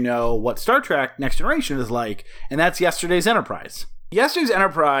let you know what Star Trek Next Generation is like, and that's Yesterday's Enterprise. Yesterday's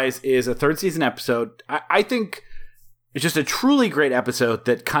Enterprise is a third season episode. I think it's just a truly great episode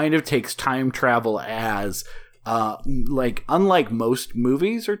that kind of takes time travel as, unlike most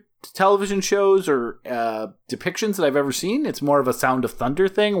movies or television shows or depictions that I've ever seen. It's more of a Sound of Thunder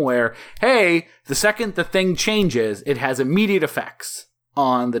thing where, hey, the second the thing changes, it has immediate effects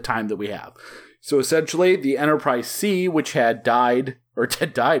on the time that we have. So essentially, the Enterprise C, which had died, why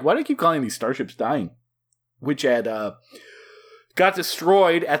do I keep calling these starships dying? Which had got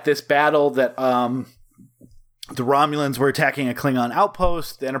destroyed at this battle that the Romulans were attacking a Klingon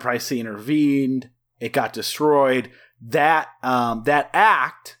outpost. The Enterprise C intervened. It got destroyed. That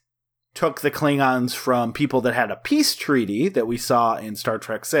act took the Klingons from people that had a peace treaty that we saw in Star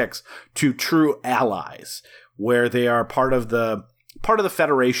Trek VI to true allies, where they are part of the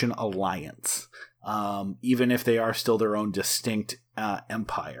Federation alliance, even if they are still their own distinct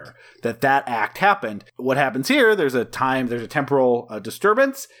empire. That act happened. What happens here? There's a temporal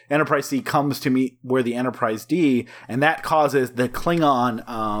disturbance. Enterprise C comes to meet where the Enterprise D, and that causes the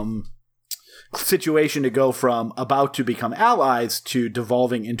Klingon situation to go from about to become allies to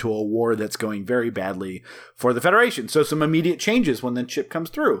devolving into a war that's going very badly for the Federation. So some immediate changes when the ship comes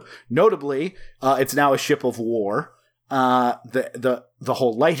through. Notably, it's now a ship of war. The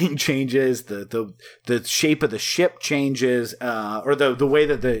whole lighting changes, the shape of the ship changes, or the way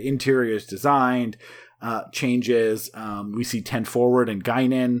that the interior is designed changes. We see 10 Forward and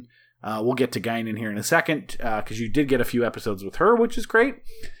Guinan. We'll get to Guinan here in a second because you did get a few episodes with her, which is great.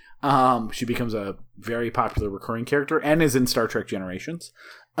 She becomes a very popular recurring character and is in Star Trek Generations.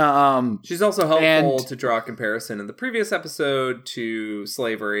 She's also helpful to draw a comparison in the previous episode to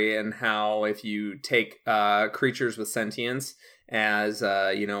slavery and how if you take creatures with sentience as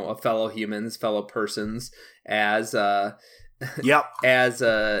a fellow humans, fellow persons, as if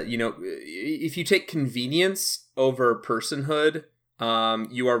you take convenience over personhood,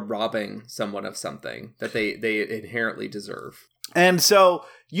 you are robbing someone of something that they inherently deserve. And so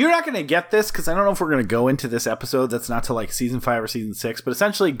you're not going to get this because I don't know if we're going to go into this episode. That's not till like season 5 or season 6. But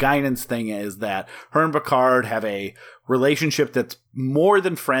essentially, Guinan's thing is that her and Picard have a relationship that's more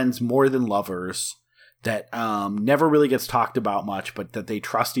than friends, more than lovers, that never really gets talked about much, but that they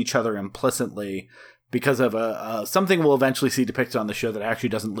trust each other implicitly because of something we'll eventually see depicted on the show that actually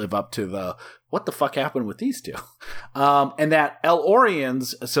doesn't live up to the what the fuck happened with these two. And that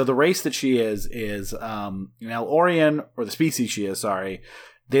El-Orians, so the race that she is an El-Orian, or the species she is, sorry,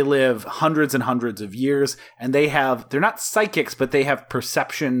 they live hundreds and hundreds of years, and they're not psychics, but they have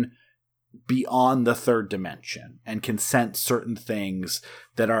perception beyond the third dimension and can sense certain things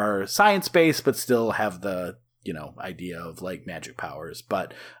that are science-based, but still have the, idea of like magic powers.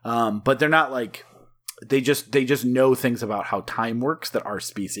 But they're not like, they just know things about how time works that our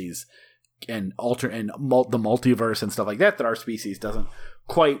species and the multiverse and stuff like that our species doesn't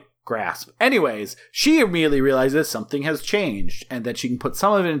quite grasp. Anyways, she immediately realizes something has changed and that she can put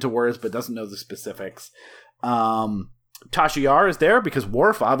some of it into words but doesn't know the specifics. Tasha Yar is there because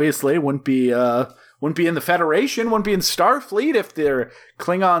Worf obviously wouldn't be in the Federation, wouldn't be in Starfleet if their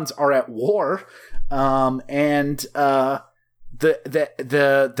Klingons are at war.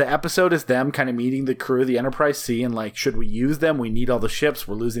 The episode is them kind of meeting the crew of the Enterprise C and like, should we use them? We need all the ships.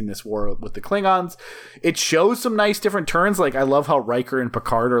 We're losing this war with the Klingons. It shows some nice different turns. Like, I love how Riker and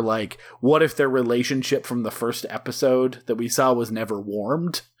Picard are like, what if their relationship from the first episode that we saw was never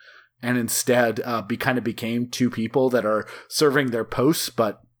warmed? And instead became two people that are serving their posts,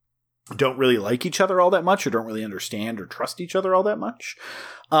 but don't really like each other all that much or don't really understand or trust each other all that much.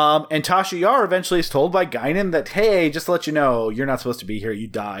 And Tasha Yar eventually is told by Guinan that, hey, just to let you know, you're not supposed to be here. You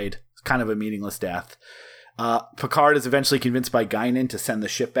died. It's kind of a meaningless death. Picard is eventually convinced by Guinan to send the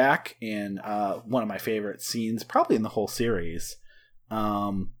ship back in one of my favorite scenes, probably in the whole series,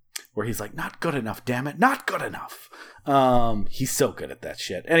 where he's like, not good enough, damn it, not good enough. He's so good at that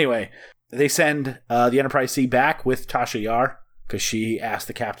shit. Anyway, they send the Enterprise C back with Tasha Yar because she asked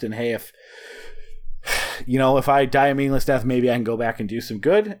the captain, hey, if if I die a meaningless death, maybe I can go back and do some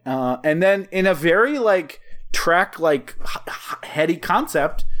good. And then in a very Trek heady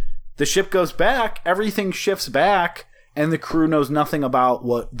concept, the ship goes back, everything shifts back, and the crew knows nothing about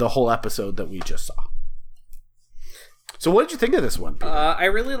what the whole episode that we just saw. So what did you think of this one, Peter? I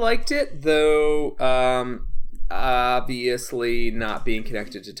really liked it, though obviously not being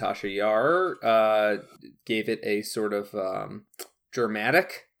connected to Tasha Yar gave it a sort of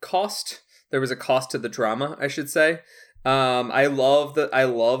dramatic cost. There was a cost to the drama, I should say. I love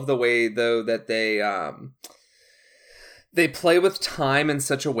the way, though, that they play with time in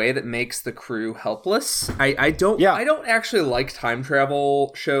such a way that makes the crew helpless. I don't actually like time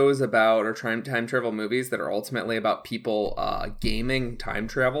travel shows about, or time travel movies that are ultimately about people gaming time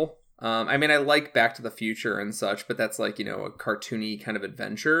travel. I mean, I like Back to the Future and such, but that's a cartoony kind of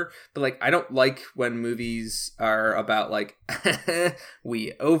adventure. But I don't like when movies are about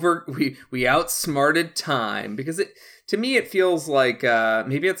we outsmarted time, because to me it feels like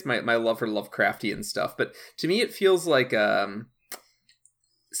maybe it's my love for Lovecraftian stuff, but to me it feels like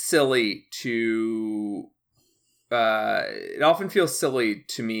silly to. It often feels silly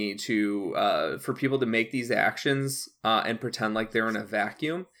to me for people to make these actions and pretend like they're in a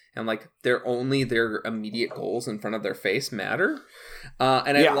vacuum. And their immediate goals in front of their face matter.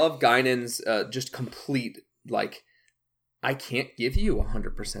 And I love Guinan's just complete, I can't give you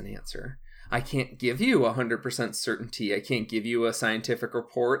 100% answer. I can't give you 100% certainty. I can't give you a scientific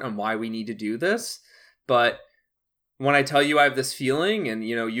report on why we need to do this. But when I tell you I have this feeling, and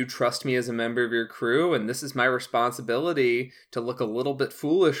you trust me as a member of your crew, and this is my responsibility to look a little bit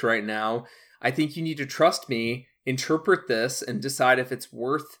foolish right now, I think you need to trust me, interpret this, and decide if it's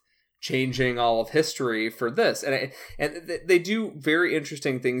worth changing all of history for this. And they do very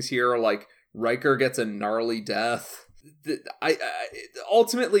interesting things here, Riker gets a gnarly death.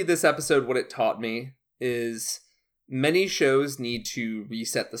 Ultimately, this episode, what it taught me is many shows need to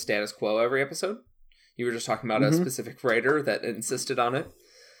reset the status quo every episode. You were just talking about a specific writer that insisted on it.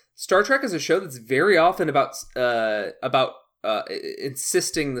 Star Trek is a show that's very often about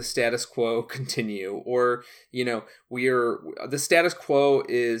insisting the status quo continue, or the status quo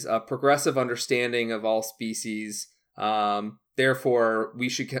is a progressive understanding of all species, therefore we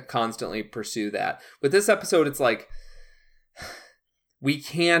should constantly pursue that. With this episode, it's we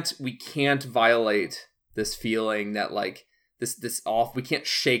can't violate this feeling that we can't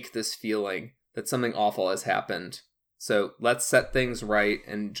shake this feeling that something awful has happened. So let's set things right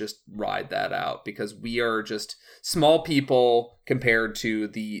and just ride that out, because we are just small people compared to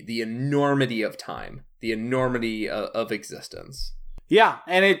the enormity of time, the enormity of existence. Yeah,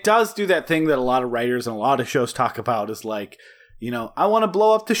 and it does do that thing that a lot of writers and a lot of shows talk about, is I want to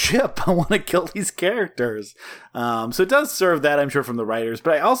blow up the ship. I want to kill these characters. So it does serve that, I'm sure, from the writers.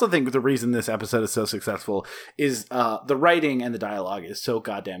 But I also think the reason this episode is so successful is the writing and the dialogue is so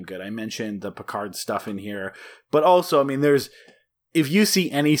goddamn good. I mentioned the Picard stuff in here. But also, if you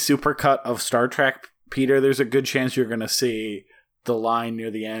see any supercut of Star Trek, Peter, there's a good chance you're going to see the line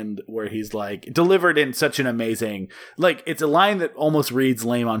near the end where he's delivered in such an amazing, it's a line that almost reads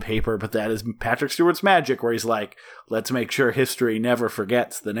lame on paper, but that is Patrick Stewart's magic, where he's let's make sure history never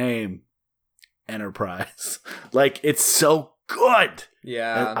forgets the name Enterprise. It's so good.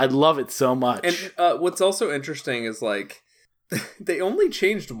 Yeah. I love it so much. And what's also interesting is they only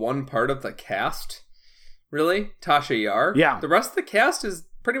changed one part of the cast, really, Tasha Yar. Yeah. The rest of the cast is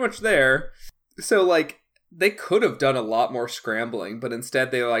pretty much there. So they could have done a lot more scrambling, but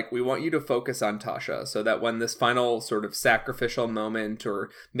instead they we want you to focus on Tasha, so that when this final sort of sacrificial moment or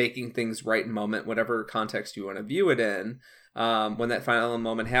making things right moment, whatever context you want to view it in, when that final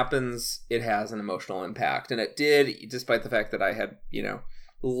moment happens, it has an emotional impact. And it did, despite the fact that I had,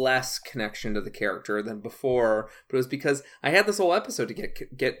 less connection to the character than before, but it was because I had this whole episode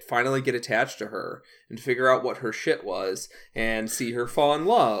to finally get attached to her and figure out what her shit was and see her fall in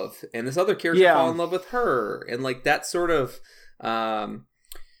love and this other character fall in love with her, and that sort of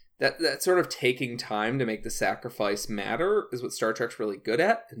that sort of taking time to make the sacrifice matter is what Star Trek's really good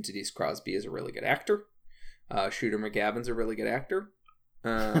at, and Denise Crosby is a really good actor. Shooter McGavin's a really good actor.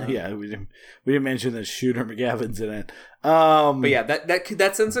 Yeah, we didn't mention that Shooter McGavin's in it. But yeah,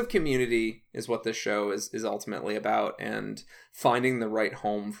 that sense of community is what this show is ultimately about, and finding the right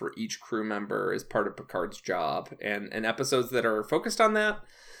home for each crew member is part of Picard's job, and episodes that are focused on that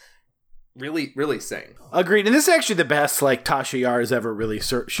really sing. Agreed. And this is actually the best Tasha Yar has ever really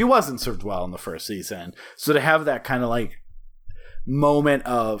served. She wasn't served well in the first season, so to have that kind of moment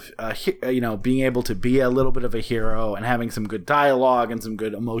of being able to be a little bit of a hero and having some good dialogue and some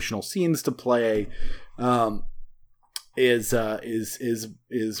good emotional scenes to play is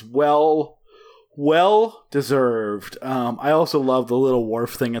well Well deserved. I also love the little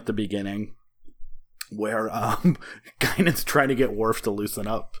Worf thing at the beginning, where Guinan's trying to get Worf to loosen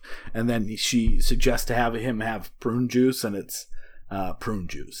up, and then she suggests to have him have prune juice, and it's prune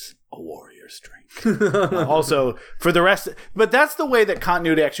juice, a warrior's drink. Also, for the rest, but that's the way that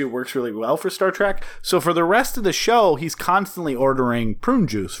continuity actually works really well for Star Trek. So for the rest of the show, he's constantly ordering prune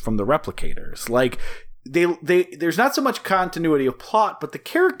juice from the replicators. Like, there's not so much continuity of plot, but the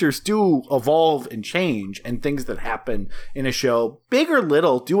characters do evolve and change, and things that happen in a show, big or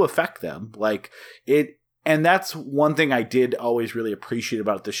little, do affect them. Like it, and that's one thing I did always really appreciate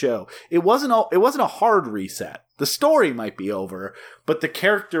about the show. It wasn't a hard reset. The story might be over, but the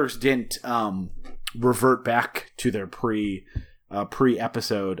characters didn't revert back to their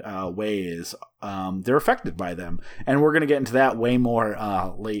pre-episode ways. They're affected by them, and we're going to get into that way more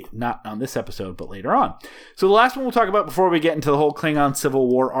not on this episode, but later on. So the last one we'll talk about before we get into the whole Klingon Civil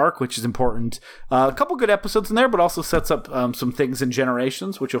War arc, which is important. A couple good episodes in there, but also sets up some things in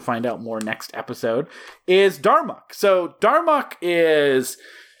Generations, which you'll find out more next episode, is Darmok. So Darmok is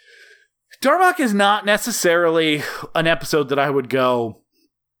not necessarily an episode that I would go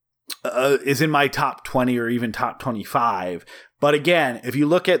is in my top 20 or even top 25. But again, if you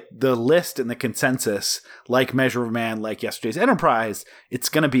look at the list and the consensus, like Measure of Man, like Yesterday's Enterprise, it's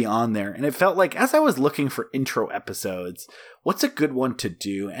going to be on there. And it felt like, as I was looking for intro episodes, what's a good one to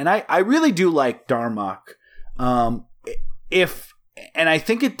do? And I really do like Darmok. And I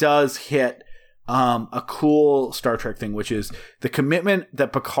think it does hit a cool Star Trek thing, which is the commitment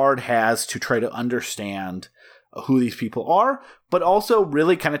that Picard has to try to understand who these people are, but also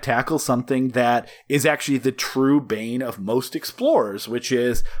really kind of tackle something that is actually the true bane of most explorers, which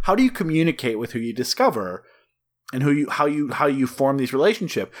is, how do you communicate with who you discover and how you form these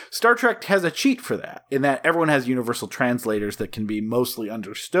relationships? Star Trek has a cheat for that, in that everyone has universal translators that can be mostly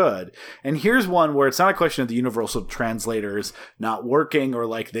understood. And here's one where it's not a question of the universal translators not working, or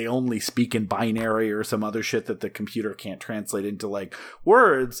like they only speak in binary or some other shit that the computer can't translate into like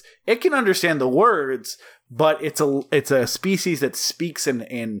words. It can understand the words, but it's a species that speaks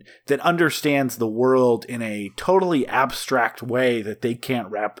in that understands the world in a totally abstract way that they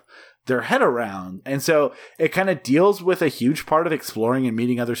can't wrap their head around. And so it kind of deals with a huge part of exploring and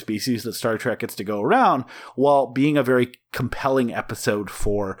meeting other species that Star Trek gets to go around, while being a very compelling episode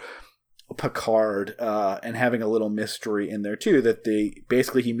for Picard, and having a little mystery in there too,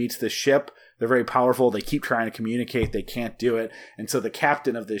 that he meets this ship. They're very powerful. They keep trying to communicate. They can't do it. And so the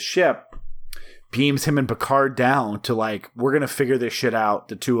captain of this ship beams him and Picard down to, like, we're going to figure this shit out,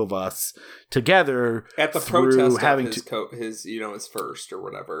 the two of us, together. At the protest of his first or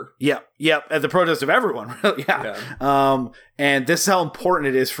whatever. Yep. At the protest of everyone. Yeah. And this is how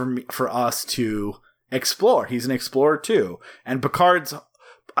important it is for us to explore. He's an explorer too. And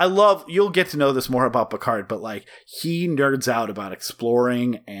you'll get to know this more about Picard, but like, he nerds out about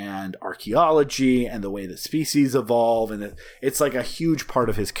exploring and archaeology and the way that species evolve, and it's like a huge part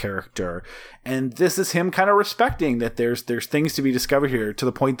of his character. And this is him kind of respecting that there's things to be discovered here, to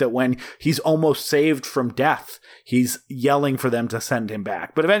the point that when he's almost saved from death, he's yelling for them to send him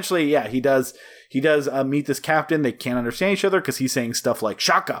back. But eventually, yeah, he does meet this captain. They can't understand each other because he's saying stuff like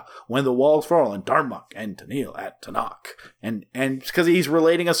Shaka, when the walls fall, and Darmok, and Tennille at Tanakh. And because he's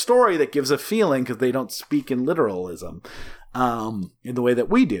relating a story that gives a feeling, because they don't speak in literalism in the way that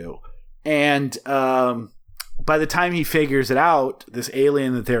we do. And by the time he figures it out, this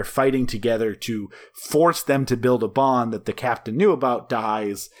alien that they're fighting together to force them to build a bond that the captain knew about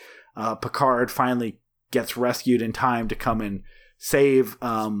dies. Picard finally gets rescued in time to come and save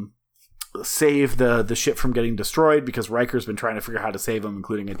the ship from getting destroyed, because Riker's been trying to figure out how to save him,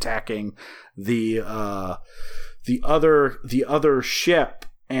 including attacking the other ship.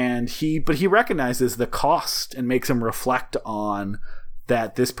 But he recognizes the cost and makes him reflect on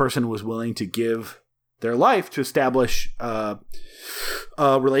that this person was willing to give their life to establish a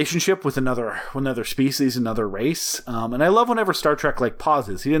relationship with another species, another race. And I love whenever Star Trek like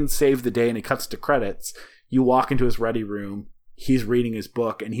pauses. He didn't save the day and he cuts to credits. You walk into his ready room, he's reading his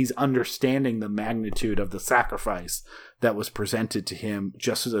book, and he's understanding the magnitude of the sacrifice that was presented to him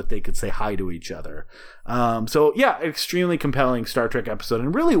just so that they could say hi to each other. So yeah, extremely compelling Star Trek episode,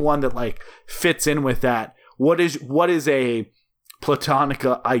 and really one that like fits in with that. What is a platonic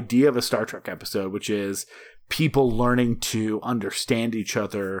idea of a Star Trek episode, which is people learning to understand each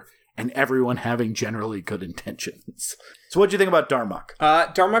other and everyone having generally good intentions. So what do you think about Darmok?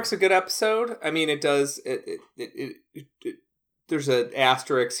 Darmok's a good episode. I mean, it does there's an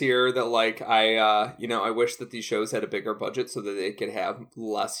asterisk here that like I wish that these shows had a bigger budget so that they could have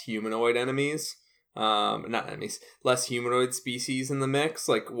less humanoid enemies. not enemies, less humanoid species in the mix.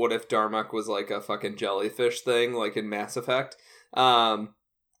 Like, what if Darmok was like a fucking jellyfish thing, like in Mass Effect?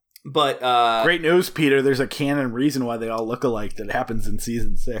 But great news, Peter. There's a canon reason why they all look alike that happens in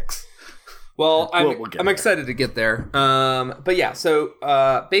season 6. Well, we'll I'm excited to get there. But yeah, so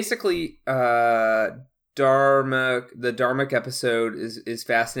basically, the Darmok episode is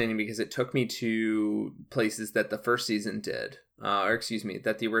fascinating because it took me to places that the first season did,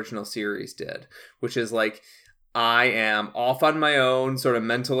 that the original series did, which is like, I am off on my own sort of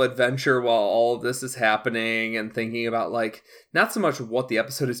mental adventure while all of this is happening and thinking about, like, not so much what the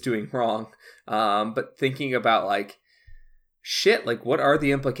episode is doing wrong, but thinking about, like, shit, like, what are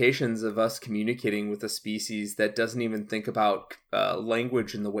the implications of us communicating with a species that doesn't even think about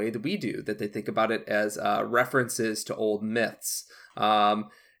language in the way that we do, that they think about it as references to old myths. And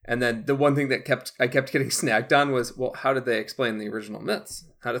then the one thing that I kept getting snagged on was, well, how did they explain the original myths?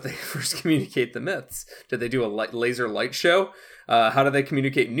 How did they first communicate the myths? Did they do a laser light show? How do they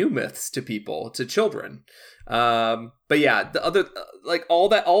communicate new myths to people, to children? But yeah, the other, like,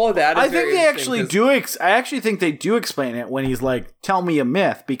 all of that. Is I think they actually do. I actually think they do explain it when he's like, "Tell me a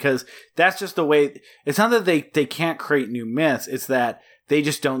myth," because that's just the way. It's not that they can't create new myths. It's that they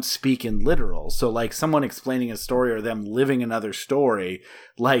just don't speak in literal. So, like, someone explaining a story or them living another story,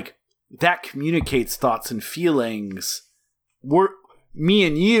 like, that communicates thoughts and feelings. Me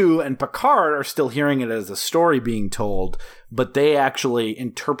and you and Picard are still hearing it as a story being told, but they actually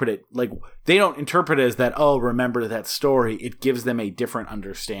interpret it, like, they don't interpret it as that, oh, remember that story. It gives them a different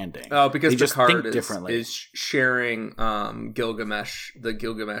understanding. Oh, because they Picard is sharing Gilgamesh, the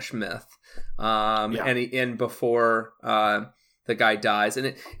Gilgamesh myth. And before the guy dies,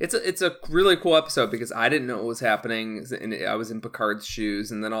 and it's a really cool episode because I didn't know what was happening, and I was in Picard's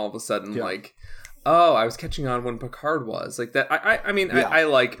shoes, and then all of a sudden, like, oh, I was catching on when Picard was like that. I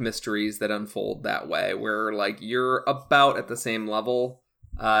like mysteries that unfold that way, where, like, you're about at the same level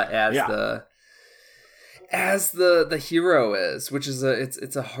as the hero is, which is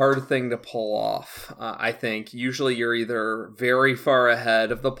it's a hard thing to pull off. I think usually you're either very far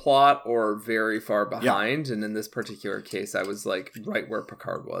ahead of the plot or very far behind, and in this particular case, I was, like, right where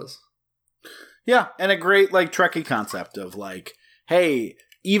Picard was. Yeah, and a great, like, Trekkie concept of, like, hey,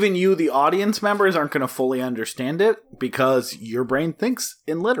 even you, the audience members, aren't going to fully understand it because your brain thinks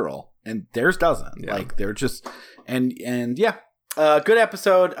in literal and theirs doesn't. Yeah. Like, they're just, and yeah, good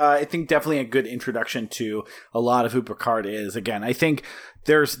episode. I think definitely a good introduction to a lot of who Picard is. Again, I think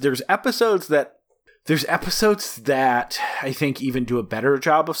there's episodes that I think even do a better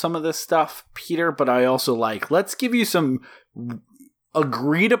job of some of this stuff, Peter, but I also like, let's give you some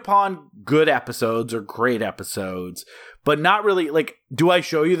agreed upon good episodes or great episodes, but not really, like, do I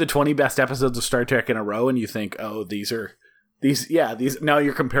show you the 20 best episodes of Star Trek in a row and you think, oh, these now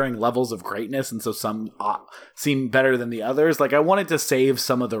you're comparing levels of greatness, and so some seem better than the others. Like, I wanted to save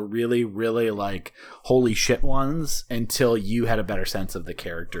some of the really, really, like, holy shit ones until you had a better sense of the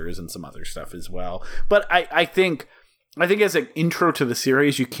characters and some other stuff as well. But I think as an intro to the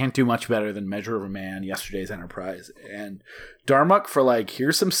series, you can't do much better than Measure of a Man, Yesterday's Enterprise, and Darmok for, like,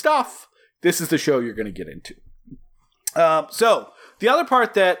 here's some stuff. This is the show you're going to get into. So the other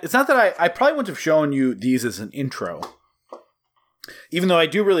part that, it's not that I probably wouldn't have shown you these as an intro, even though I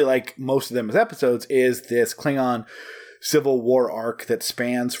do really like most of them as episodes, is this Klingon Civil War arc that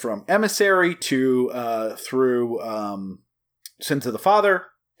spans from Emissary to through Sins of the Father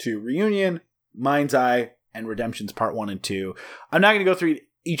to Reunion, Mind's Eye, and Redemptions Part 1 and 2. I'm not going to go through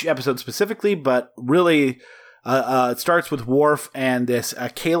each episode specifically, but really it starts with Worf and this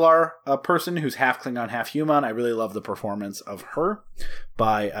Kalar person who's half Klingon, half human. I really love the performance of her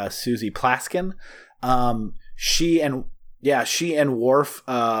by Susie Plaskin. She and Worf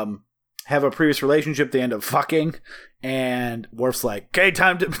have a previous relationship. They end up fucking, and Worf's like, okay,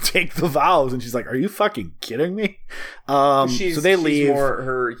 time to take the vows. And she's like, are you fucking kidding me? So they leave.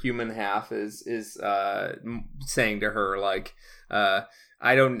 Her human half is saying to her, like,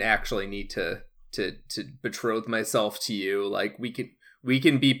 I don't actually need to betroth myself to you. Like, we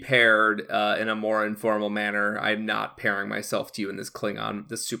can be paired in a more informal manner. I'm not pairing myself to you in this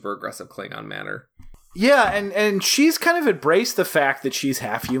super aggressive Klingon manner. Yeah, and she's kind of embraced the fact that she's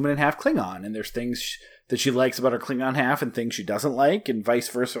half human and half Klingon, and there's things that she likes about her Klingon half and things she doesn't like, and vice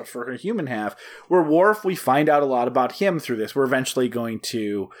versa for her human half. Where Worf, we find out a lot about him through this. We're eventually going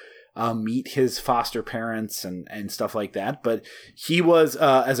to meet his foster parents and stuff like that. But he was,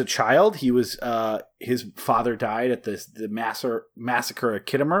 as a child, his father died at the massacre at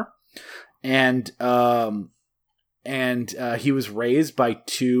Khitomer, and he was raised by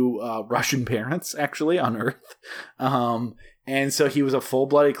two Russian parents, actually, on Earth. And so he was a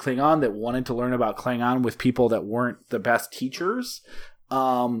full-blooded Klingon that wanted to learn about Klingon with people that weren't the best teachers,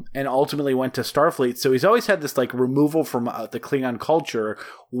 and ultimately went to Starfleet. So he's always had this like removal from the Klingon culture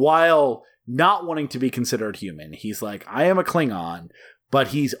while not wanting to be considered human. He's like, I am a Klingon, but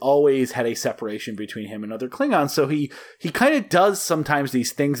he's always had a separation between him and other Klingons. So he kind of does sometimes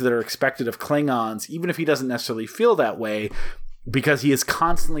these things that are expected of Klingons, even if he doesn't necessarily feel that way, because he is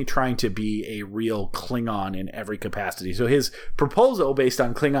constantly trying to be a real Klingon in every capacity. So his proposal, based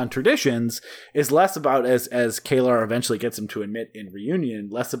on Klingon traditions, is less about, as Kalar eventually gets him to admit in Reunion,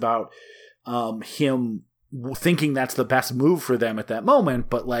 less about him thinking that's the best move for them at that moment,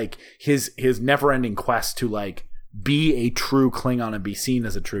 but like his never-ending quest to like be a true Klingon and be seen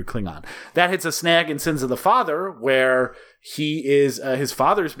as a true Klingon. That hits a snag in Sins of the Father, where he is his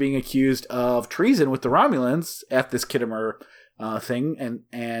father's being accused of treason with the Romulans at this Khitomer thing,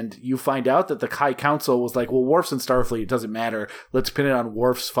 and you find out that the High Council was like, well, Worf's in Starfleet, it doesn't matter. Let's pin it on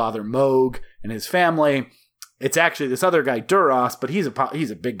Worf's father Moog and his family. It's actually this other guy Duras, but he's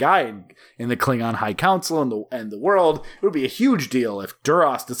a big guy in the Klingon High Council and the world. It would be a huge deal if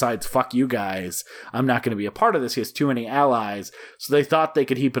Duras decides, fuck you guys, I'm not going to be a part of this. He has too many allies. So they thought they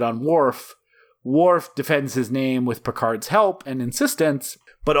could heap it on Worf. Worf defends his name with Picard's help and insistence,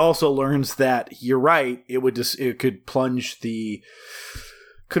 but also learns that you're right. It could plunge the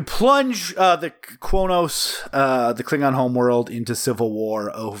Kronos, the Klingon homeworld, into civil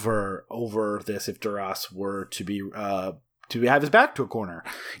war over this if Duras were to have his back to a corner.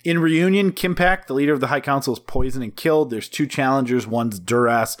 In Reunion, Kimpak, the leader of the High Council, is poisoned and killed. There's two challengers. One's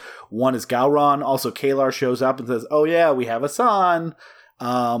Duras, one is Gowron. Also, Kalar shows up and says, oh yeah, we have a son.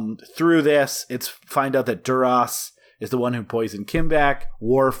 Through this, it's find out that Duras is the one who poisoned Kimpak,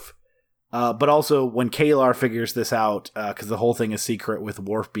 Worf. But also when Kalar figures this out, because the whole thing is secret with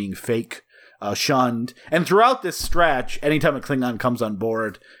Worf being fake, shunned. And throughout this stretch, anytime a Klingon comes on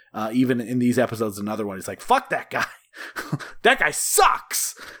board, even in these episodes, another one, he's like, fuck that guy. That guy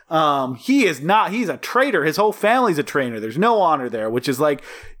sucks. He's a traitor. His whole family's a traitor. There's no honor there, which is like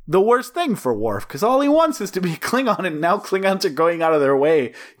the worst thing for Worf, because all he wants is to be a Klingon, and now Klingons are going out of their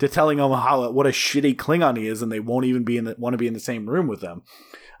way to telling him what a shitty Klingon he is, and they won't even want to be in the same room with them.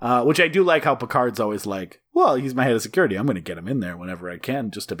 Which I do like how Picard's always like, well, he's my head of security. I'm going to get him in there whenever I can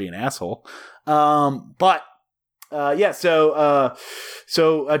just to be an asshole. So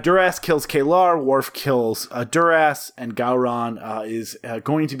Duras kills Kalar, Worf kills Duras, and Gowron is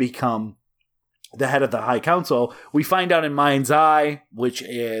going to become the head of the High Council. We find out in Mind's Eye, which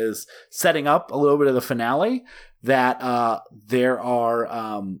is setting up a little bit of the finale, that there are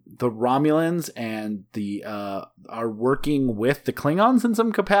the Romulans and are working with the Klingons in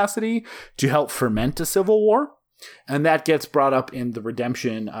some capacity to help ferment a civil war. And that gets brought up in the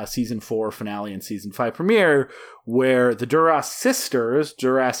Redemption Season 4 finale and Season 5 premiere, where the Duras sisters,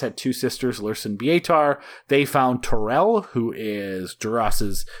 Duras had two sisters, Lursa and Bietar, they found Torel, who is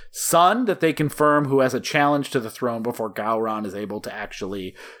Duras's son, that they confirm, who has a challenge to the throne before Gowron is able to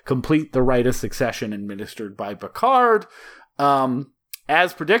actually complete the rite of succession administered by Picard.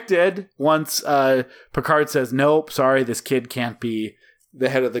 As predicted, once Picard says, nope, sorry, this kid can't be the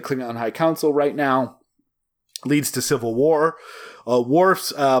head of the Klingon High Council right now, leads to civil war.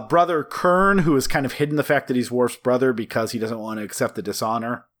 Worf's brother Kurn, who has kind of hidden the fact that he's Worf's brother because he doesn't want to accept the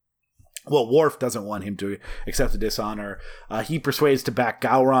dishonor. Well, Worf doesn't want him to accept the dishonor. He persuades to back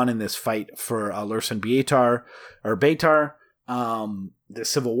Gowron in this fight for Lursa and Bietar, the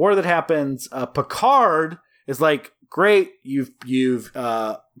civil war that happens. Picard is like, great,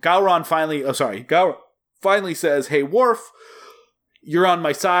 Gowron finally says, hey, Worf, you're on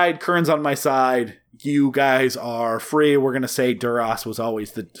my side, Kurn's on my side, you guys are free. We're going to say Duras was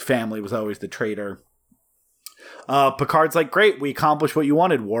always the traitor. Picard's like, great, we accomplished what you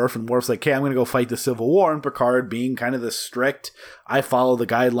wanted, Worf. And Worf's like, okay, I'm going to go fight the Civil War. And Picard, being kind of the strict, I follow the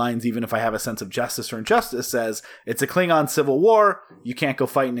guidelines even if I have a sense of justice or injustice, says, it's a Klingon Civil War, you can't go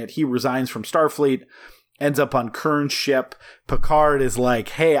fight in it. He resigns from Starfleet, ends up on Kurn's ship. Picard is like,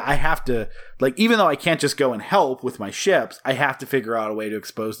 hey, I have to, like, even though I can't just go and help with my ships, I have to figure out a way to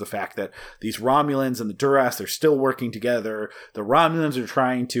expose the fact that these Romulans and the Duras, they're still working together. The Romulans are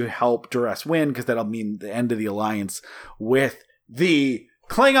trying to help Duras win because that'll mean the end of the alliance with the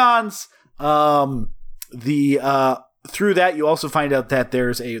Klingons. Through that, you also find out that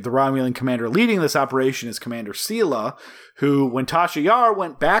there's the Romulan commander leading this operation is Commander Sela, who, when Tasha Yar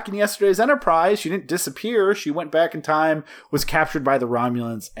went back in yesterday's Enterprise, she didn't disappear. She went back in time, was captured by the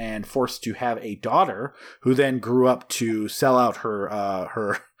Romulans, and forced to have a daughter, who then grew up to sell out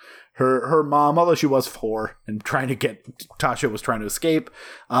her her mom, although she was 4 and Tasha was trying to escape,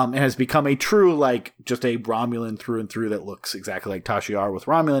 and has become a true, like, just a Romulan through and through that looks exactly like Tasha Yar with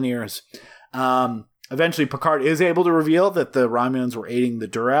Romulan ears. Eventually, Picard is able to reveal that the Romulans were aiding the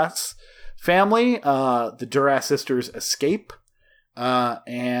Duras family. The Duras sisters escape.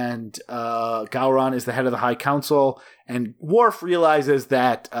 And Gowron is the head of the High Council, and Worf realizes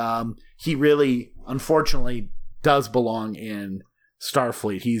that he really, unfortunately, does belong in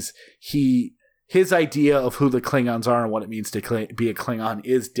Starfleet. His idea of who the Klingons are and what it means to be a Klingon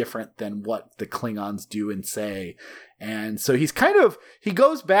is different than what the Klingons do and say. And so he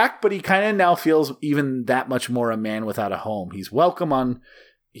goes back, but he kind of now feels even that much more a man without a home. He's welcome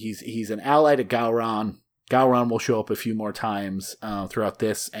he's an ally to Gowron. Gowron will show up a few more times throughout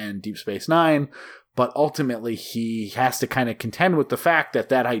this and Deep Space Nine, but ultimately he has to kind of contend with the fact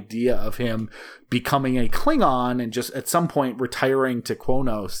that idea of him becoming a Klingon and just at some point retiring to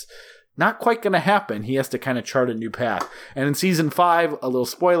Kronos, not quite going to happen. He has to kind of chart a new path. And in season 5, a little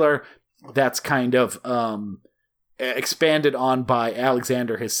spoiler, that's kind of expanded on by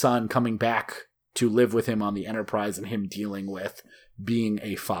Alexander, his son, coming back to live with him on the Enterprise and him dealing with being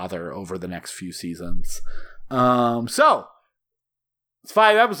a father over the next few seasons. So it's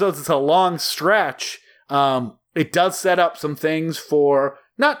 5 episodes. It's a long stretch. It does set up some things for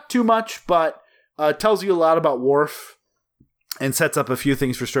not too much, but tells you a lot about Worf and sets up a few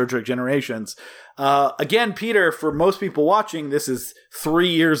things for Star Trek Generations. Again, Peter, for most people watching, this is 3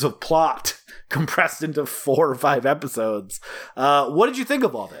 years of plot compressed into 4 or 5 episodes. What did you think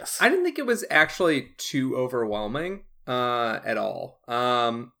of all this? I didn't think it was actually too overwhelming at all.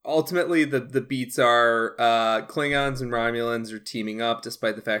 Ultimately, the beats are Klingons and Romulans are teaming up,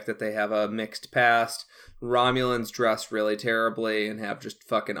 despite the fact that they have a mixed past. Romulans dress really terribly and have just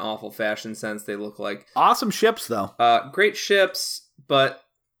fucking awful fashion sense. They look like awesome ships, though. Great ships, but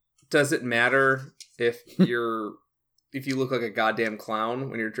does it matter if you look like a goddamn clown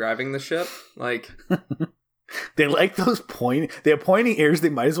when you're driving the ship? Like, they like those they have pointy ears. They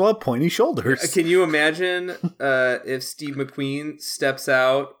might as well have pointy shoulders. Can you imagine if Steve McQueen steps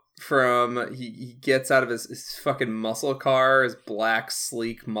out from he gets out of his fucking muscle car, his black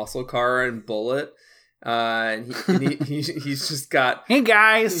sleek muscle car and Bullet, and he's just got hey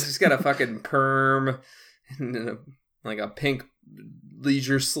guys, he's just got a fucking perm and like a pink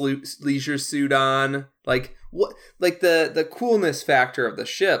leisure suit on. Like what? Like the coolness factor of the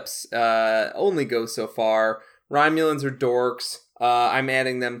ships only goes so far. Romulans are dorks. I'm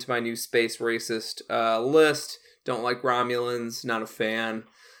adding them to my new space racist list. Don't like Romulans. Not a fan.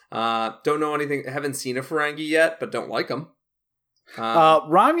 Don't know anything. Haven't seen a Ferengi yet, but don't like them.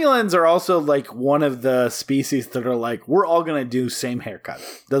 Romulans are also like one of the species that are like, we're all gonna do same haircut.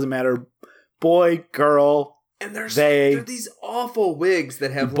 Doesn't matter, boy, girl. And they're these awful wigs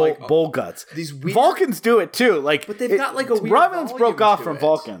that have bowl guts. These weird... Vulcans do it too. Like, but they've got like a weird Romulans broke off from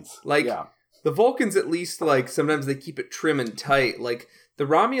Vulcans. Like the Vulcans, at least, like sometimes they keep it trim and tight. Like the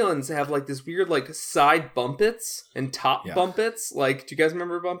Romulans have like this weird like side bumpets and top bumpets. Like, do you guys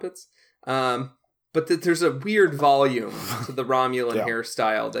remember bumpets? But there's a weird volume to the Romulan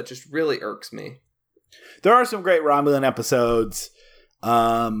hairstyle that just really irks me. There are some great Romulan episodes.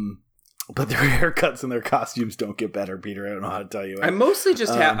 But their haircuts and their costumes don't get better, Peter. I don't know how to tell you. I'm mostly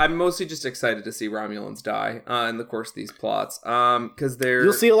just excited to see Romulans die in the course of these plots. Because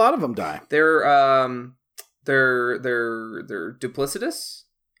you'll see a lot of them die. They're duplicitous.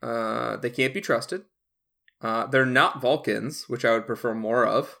 They can't be trusted. They're not Vulcans, which I would prefer more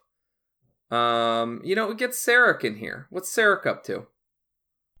of. We get Sarek in here. What's Sarek up to?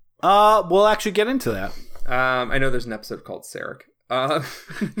 We'll actually get into that. I know there's an episode called Sarek.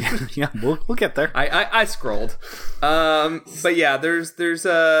 Yeah, we'll get there. I scrolled, but yeah, there's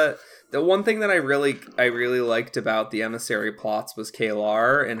the one thing that I really liked about the emissary plots was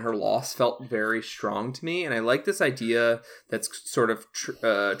K'Ehleyr, and her loss felt very strong to me, and I like this idea that's sort of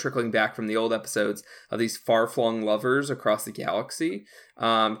trickling back from the old episodes of these far-flung lovers across the galaxy,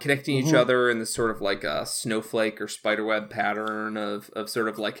 connecting each other in this sort of like a snowflake or spiderweb pattern of sort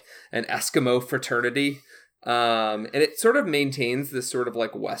of like an Eskimo fraternity. And it sort of maintains this sort of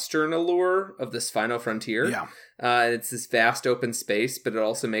like Western allure of this final frontier. Yeah. It's this vast open space, but it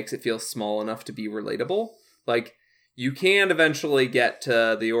also makes it feel small enough to be relatable. Like you can eventually get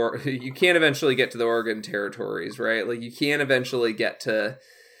to the Oregon territories, right? Like you can eventually get to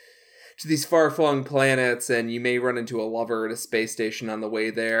these far-flung planets, and you may run into a lover at a space station on the way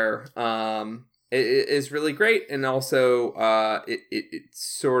there. is really great, and also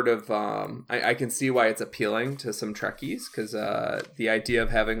it's sort of I can see why it's appealing to some Trekkies, because the idea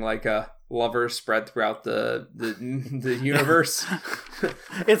of having like a lover spread throughout the universe.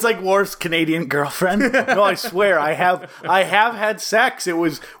 It's like Worf's Canadian girlfriend. No, I swear, I have had sex. It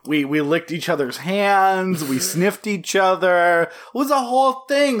was we licked each other's hands, we sniffed each other. It was a whole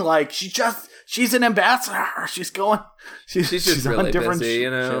thing. Like she's an ambassador. She's just really busy, you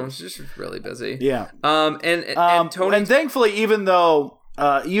know. Ships. She's just really busy. Yeah. And Tony, and thankfully, even though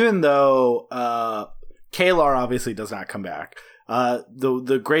Kalar obviously does not come back.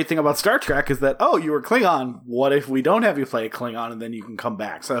 The great thing about Star Trek is that, you were Klingon. What if we don't have you play a Klingon and then you can come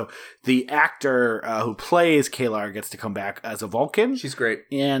back? So the actor who plays Kalar gets to come back as a Vulcan. She's great.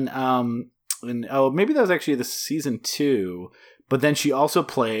 And maybe that was actually the season 2. But then she also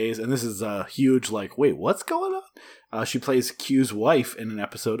plays, and this is a huge wait, what's going on? She plays Q's wife in an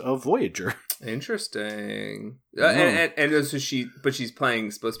episode of Voyager. Interesting. And so she's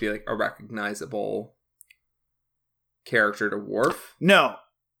playing supposed to be like a recognizable character to Worf? No,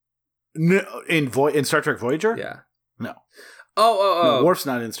 in Star Trek Voyager? Yeah. No. Oh. No, Worf's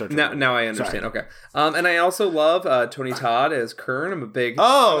not in Star Trek. Now I understand. Sorry. Okay. And I also love Tony Todd as Kurn. I'm a big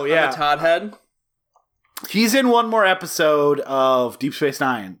I'm a Todd head. He's in one more episode of Deep Space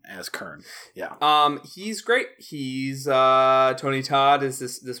Nine as Kurn. Yeah. He's great. He's Tony Todd is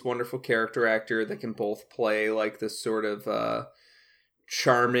this wonderful character actor that can both play like this sort of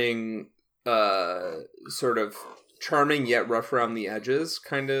charming yet rough around the edges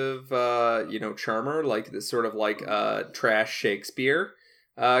kind of charmer, like this sort of like trash Shakespeare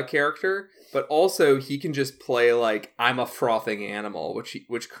character, but also he can just play like I'm a frothing animal,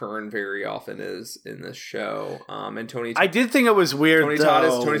 which Kurn very often is in this show. And Tony, I did think it was weird.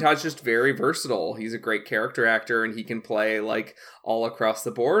 Tony Todd's just very versatile. He's a great character actor, and he can play like all across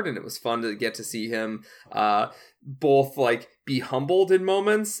the board. And it was fun to get to see him both like be humbled in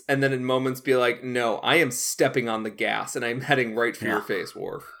moments, and then in moments be like, no, I am stepping on the gas and I'm heading right for your face,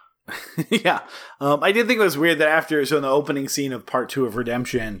 Worf. Yeah. I did think it was weird that in the opening scene of part 2 of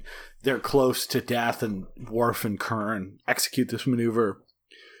Redemption, they're close to death, and Worf and Kurn execute this maneuver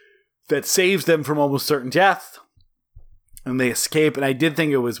that saves them from almost certain death, and they escape. And I did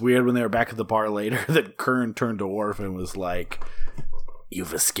think it was weird when they were back at the bar later that Kurn turned to Worf and was like,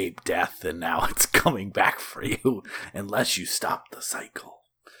 you've escaped death, and now it's coming back for you unless you stop the cycle.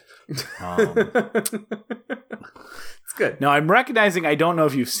 It's good. Now, I'm recognizing I don't know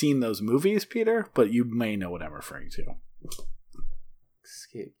if you've seen those movies, Peter, but you may know what I'm referring to.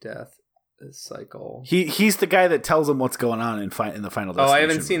 Escape death, cycle. He's the guy that tells them what's going on in the Final Destination. Oh, I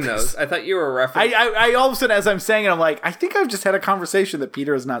haven't seen those. I thought you were referencing. I all of a sudden, as I'm saying it, I'm like, I think I've just had a conversation that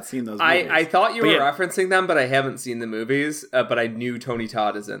Peter has not seen those movies. I thought you were referencing them, but I haven't seen the movies. But I knew Tony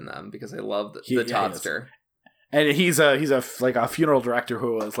Todd is in them because I love the Toddster. And he's a funeral director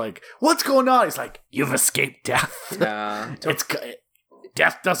who was like, "What's going on?" He's like, "You've escaped death. Yeah,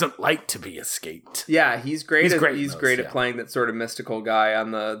 death doesn't like to be escaped." Yeah, he's great. He's great at yeah. playing that sort of mystical guy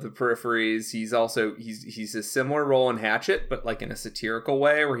on the peripheries. He's also he's a similar role in Hatchet, but like in a satirical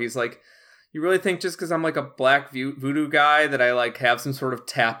way, where he's like, "You really think just because I'm like a black voodoo guy that I like have some sort of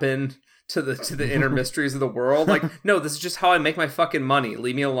tap in to the inner mysteries of the world? Like, no, this is just how I make my fucking money.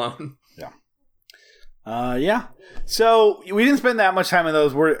 Leave me alone." Yeah. So we didn't spend that much time on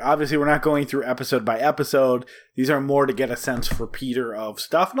those. We're not going through episode by episode. These are more to get a sense for Peter of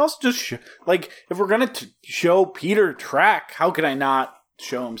stuff, and also just if we're gonna show Peter Trek, how could I not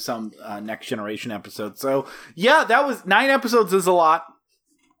show him some Next Generation episodes? So yeah, that was 9 episodes is a lot.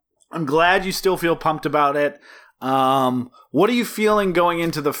 I'm glad you still feel pumped about it. What are you feeling going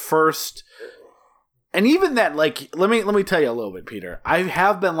into the first? And even that, let me tell you a little bit, Peter. I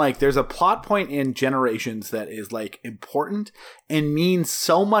have been there's a plot point in Generations that is important and means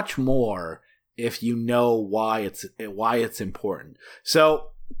so much more if you know why it's important.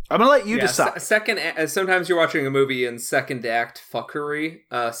 So I'm gonna let you decide. Sometimes you're watching a movie and second act fuckery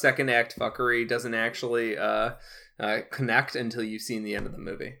doesn't actually connect until you've seen the end of the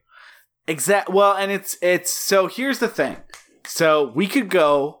movie. Well, and it's so here's the thing. So we could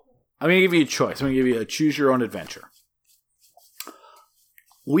go. I'm going to give you a choice. I'm going to give you a choose your own adventure.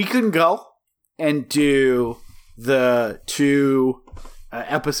 We can go and do the 2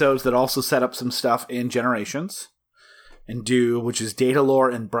 episodes that also set up some stuff in Generations, and which is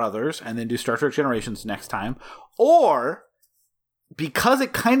Datalore and Brothers, and then do Star Trek Generations next time. Or, because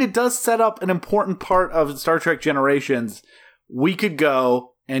it kind of does set up an important part of Star Trek Generations, we could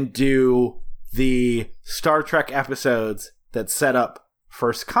go and do the Star Trek episodes that set up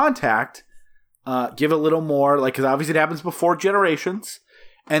First Contact, give a little more, because obviously it happens before Generations,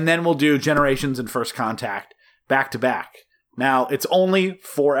 and then we'll do Generations and First Contact back to back. Now, it's only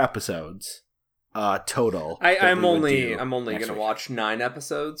 4 episodes total. I'm only gonna watch 9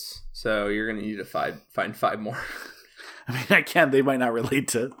 episodes, so you're gonna need to find 5 more. I mean, they might not relate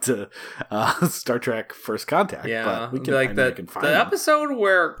to Star Trek First Contact. Yeah, but we can, like the them. episode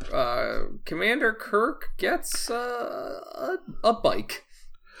where Commander Kirk gets a bike.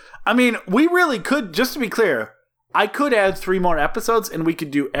 I mean, we really could, just to be clear, I could add 3 more episodes, and we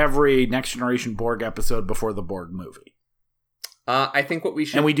could do every Next Generation Borg episode before the Borg movie. I think what we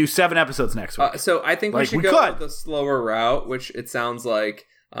should... And we do 7 episodes next week. So I think we should go the slower route, which it sounds like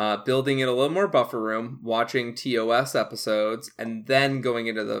building in a little more buffer room, watching TOS episodes, and then going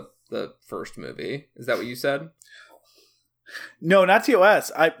into the first movie. Is that what you said? No, not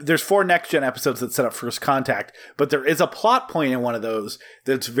TOS. There's 4 Next Gen episodes that set up First Contact, but there is a plot point in one of those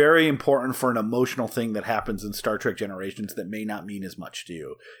that's very important for an emotional thing that happens in Star Trek Generations that may not mean as much to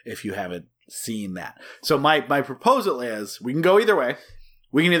you if you haven't seen that. So my proposal is we can go either way.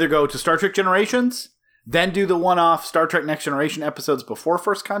 We can either go to Star Trek Generations, then do the one-off Star Trek Next Generation episodes before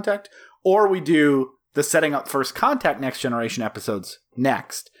First Contact, or we do the setting up First Contact Next Generation episodes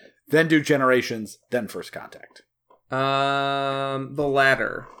next, then do Generations, then First Contact. The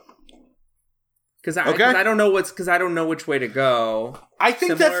latter. Because I don't know which way to go. I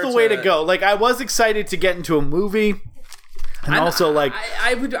think that's the way to go. Like, I was excited to get into a movie, and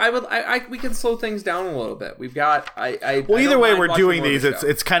we can slow things down a little bit. We've got either way we're doing these.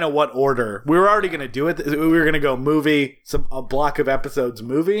 It's kind of what order we were already going to do it. We were going to go movie, a block of episodes,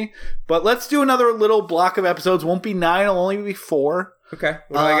 movie. But let's do another little block of episodes. Won't be 9. It'll only be 4. Okay.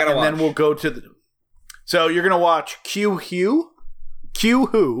 What do I gotta watch? Then we'll go to the. So you're going to watch Q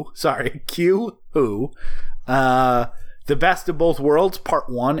Who, The Best of Both Worlds, Part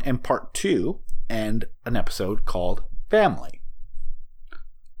 1 and Part 2, and an episode called Family.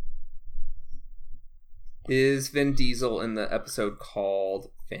 Is Vin Diesel in the episode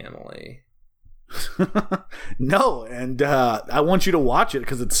called Family? No, and I want you to watch it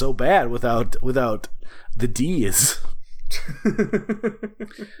because it's so bad without the D's.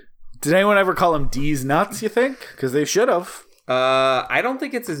 Did anyone ever call him D's nuts, you think? Because they should have. I don't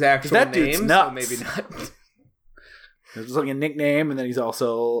think it's his actual that name, dude's nuts. So maybe not. There's like a nickname, and then he's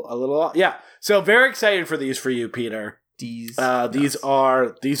also a little... Yeah, so very excited for these for you, Peter. D's these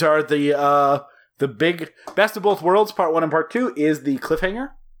are the big Best of Both Worlds, Part 1 and Part 2 is the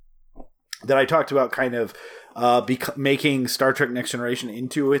cliffhanger that I talked about kind of making Star Trek Next Generation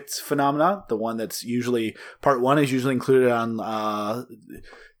into its phenomenon. The one that's usually... Part 1 is usually included on...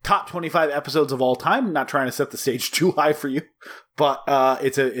 top 25 episodes of all time. Not trying to set the stage too high for you, but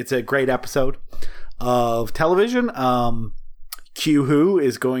it's a great episode of television. Q Who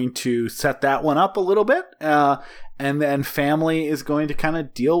is going to set that one up a little bit, and then Family is going to kind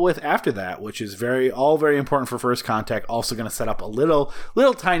of deal with after that, which is very important for First Contact. Also going to set up a little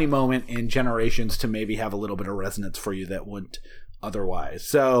tiny moment in Generations to maybe have a little bit of resonance for you that wouldn't otherwise.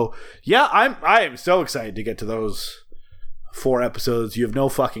 So yeah, I am so excited to get to those 4 episodes. You have no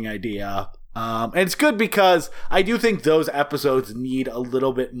fucking idea. And it's good because I do think those episodes need a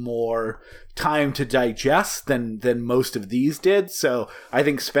little bit more time to digest than most of these did. So I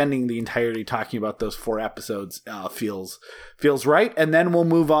think spending the entirety talking about those 4 episodes feels right. And then we'll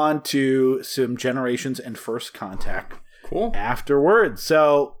move on to some Generations and First Contact afterwards.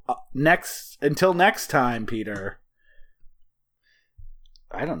 So until next time, Peter.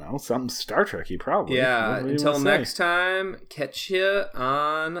 I don't know, something Star Trek-y probably. Yeah, until next time, catch you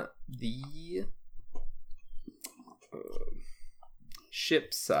on the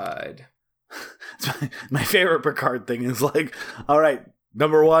ship side. My favorite Picard thing is like, all right,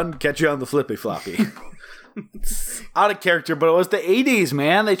 number 1, catch you on the flippy floppy. It's out of character, but it was the 80s,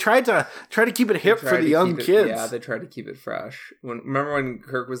 man. They tried to keep it hip for the young kids. Yeah, they tried to keep it fresh. Remember when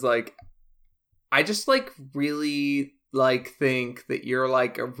Kirk was like, I just really think that you're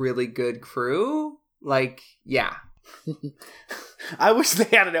like a really good crew? Like, yeah. I wish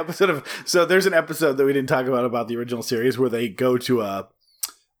they had an episode so there's an episode that we didn't talk about the original series where they go to a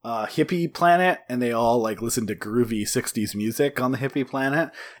hippie planet and they all like listen to groovy 60s music on the hippie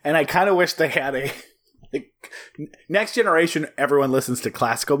planet. And I kind of wish they had Next Generation, everyone listens to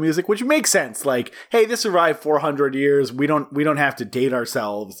classical music, which makes sense. Like, hey, this survived 400 years. We don't have to date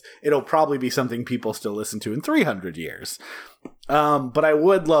ourselves. It'll probably be something people still listen to in 300 years. But I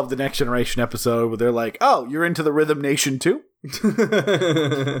would love the Next Generation episode where they're like, oh, you're into the Rhythm Nation too?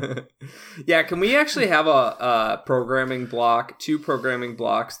 Yeah, can we actually have a programming block, 2 programming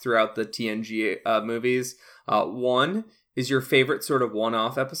blocks throughout the TNG movies? One is your favorite sort of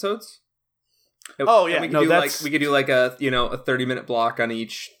one-off episodes. Oh, yeah, And we could no, do that's- we could do like a 30-minute block on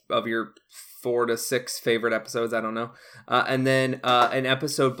each of your 4 to 6 favorite episodes. I don't know, and then an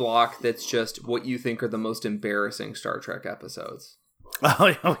episode block that's just what you think are the most embarrassing Star Trek episodes. Oh,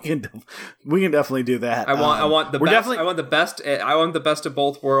 yeah, we can definitely do that. I want the we're best. definitely- I want the best. I want the best of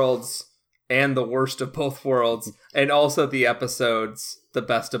both worlds and the worst of both worlds, and also the episodes, the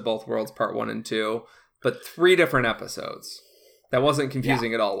best of both worlds, part 1 and 2, but 3 different episodes. That wasn't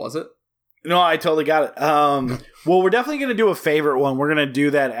confusing at all, was it? No, I totally got it. Well, we're definitely going to do a favorite one. We're going to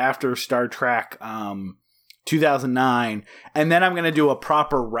do that after Star Trek 2009. And then I'm going to do a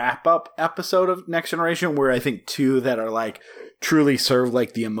proper wrap-up episode of Next Generation where I think 2 that are like truly serve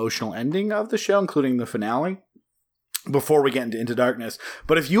like the emotional ending of the show, including the finale, before we get into Darkness.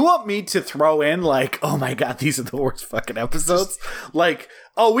 But if you want me to throw in like, oh my God, these are the worst fucking episodes, like,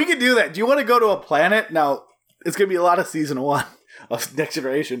 oh, we can do that. Do you want to go to a planet? Now, it's going to be a lot of season 1 of Next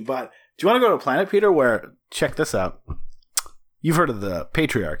Generation, but do you want to go to a planet, Peter, where, check this out. You've heard of the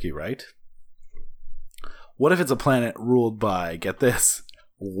patriarchy, right? What if it's a planet ruled by, get this,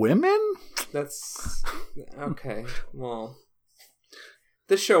 women? That's okay. Well,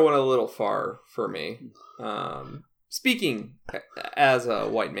 this show went a little far for me. Speaking as a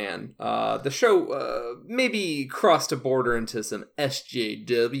white man, the show maybe crossed a border into some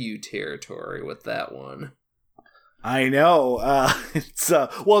SJW territory with that one. I know. It's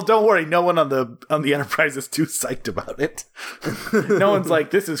well, don't worry. No one on the Enterprise is too psyched about it. No one's like,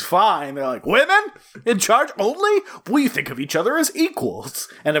 this is fine. They're like, women in charge only? We think of each other as equals.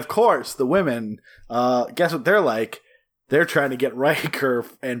 And of course, the women, guess what they're like? They're trying to get Riker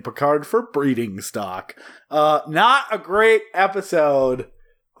and Picard for breeding stock. Not a great episode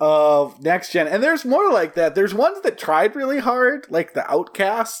of Next Gen. And there's more like that. There's ones that tried really hard, like the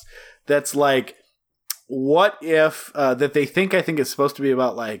Outcast. That's like, what if that they think I think it's supposed to be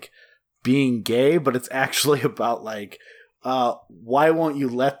about like being gay, but it's actually about like why won't you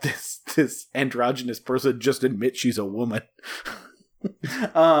let this androgynous person just admit she's a woman?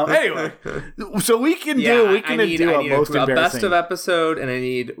 Anyway, so we can do a most embarrassing best of episode, and I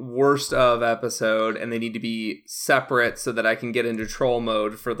need worst of episode, and they need to be separate so that I can get into troll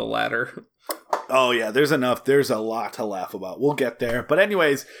mode for the latter. Oh yeah, there's enough. There's a lot to laugh about. We'll get there. But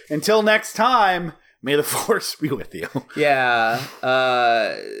anyways, until next time, may the Force be with you. Yeah.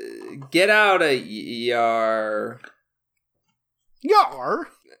 Get out of Yar. Yar.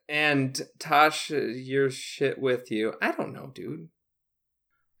 And Tasha, your shit with you. I don't know, dude.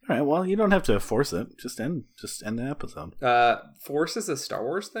 All right, well, you don't have to force it. Just end the episode. Force is a Star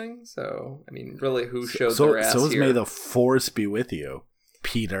Wars thing, so I mean, really, who showed their ass so is here? May the Force be with you,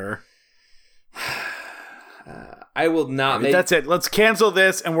 Peter. I will not make... That's it. Let's cancel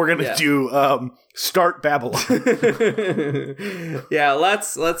this, and we're gonna do Start Babylon. Yeah,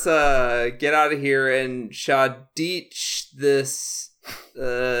 let's get out of here and shadich this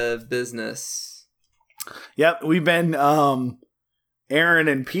business. Yep, we've been Aaron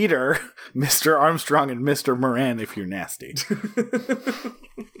and Peter, Mr. Armstrong and Mr. Moran, if you're nasty. Give me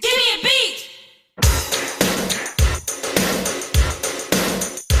a beat!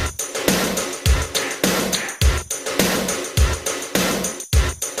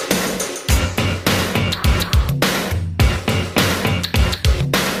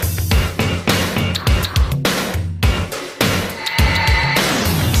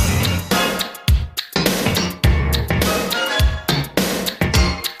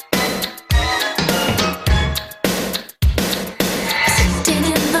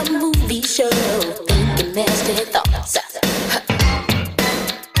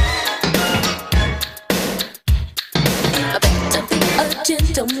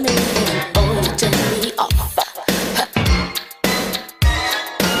 Gentleman, oh, you turn me off.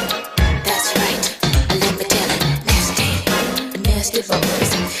 That's right, let me tell it, nasty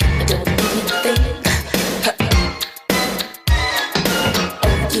boys, I don't need a thing.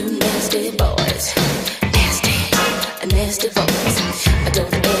 Oh, you nasty boys, nasty boys, I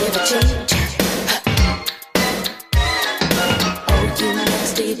don't